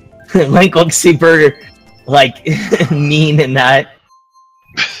 Link looks super like mean in that.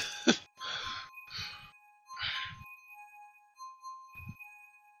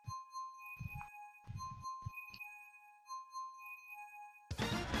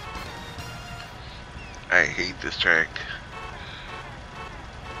 I hate this track.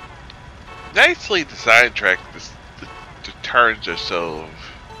 Nicely designed track. The turns are so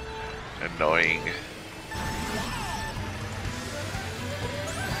annoying.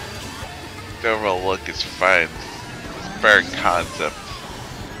 The overall look is fine. It's very concept.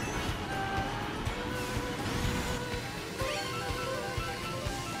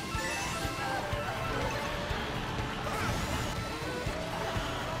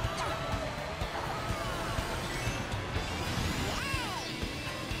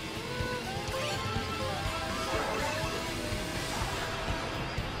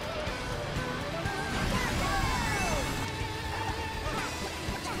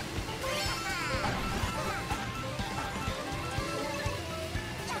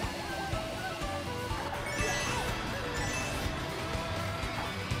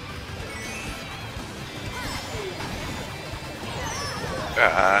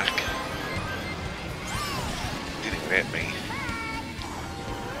 Didn't even hit me.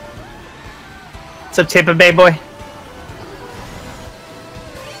 What's up, Tampa Bay boy?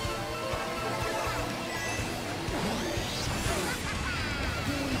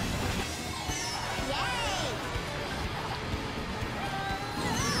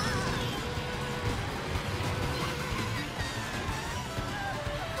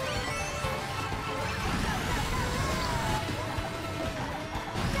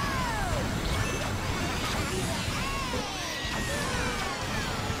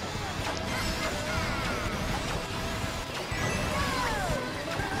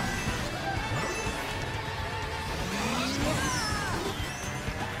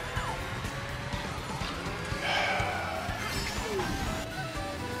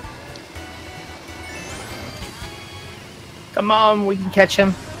 Come on, we can catch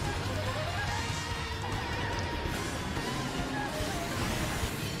him.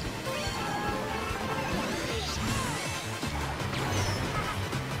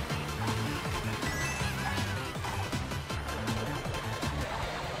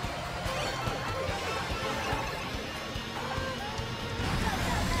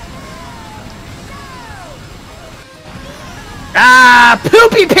 Ah,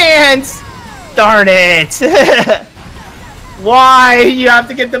 poopy pants! Darn it! Why? You have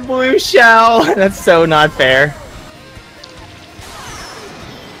to get the blue shell. That's so not fair.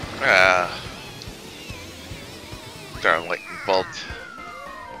 Darn lightning bolt.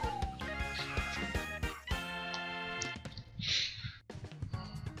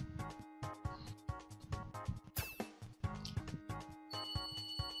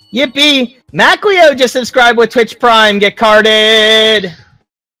 Yippee! Macleo just subscribed with Twitch Prime. Get carded!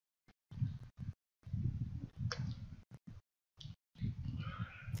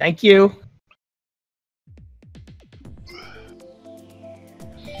 Thank you.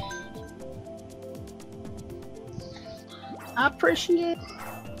 I appreciate it.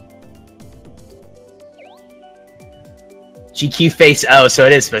 GQ face O, so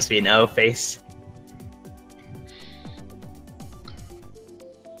it is supposed to be an O face.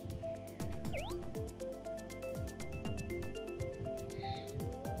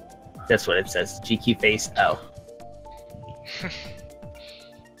 That's what it says. GQ face O.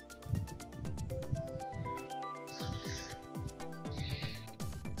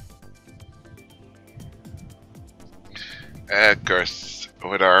 Curse.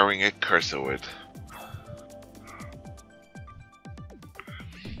 What are we at Cursewood?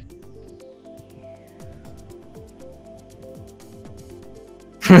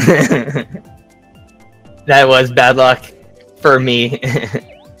 That was bad luck for me.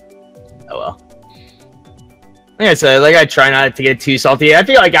 Oh well. Like I said, like I try not to get too salty. I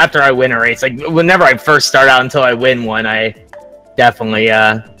feel like after I win a race, like whenever I first start out until I win one, I definitely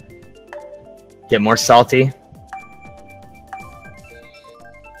get more salty.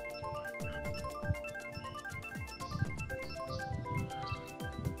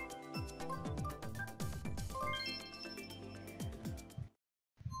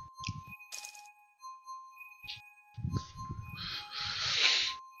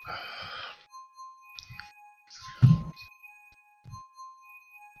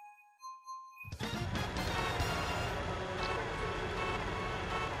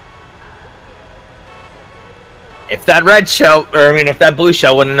 If that red shell, or I mean, if that blue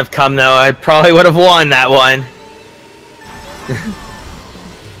shell wouldn't have come, though, I probably would have won that one.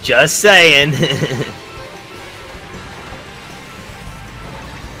 Just saying.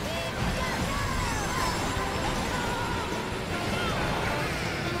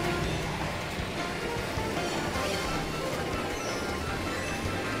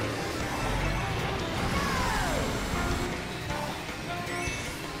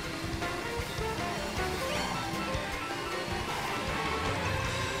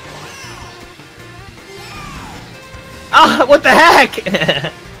 Ah, what the heck?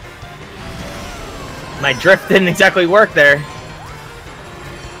 My drift didn't exactly work there.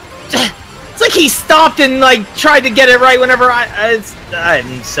 It's like he stopped and like tried to get it right whenever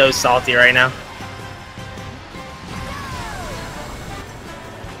I'm so salty right now.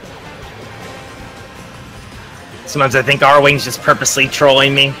 Sometimes I think R-Wing's just purposely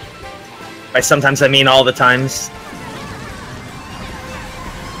trolling me. By sometimes I mean all the times.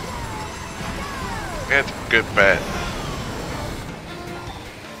 It's a good bet.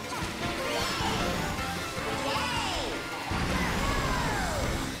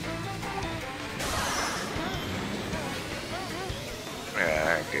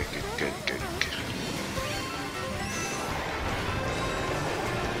 Yeah, good.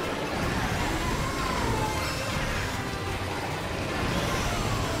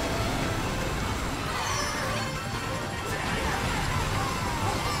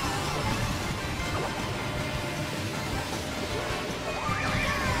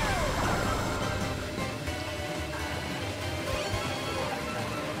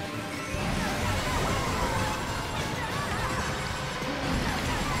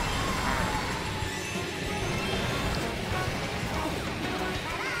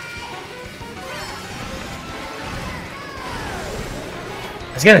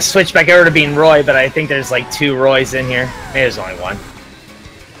 I was gonna switch back over to being Roy, but I think there's like 2 Roys in here. Maybe there's only 1.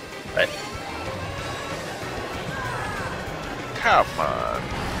 But Come on.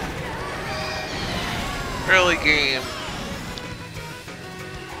 Early game.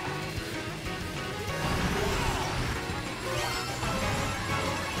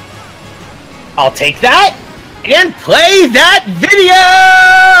 I'll take that. And play that video!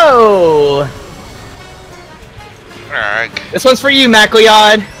 Alright. This one's for you,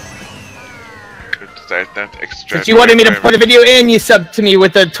 MacLeod. Since you wanted me to put a video in, you subbed to me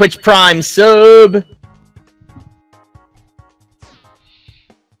with a Twitch Prime sub.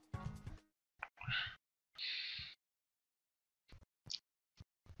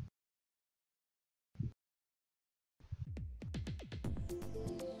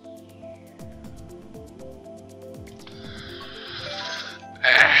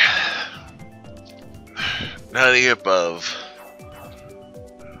 None of the above.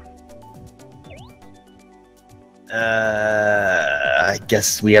 I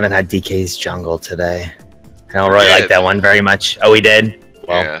guess we haven't had DK's Jungle today. I don't really like that one very much. Oh, we did?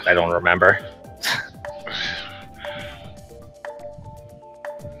 Well, yeah. I don't remember.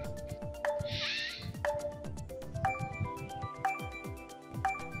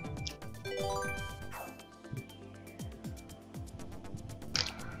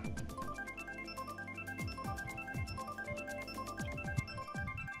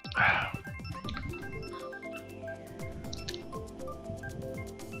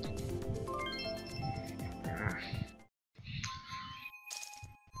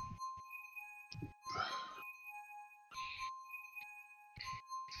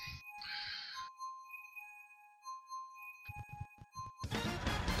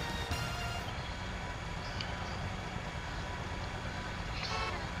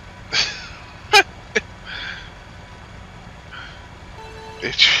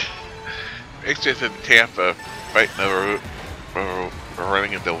 It's just in Tampa, fighting over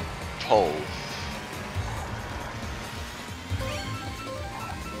running into poles.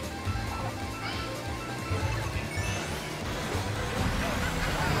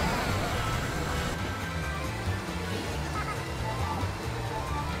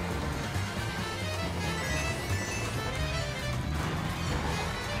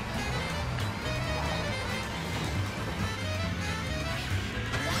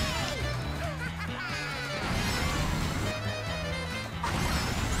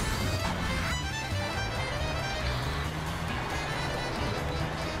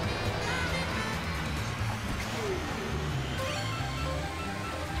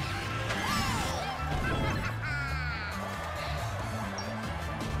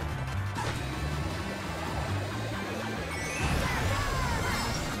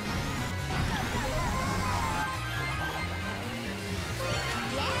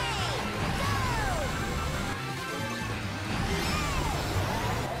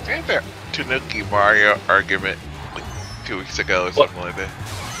 Ain't there Tanuki Mario argument like 2 weeks ago or something like that?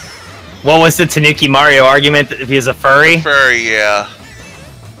 What was the Tanuki Mario argument if he was a furry? Furry, yeah.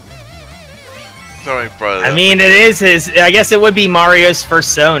 Sorry, brother. I mean, it is his. I guess it would be Mario's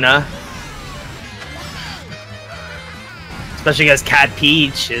persona. Especially because Cat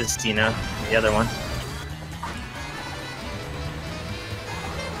Peach is, you know, the other one.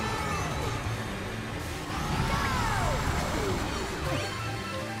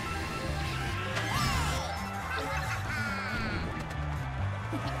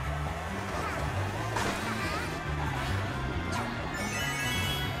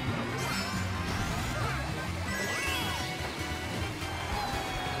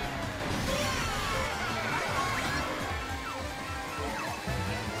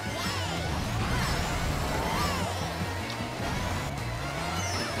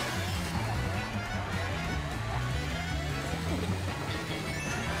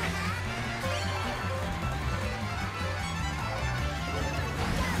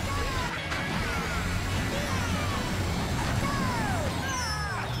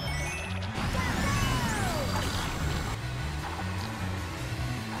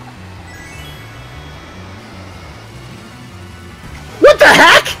 What the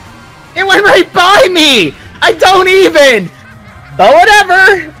heck? It went right by me! I don't even! But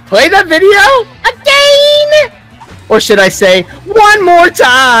whatever! Play that video again! Or should I say, one more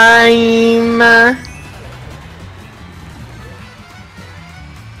time?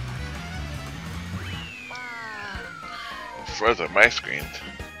 Froze on my screen.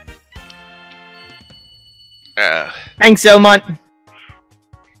 Thanks, Elmont.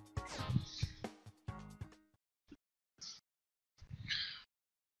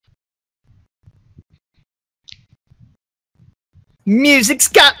 Music's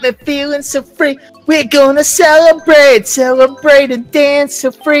got me feeling so free. We're gonna celebrate, celebrate and dance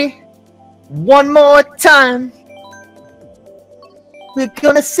so free. One more time. We're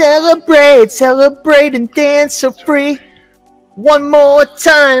gonna celebrate, celebrate and dance so free. One more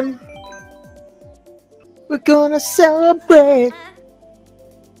time. We're gonna celebrate.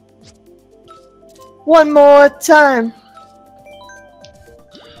 One more time.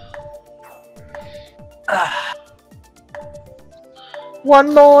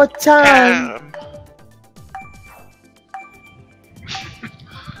 One more time.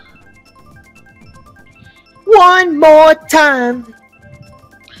 One more time.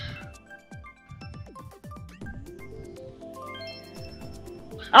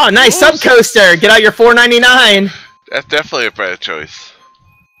 Oh, nice sub coaster. Get out your $4.99. That's definitely a better choice.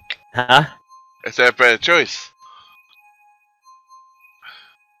 Huh? Is that a better choice?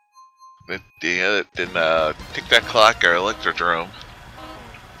 Than Tick That Clock or Electrodrome.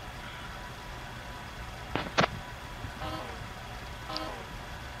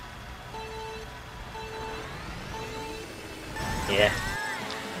 Yeah.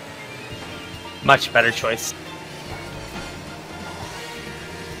 Much better choice.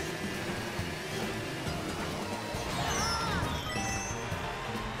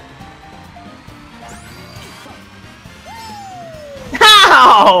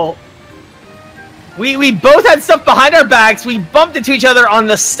 How? We both had stuff behind our backs. We bumped into each other on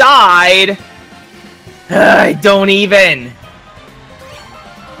the side. I don't even.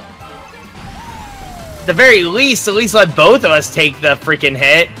 At the very least, at least let both of us take the freaking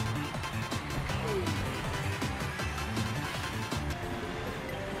hit.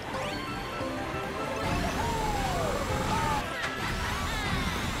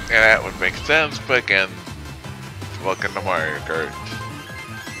 Yeah, that would make sense, but again, welcome to Mario Kart.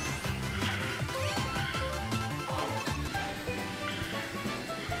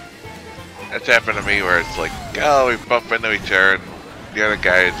 That's happened to me where it's like, oh, we bump into each other, and the other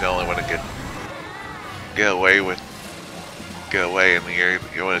guy is the only one to get away, and you're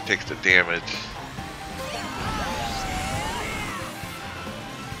the one that takes the damage.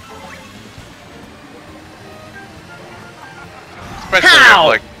 Especially if,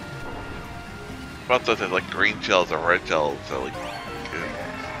 like, both of them like green shells or red shells, so like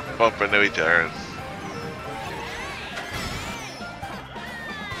bump into each other.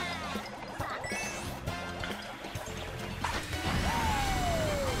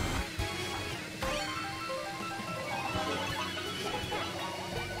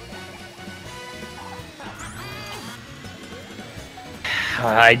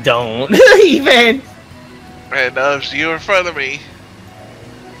 I don't even. And so you were in front of me.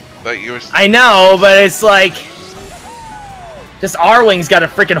 But you were. I know, but it's like, just Arling's got a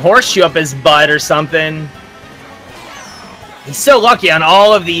freaking horseshoe up his butt or something. He's so lucky on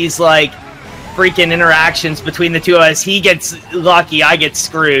all of these like freaking interactions between the two of us. He gets lucky, I get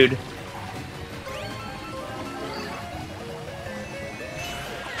screwed.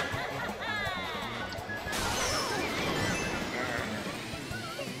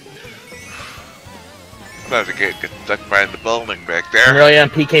 About to get stuck behind the building back there. I'm really on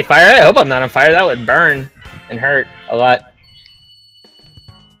PK fire. I hope I'm not on fire. That would burn and hurt a lot.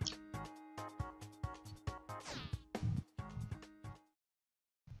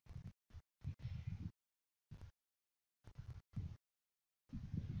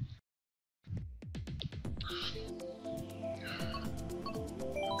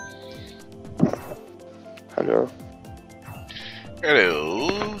 Hello.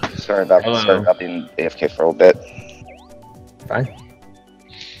 Hello. Sorry about being AFK for a little bit. Fine.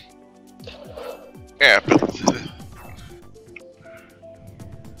 Yeah, but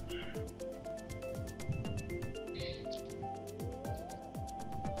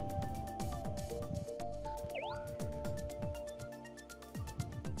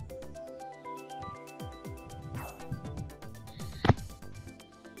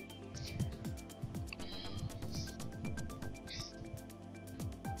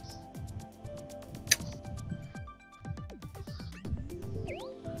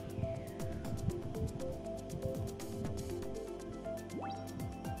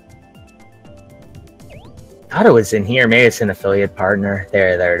I thought it was in here. Maybe it's an affiliate partner.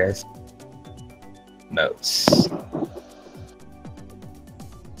 There it is. Moats.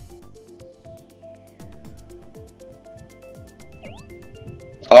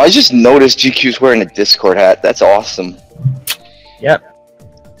 Oh, I just noticed GQ's wearing a Discord hat. That's awesome. Yep.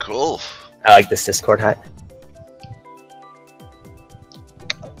 cool. I like this Discord hat.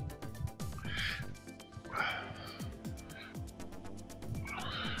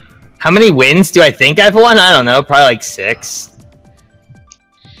 How many wins do I think I've won? I don't know. Probably like 6.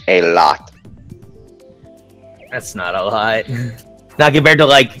 A lot. That's not a lot. Not compared to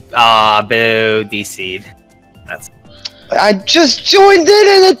like, boo, DC'd. I just joined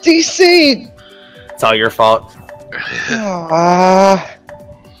in a DC. It's all your fault.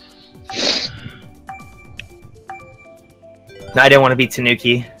 No, I didn't want to be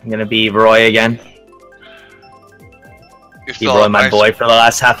Tanuki. I'm gonna be Roy again. You're You ruined my boy for the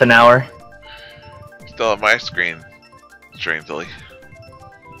last half an hour. Still on my screen, strangely.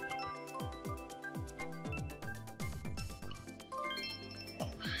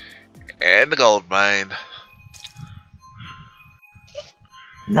 And the gold mine.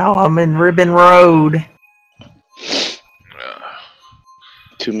 No, I'm in Ribbon Road.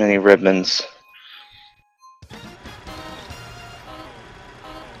 Too many ribbons.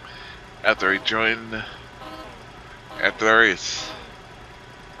 After we join after the race.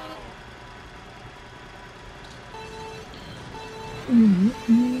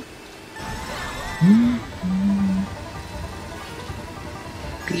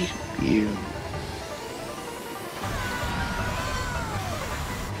 You.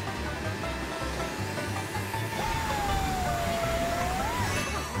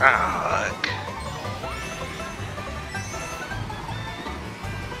 Ah,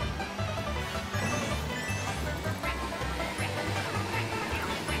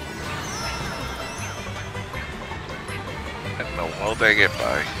 I don't know how they get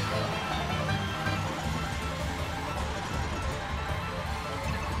by.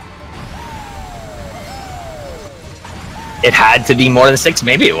 It had to be more than 6.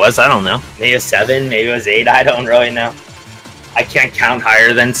 Maybe it was. I don't know. Maybe it was 7. Maybe it was 8. I don't really know. I can't count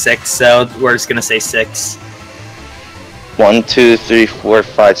higher than 6, so we're just gonna say 6. 1, 2, 3, 4,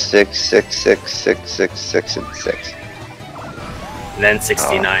 5, 6, 6, 6, 6, 6, 6, and 6. And then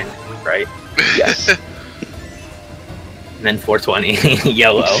 69, right? Yes. And then 420,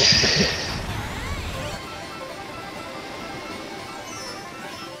 yellow.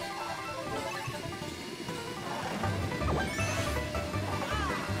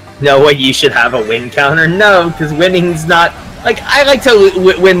 No, what, you should have a win counter? No, because winning's not... Like, I like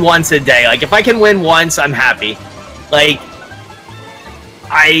to win once a day. Like, if I can win once, I'm happy. Like,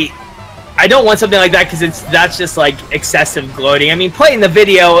 I don't want something like that because that's just, like, excessive gloating. I mean, playing the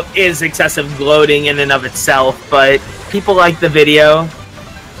video is excessive gloating in and of itself, but people like the video.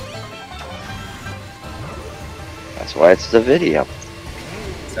 That's why it's the video.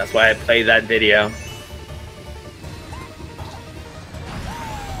 So that's why I play that video.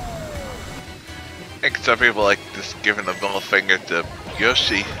 I think some people like just giving the middle finger to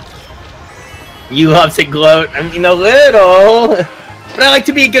Yoshi. You love to gloat. I mean, a little. But I like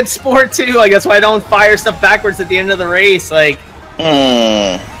to be a good sport, too. Like, that's why I don't fire stuff backwards at the end of the race. Like,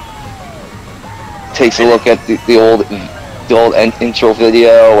 Takes a look at the old intro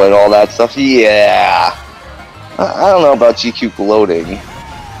video and all that stuff. Yeah. I don't know about GQ gloating.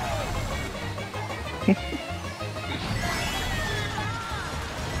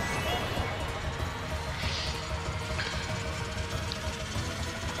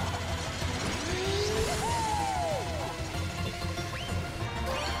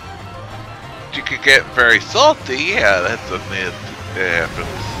 You could get very salty, yeah, that's something that happens.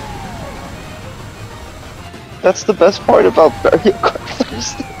 That's the best part about Mario Kart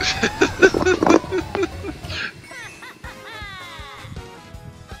Thursday.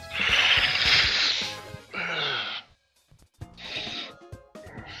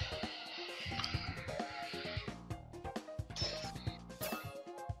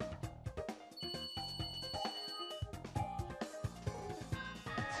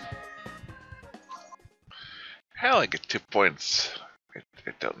 How I get 2 points?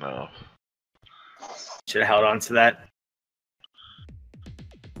 I don't know. should have held on to that.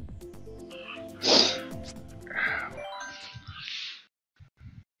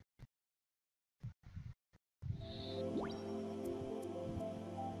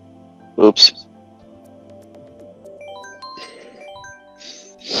 Oops.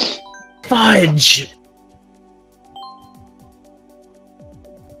 Fudge!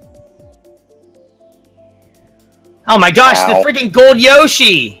 Oh my gosh, Ow. the freaking gold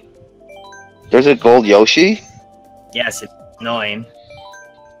Yoshi! There's a gold Yoshi? Yes, it's annoying.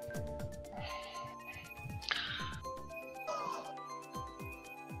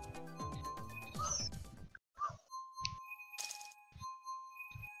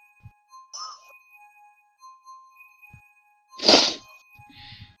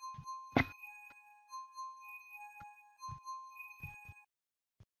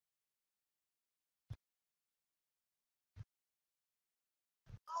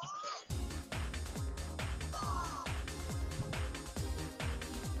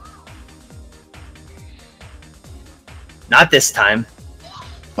 Not this time.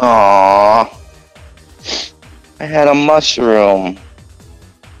 Aww. I had a mushroom.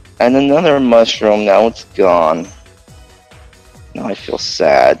 And another mushroom, now it's gone. Now I feel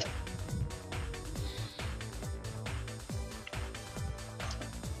sad.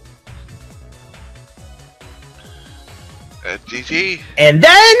 GG. And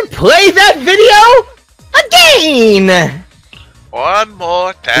then play that video again! One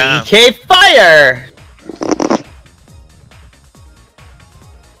more time. PK Fire!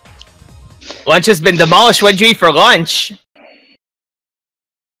 Lunch has been demolished. What'd you eat for lunch?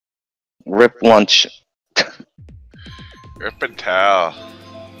 Rip lunch. Rip and towel.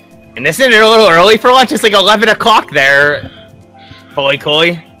 And isn't it a little early for lunch? It's like 11 o'clock there. Fully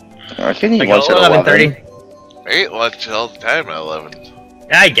Cooley. I can eat Like lunch at 11:30. I eat lunch all the time at 11.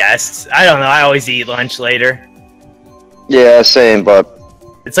 I guess. I don't know. I always eat lunch later. Yeah, same, but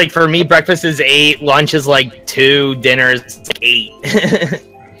It's like for me, breakfast is 8, lunch is like 2, dinner is like 8.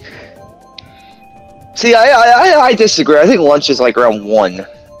 see, I disagree. I think lunch is like around 1,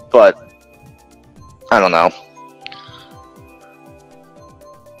 but I don't know.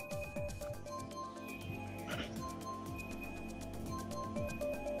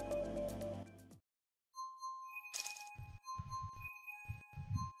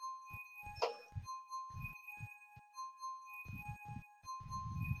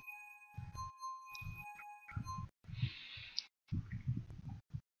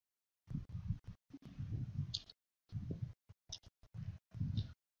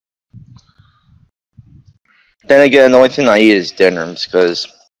 Then again, the only thing I eat is dinners because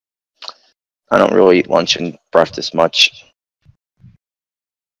I don't really eat lunch and breakfast much.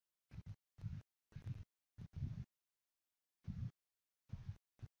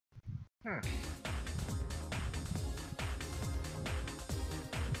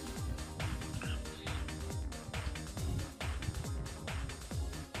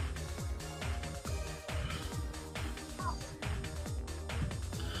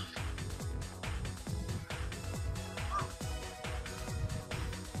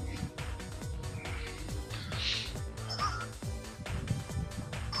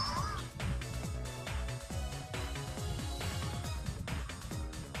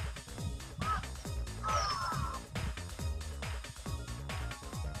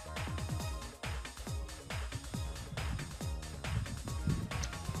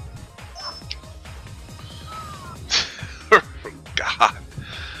 God.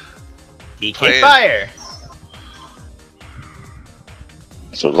 PK Fire!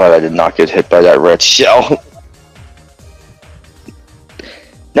 So glad I did not get hit by that red shell.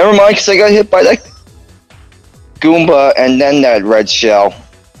 Never mind, because I got hit by that Goomba and then that red shell.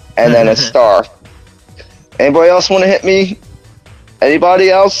 And then a star. Anybody else want to hit me?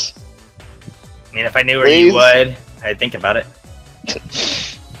 Anybody else? I mean, if I knew where you would, I'd think about it.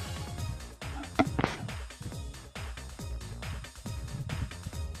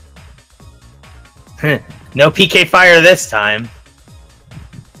 No PK Fire this time.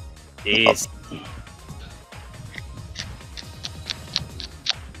 Jeez.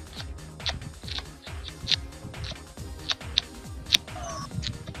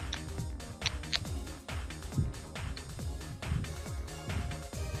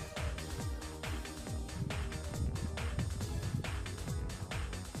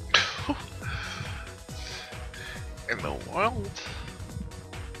 In the world?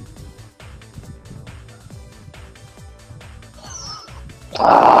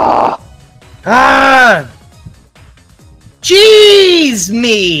 Ah! Jeez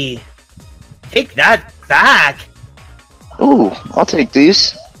me! Take that back! Ooh, I'll take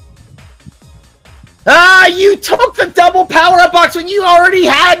these. Ah, you took the double power-up box when you already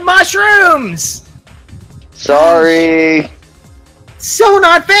had mushrooms! Sorry. So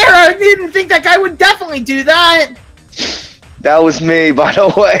not fair! I didn't think that guy would definitely do that! That was me, by the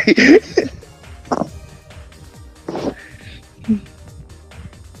way.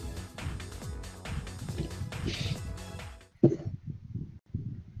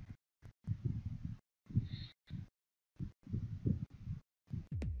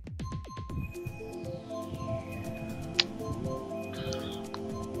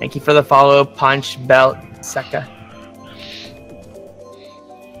 Thank you for the follow, Punch Belt Seka.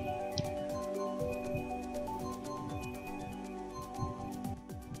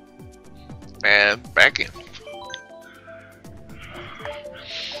 And back in.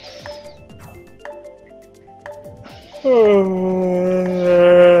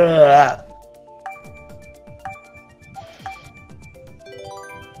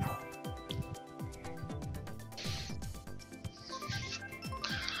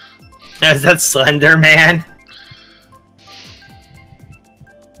 Is that Slender Man?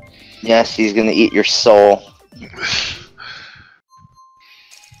 Yes, he's gonna eat your soul.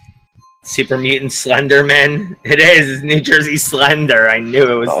 Super Mutant Slenderman? It is New Jersey Slender. I knew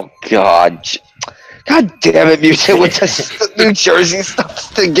it was. Oh God! God damn it, Mutant with the New Jersey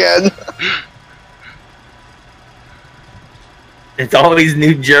stuff again. It's always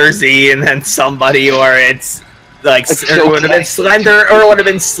New Jersey and then somebody, or it's like it would have been Slender, or it would have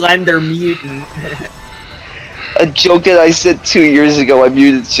been Slender Mutant. A joke that I said 2 years ago, I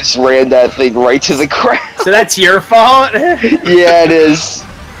muted just ran that thing right to the ground. So that's your fault? Yeah, it is.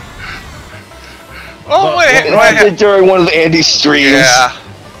 Oh wait, It happened during one of Andy's streams. Yeah.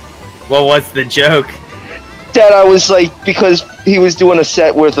 Well, what's the joke? That I was like, because he was doing a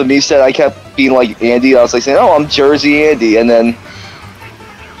set with him, he said I kept being like Andy. I was like saying, "Oh, I'm Jersey Andy," and then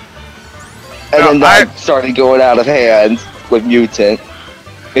that started going out of hand with Mutant,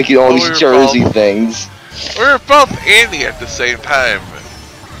 making all these Jersey things. We were both Andy at the same time.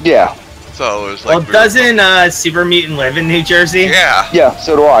 Yeah. So it was like. Well, doesn't Super Mutant live in New Jersey? Yeah. Yeah,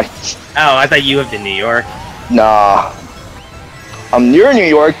 so do I. Oh, I thought you lived in New York. Nah. I'm near New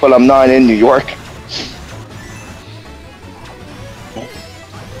York, but I'm not in New York.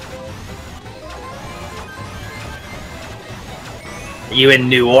 Are you in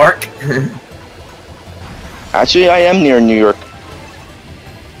New York? Actually, I am near New York.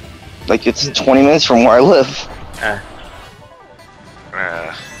 Like, it's 20 minutes from where I live.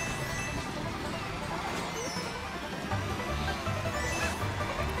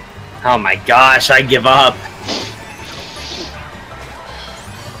 Oh my gosh, I give up.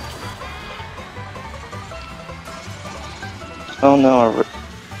 Oh no,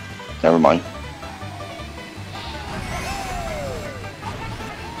 never mind.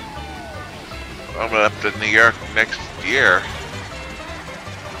 I'm up to New York next year.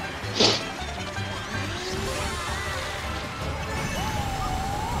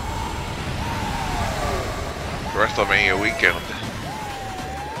 WrestleMania weekend.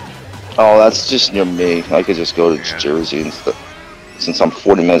 Oh, that's just near me. I could just go to Jersey instead, since I'm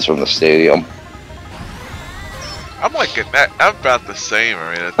 40 minutes from the stadium. I'm like I'm about the same.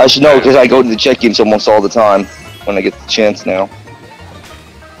 I mean, I should know because I go to the Jet games almost all the time when I get the chance now.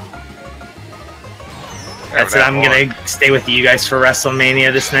 That's it. I'm gonna stay with you guys for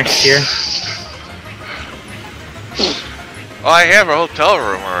WrestleMania this next year. Well, I have a hotel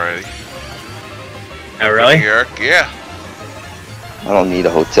room already. Oh, really? New York, yeah. I don't need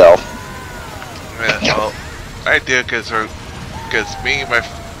a hotel. Yeah, well, I do because me and my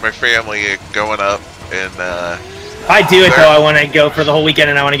family are going up, and if I do it though, I want to go for the whole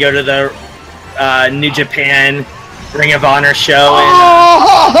weekend, and I want to go to the New Japan Ring of Honor show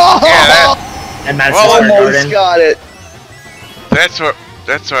and Madison Square Garden. Got it. That's what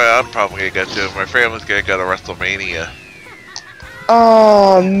I'm probably gonna go to. My family's gonna go to WrestleMania.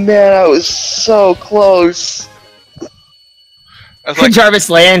 Oh man, I was so close. Jarvis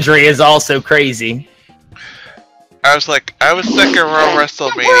Landry is also crazy. I was second row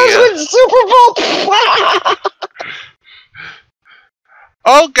WrestleMania. Super Bowl.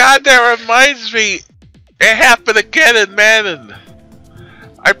 Oh God, that reminds me. It happened again in Madden.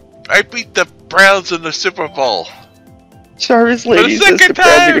 I beat the Browns in the Super Bowl. Jarvis Landry says the second Browns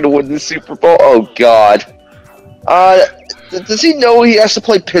are time. gonna win the Super Bowl. Oh God. Does he know he has to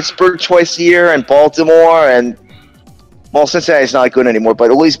play Pittsburgh twice a year and Baltimore and? Well, Cincinnati's not good anymore,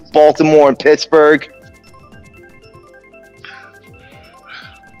 but at least Baltimore and Pittsburgh.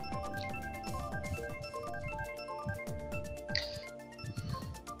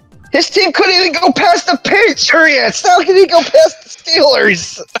 His team couldn't even go past the Patriots. How can he go past the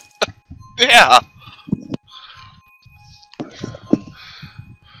Steelers? Yeah.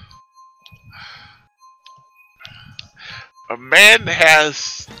 A man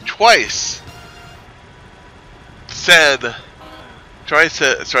has twice has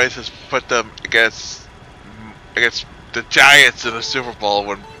put them against the Giants in the Super Bowl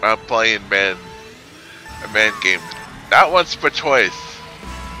when I'm playing a man game. Not once, but twice.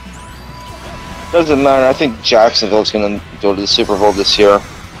 Doesn't matter. I think Jacksonville's gonna go to the Super Bowl this year.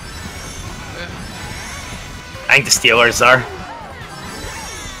 I think the Steelers are.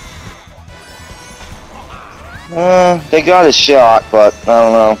 They got a shot, but I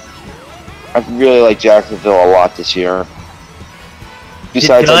don't know. I really like Jacksonville a lot this year.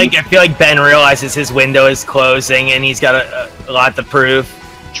 Besides, I feel like Ben realizes his window is closing and he's got a lot to prove.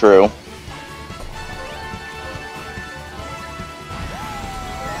 True.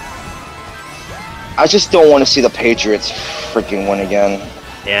 I just don't want to see the Patriots freaking win again.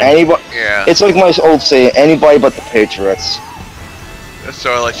 Yeah. Yeah. It's like my old saying, anybody but the Patriots. That's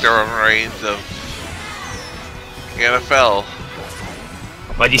sort of like the Roman Reigns of the NFL.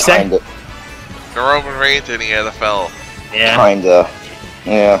 What'd you say? Kinda. The Roman Reigns in the NFL. Yeah. Kinda.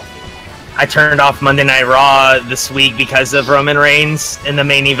 Yeah. I turned off Monday Night Raw this week because of Roman Reigns in the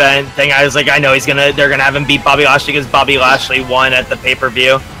main event thing. I was like, I know they're gonna have him beat Bobby Lashley because Bobby Lashley won at the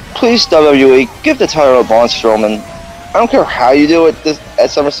pay-per-view. Please, WWE, give the title to Braun Strowman. I don't care how you do it at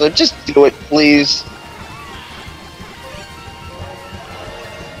SummerSlam. Just do it, please.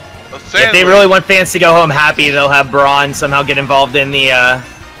 If they really want fans to go home happy, they'll have Braun somehow get involved in the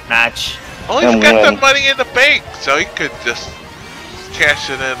match. Well, he's got the money in the bank, so he could just cash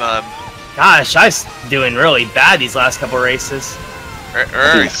it in on. Gosh, I was doing really bad these last couple races.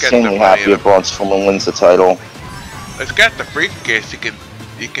 I'm insanely happy if Braun Strowman wins the title. He's got the briefcase. He can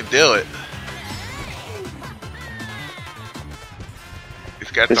do it.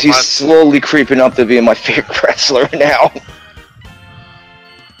 Because he's slowly creeping up to being my favorite wrestler now.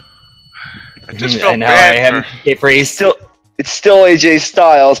 I just feel bad for it's still AJ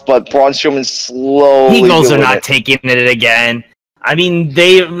Styles, but Braun Strowman's slowly. Eagles are not taking it again. I mean,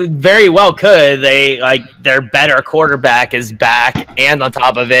 they very well could. Their better quarterback is back, and on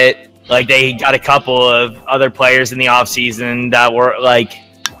top of it, like they got a couple of other players in the offseason that were like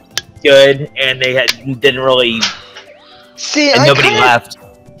good, and they didn't really. See, and nobody left.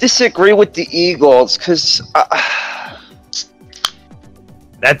 Disagree with the Eagles because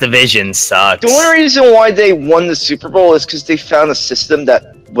that division sucks. The only reason why they won the Super Bowl is because they found a system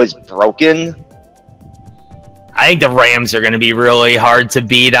that was broken. I think the Rams are going to be really hard to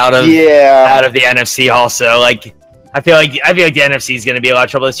beat out of the NFC. Also, like I feel like the NFC is going to be a lot of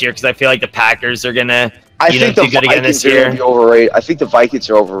trouble this year because I feel like the Packers are going to. I think the Vikings are going to be overrated. I think the Vikings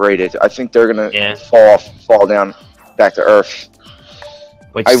are overrated. I think they're going to fall down back to earth.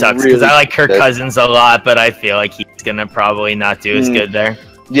 Which sucks because I like Kirk Cousins a lot, but I feel like he's going to probably not do as good there.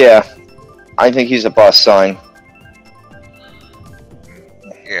 Yeah, I think he's a bust sign.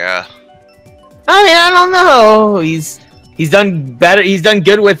 Yeah. I mean, I don't know. He's done better. He's done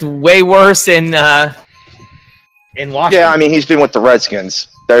good with way worse in Washington. Yeah, I mean, he's been with the Redskins.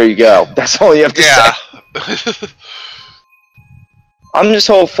 There you go. That's all you have to say. I'm just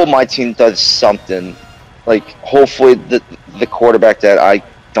hopeful my team does something. Like, hopefully the quarterback that I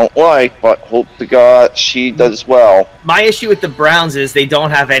don't like, but hope to God she does well. My issue with the Browns is they don't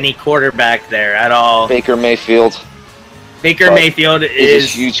have any quarterback there at all. Baker Mayfield. Mayfield is a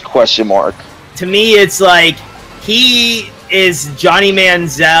huge question mark. To me, it's like he is Johnny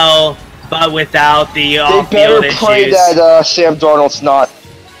Manziel, but without the off-field issues. They better pray that Sam Darnold's not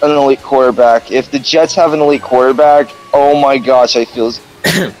an elite quarterback. If the Jets have an elite quarterback, oh my gosh, I'm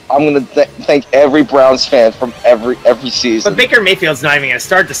going to thank every Browns fan from every season. But Baker Mayfield's not even going to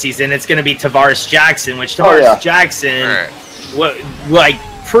start the season. It's going to be Tavares Jackson, which Jackson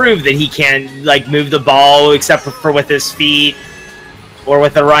proved that he can move the ball except for with his feet or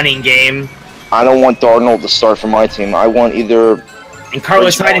with the running game. I don't want Darnold to start for my team. I want either... And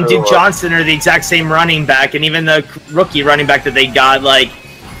Carlos Hyde and Duke Johnson are the exact same running back, and even the rookie running back that they got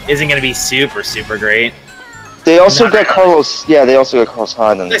isn't going to be super, super great. They also got Carlos. Yeah, they also got Carlos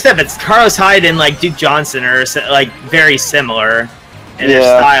Hyde. Like I said, but Carlos Hyde and Duke Johnson are very similar in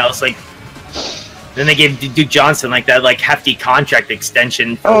their styles. Then they gave Duke Johnson that hefty contract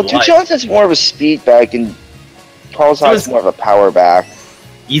extension. Duke Johnson's more of a speed back, and Carlos Hyde's more of a power back.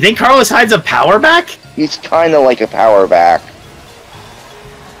 You think Carlos Hyde's a power back? He's kind of like a power back,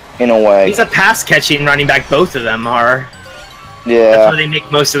 in a way. He's a pass catching running back. Both of them are. Yeah. That's why they make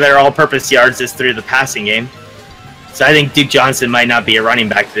most of their all-purpose yards is through the passing game. So I think Duke Johnson might not be a running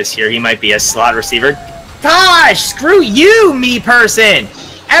back this year. He might be a slot receiver. Gosh, screw you, me person.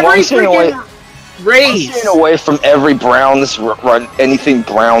 Every freaking race. I'm staying away from every Browns run, anything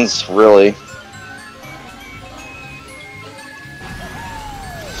Browns really.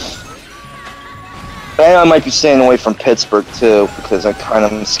 And I might be staying away from Pittsburgh too because I kind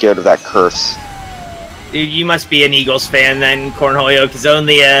of am scared of that curse. Dude, you must be an Eagles fan then, Cornholio, because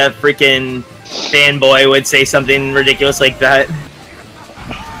only a freaking fanboy would say something ridiculous like that.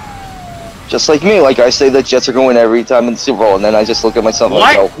 Just like me, I say the Jets are going every time in the Super Bowl, and then I just look at myself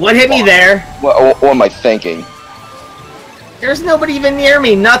and go, what hit me there? What am I thinking? There's nobody even near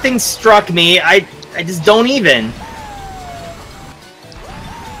me. Nothing struck me. I just don't even.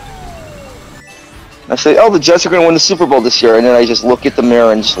 I say, the Jets are going to win the Super Bowl this year, and then I just look at the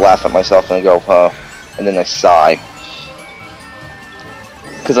mirror and just laugh at myself and I go, huh. And then I sigh.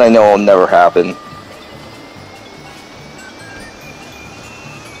 Because I know it'll never happen.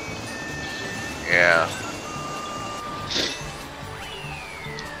 Yeah.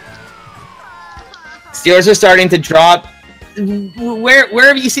 Steelers are starting to drop. Where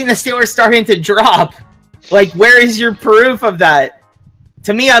have you seen the Steelers starting to drop? Where is your proof of that?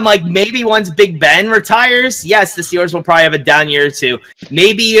 To me, I'm maybe once Big Ben retires, yes, the Steelers will probably have a down year or two.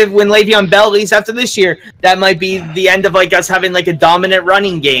 Maybe when Le'Veon Bell leaves after this year, that might be the end of us having a dominant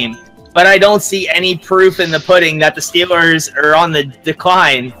running game. But I don't see any proof in the pudding that the Steelers are on the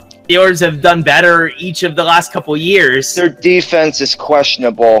decline. Steelers have done better each of the last couple years. Their defense is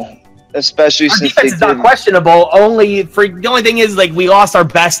questionable, especially Our since defense is not questionable. The only thing is, like, we lost our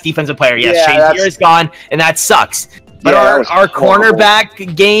best defensive player. Yes, Yeah, Shane is gone, and that sucks. But Yeah, our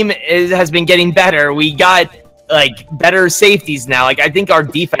cornerback game has been getting better. We got like better safeties now. Like, I think our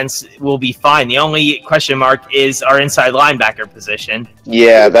defense will be fine. The only question mark is our inside linebacker position.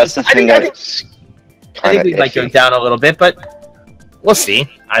 Yeah, that's the thing. I think we might go down a little bit, but we'll see.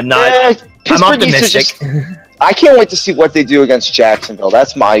 I'm optimistic. I can't wait to see what they do against Jacksonville.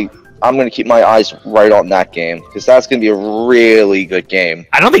 I'm going to keep my eyes right on that game because that's going to be a really good game.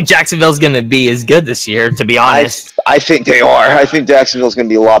 I don't think Jacksonville's going to be as good this year, to be honest. I think they are. I think Jacksonville's going to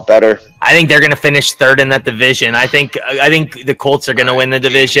be a lot better. I think they're going to finish third in that division. I think the Colts are going to win the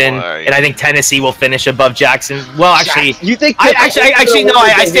division, and I think Tennessee will finish above Jackson. Well, actually, you think? I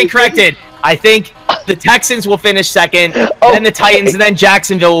stand corrected. I think the Texans will finish second, then the Titans, and then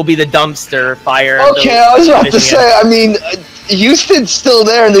Jacksonville will be the dumpster fire. Okay, I was about to say. I mean, Houston's still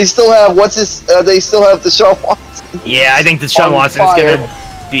there, and they still have they still have Deshaun Watson. Yeah, I think Deshaun Watson is going to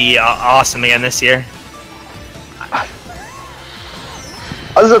be awesome again this year. I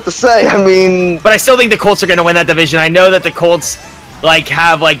was about to say. I mean, but I still think the Colts are going to win that division. I know that the Colts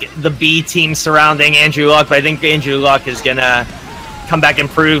have the B team surrounding Andrew Luck, but I think Andrew Luck is going to come back and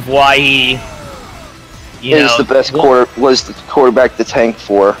prove why he, is the best was the quarterback to tank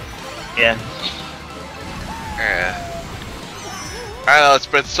for. Yeah. Yeah. I know, it's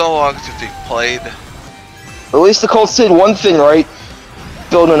been so long since he played. At least the Colts did one thing right.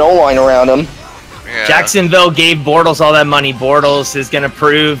 Build an O-line around him. Yeah. Jacksonville gave Bortles all that money. Bortles is going to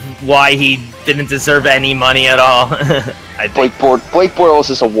prove why he didn't deserve any money at all. I think. Blake Bortles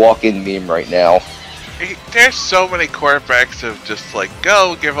is a walk-in meme right now. There's so many quarterbacks who just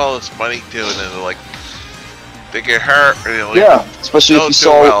go give all this money to, and then they get hurt. Yeah, especially if you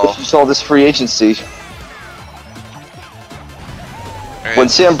saw this free agency. And when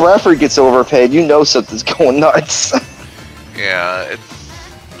Sam Bradford gets overpaid, you know something's going nuts. Yeah,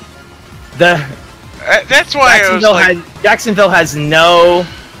 that's why Jacksonville has no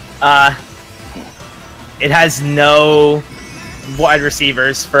wide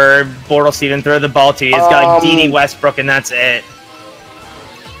receivers for Bortles to even throw the ball to. He's got D.D. Westbrook, and that's it.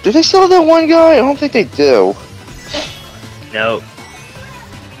 Do they still have that one guy? I don't think they do. No.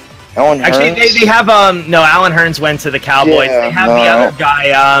 Alan Hearns? Actually, they have Alan Hearns went to the Cowboys. Yeah, they have the other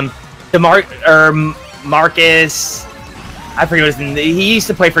guy, Marcus. I forget what his name. He used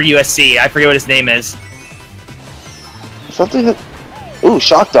to play for USC. I forget what his name is. Something. Ooh,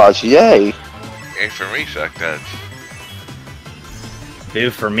 shock dodge! Yay! Hey, for me, shock dodge. Boo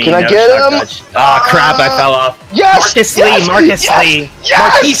for me. Can I get him? Oh crap! I fell off. Yes.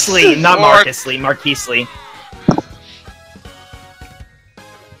 Marquise Lee, not Marcus Lee. Marquise Lee.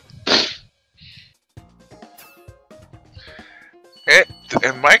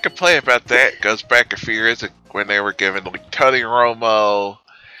 And my complaint about that goes back a few years ago when they were giving Tony Romo,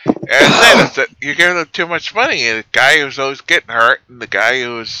 and that you're giving them too much money, and the guy who's always getting hurt, and the guy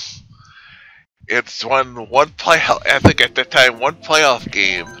who's won one playoff. I think at that time one playoff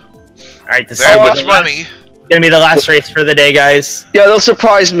game. All right, that much money. Gonna be the last race for the day, guys. Yeah, they'll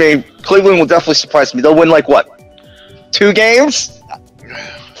surprise me. Cleveland will definitely surprise me. They'll win what? 2 games?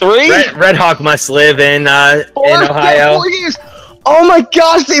 3? Red Hawk must live in Ohio. 4 games. Oh my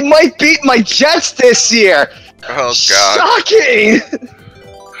gosh, they might beat my Jets this year! Oh god. Shocking!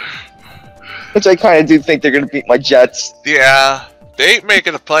 Which I kind of do think they're going to beat my Jets. Yeah, they ain't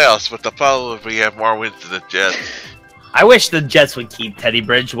making the playoffs, but they'll probably have more wins than the Jets. I wish the Jets would keep Teddy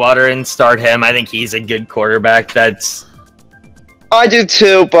Bridgewater and start him. I think he's a good quarterback. I do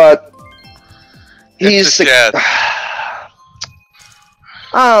too, but he's the Jets.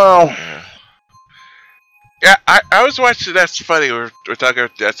 Oh. Yeah, I was watching. That's funny. We're talking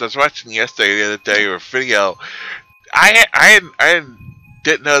about Jets. I was watching yesterday, the other day, a video. I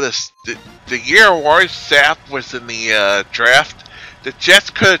didn't know this. The year Warren Sapp was in the draft, the Jets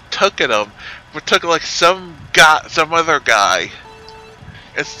could have taken him, but took some other guy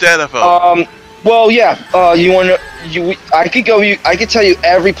instead of him. Well, yeah. I could tell you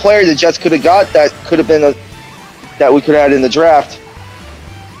every player the Jets could have got that could have been that we could have had in the draft.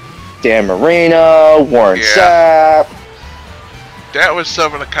 Dan Marino, Warren Sapp. That was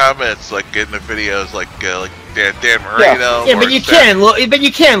some of the comments, in the videos, Dan Marino. Yeah, but you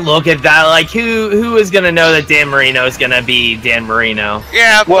can't look at that. Who is gonna know that Dan Marino is gonna be Dan Marino?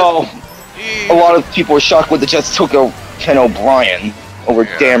 Yeah. Well, a lot of people were shocked when the Jets took Ken O'Brien over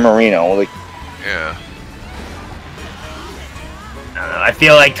Dan Marino. Yeah. I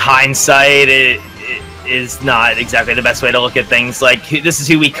feel like hindsight is not exactly the best way to look at things. Like, this is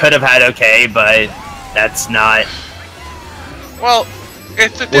who we could have had, okay, but that's not Well,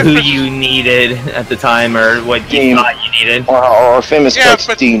 it's a who you needed at the time, or what you thought you needed. Or our famous pick,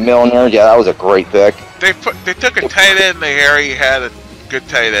 Steve Milner. Yeah, that was a great pick. They took a tight end. They already had a good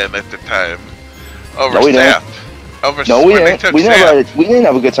tight end at the time. Over No, we Snap. No, we didn't. We didn't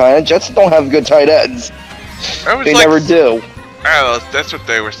have a good tight end. Jets don't have good tight ends. They never do. I don't know. That's what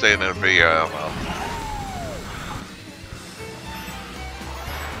they were saying in the video. I don't know.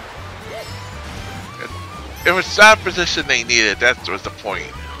 It was that position they needed. That was the point.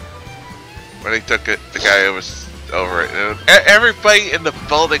 When they took it, the guy who was over it. And everybody in the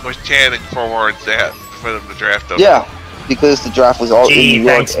building was chanting for Warren Sapp for them to draft him. Yeah, because the draft was all in New York.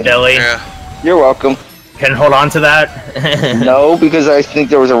 Thanks, Billy. Yeah. You're welcome. Can hold on to that? No, because I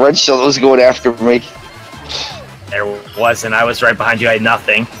think there was a red shield that was going after me. There wasn't. I was right behind you. I had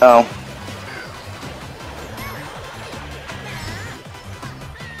nothing. Oh.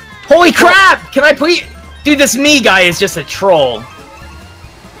 Holy crap! Can I please... Dude, this me guy is just a troll.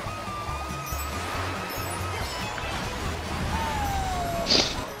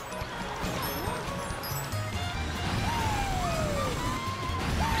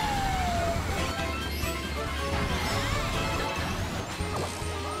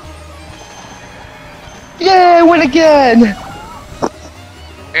 Yay, win again!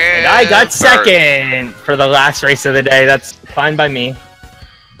 And I got second for the last race of the day. That's fine by me.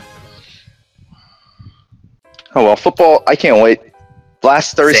 Oh well, football, I can't wait.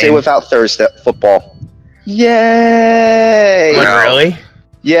 Last Thursday without Thursday football. Yay! What, really?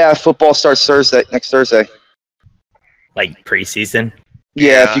 Yeah, football starts next Thursday. Like preseason?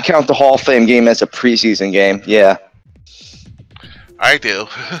 Yeah, if you count the Hall of Fame game as a preseason game, yeah. I do.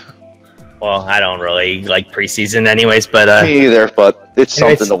 Well, I don't really like preseason anyways, but... Me either, but it's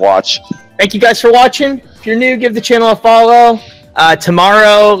something to watch. Thank you guys for watching. If you're new, give the channel a follow.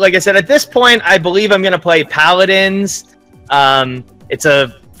 Tomorrow, like I said, at this point, I believe I'm going to play Paladins. It's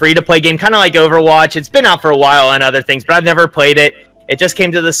a free-to-play game, kind of like Overwatch. It's been out for a while and other things, but I've never played it. It just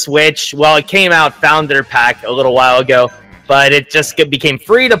came to the Switch. Well, it came out Founder Pack a little while ago, but it just became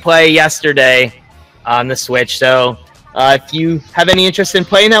free-to-play yesterday on the Switch. So if you have any interest in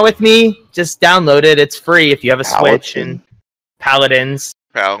playing that with me, just download it. It's free if you have a Switch. And Paladins.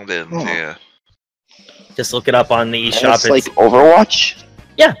 Paladins, yeah. Just look it up on the eShop. It's like Overwatch?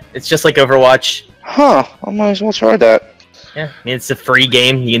 Yeah, it's just like Overwatch. Huh, I might as well try that. Yeah, I mean, it's a free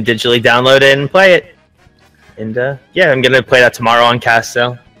game. You can digitally download it and play it. And yeah, I'm going to play that tomorrow on cast,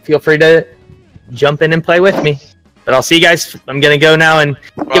 so feel free to jump in and play with me. But I'll see you guys. I'm going to go now and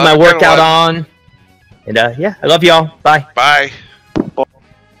get my workout on. And yeah, I love y'all. Bye. Bye.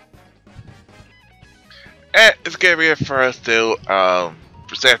 And it's going to be it for us too.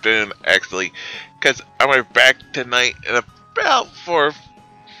 This afternoon, actually. Because I'm going to be back tonight at about 4,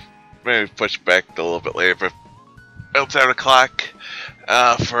 maybe push back a little bit later, but about 7 o'clock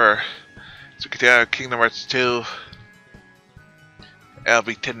for so we continue Kingdom Hearts 2. That'll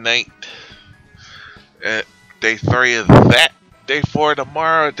be tonight. Day 3 of that. Day 4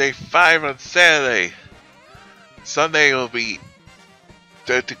 tomorrow. Day 5 on Saturday. Sunday will be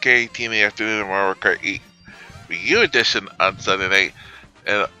 2K Team in the afternoon and Mario Kart 8 Wii U edition on Sunday night.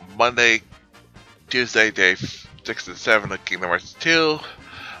 And Monday, Tuesday, day 6 and 7 of Kingdom Hearts 2.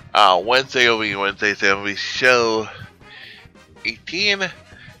 Wednesday will be Wednesday, so it'll be show 18.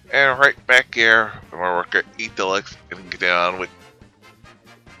 And right back here, Mario Kart 8 Deluxe, and get on with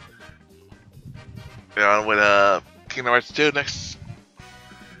Kingdom Hearts 2 next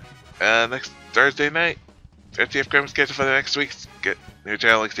Thursday night. That's the upcoming schedule for the next week. Get new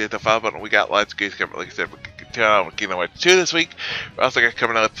channel links to hit the follow button. We got lots of games coming. Like I said, we continue on with Kingdom Hearts 2 this week. We also got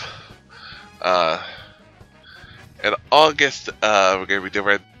coming up in August. We're gonna be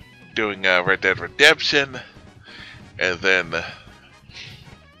doing Red Dead Redemption, and then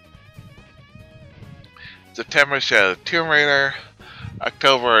September Shadow of Tomb Raider.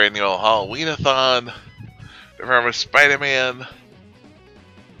 October annual Halloween-a-thon. November Spider-Man.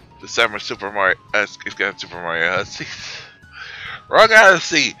 December Super Mario Odyssey. Wrong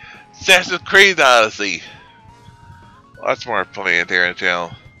Odyssey! Assassin's Creed Odyssey! Lots more planned here on the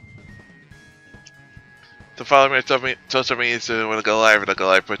channel. So follow me on social media so when I go live, and I'll go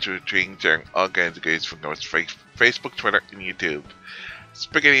live tweeting, sharing all kinds of games from Facebook, Twitter, and YouTube.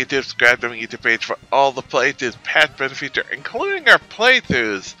 Speaking of YouTube, subscribe to my YouTube page for all the playthroughs, past, present, future, including our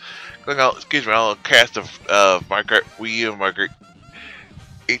playthroughs. All the cast of Mario Kart Wii U and Mario Kart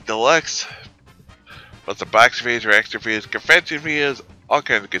 8 Deluxe. Plus the box reviews, extra reviews, convention reviews, all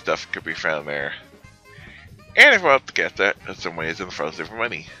kinds of good stuff can be found there. And if you want to get that, there's some ways in the frozen for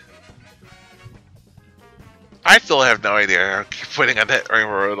money. I still have no idea. I keep putting on that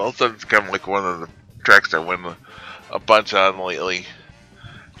Rainbow Road. All of a sudden, it's become like one of the tracks I win a bunch on lately.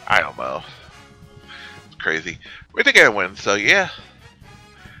 I don't know. It's crazy. We think I win, so yeah.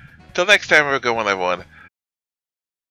 Till next time, have a good one, everyone.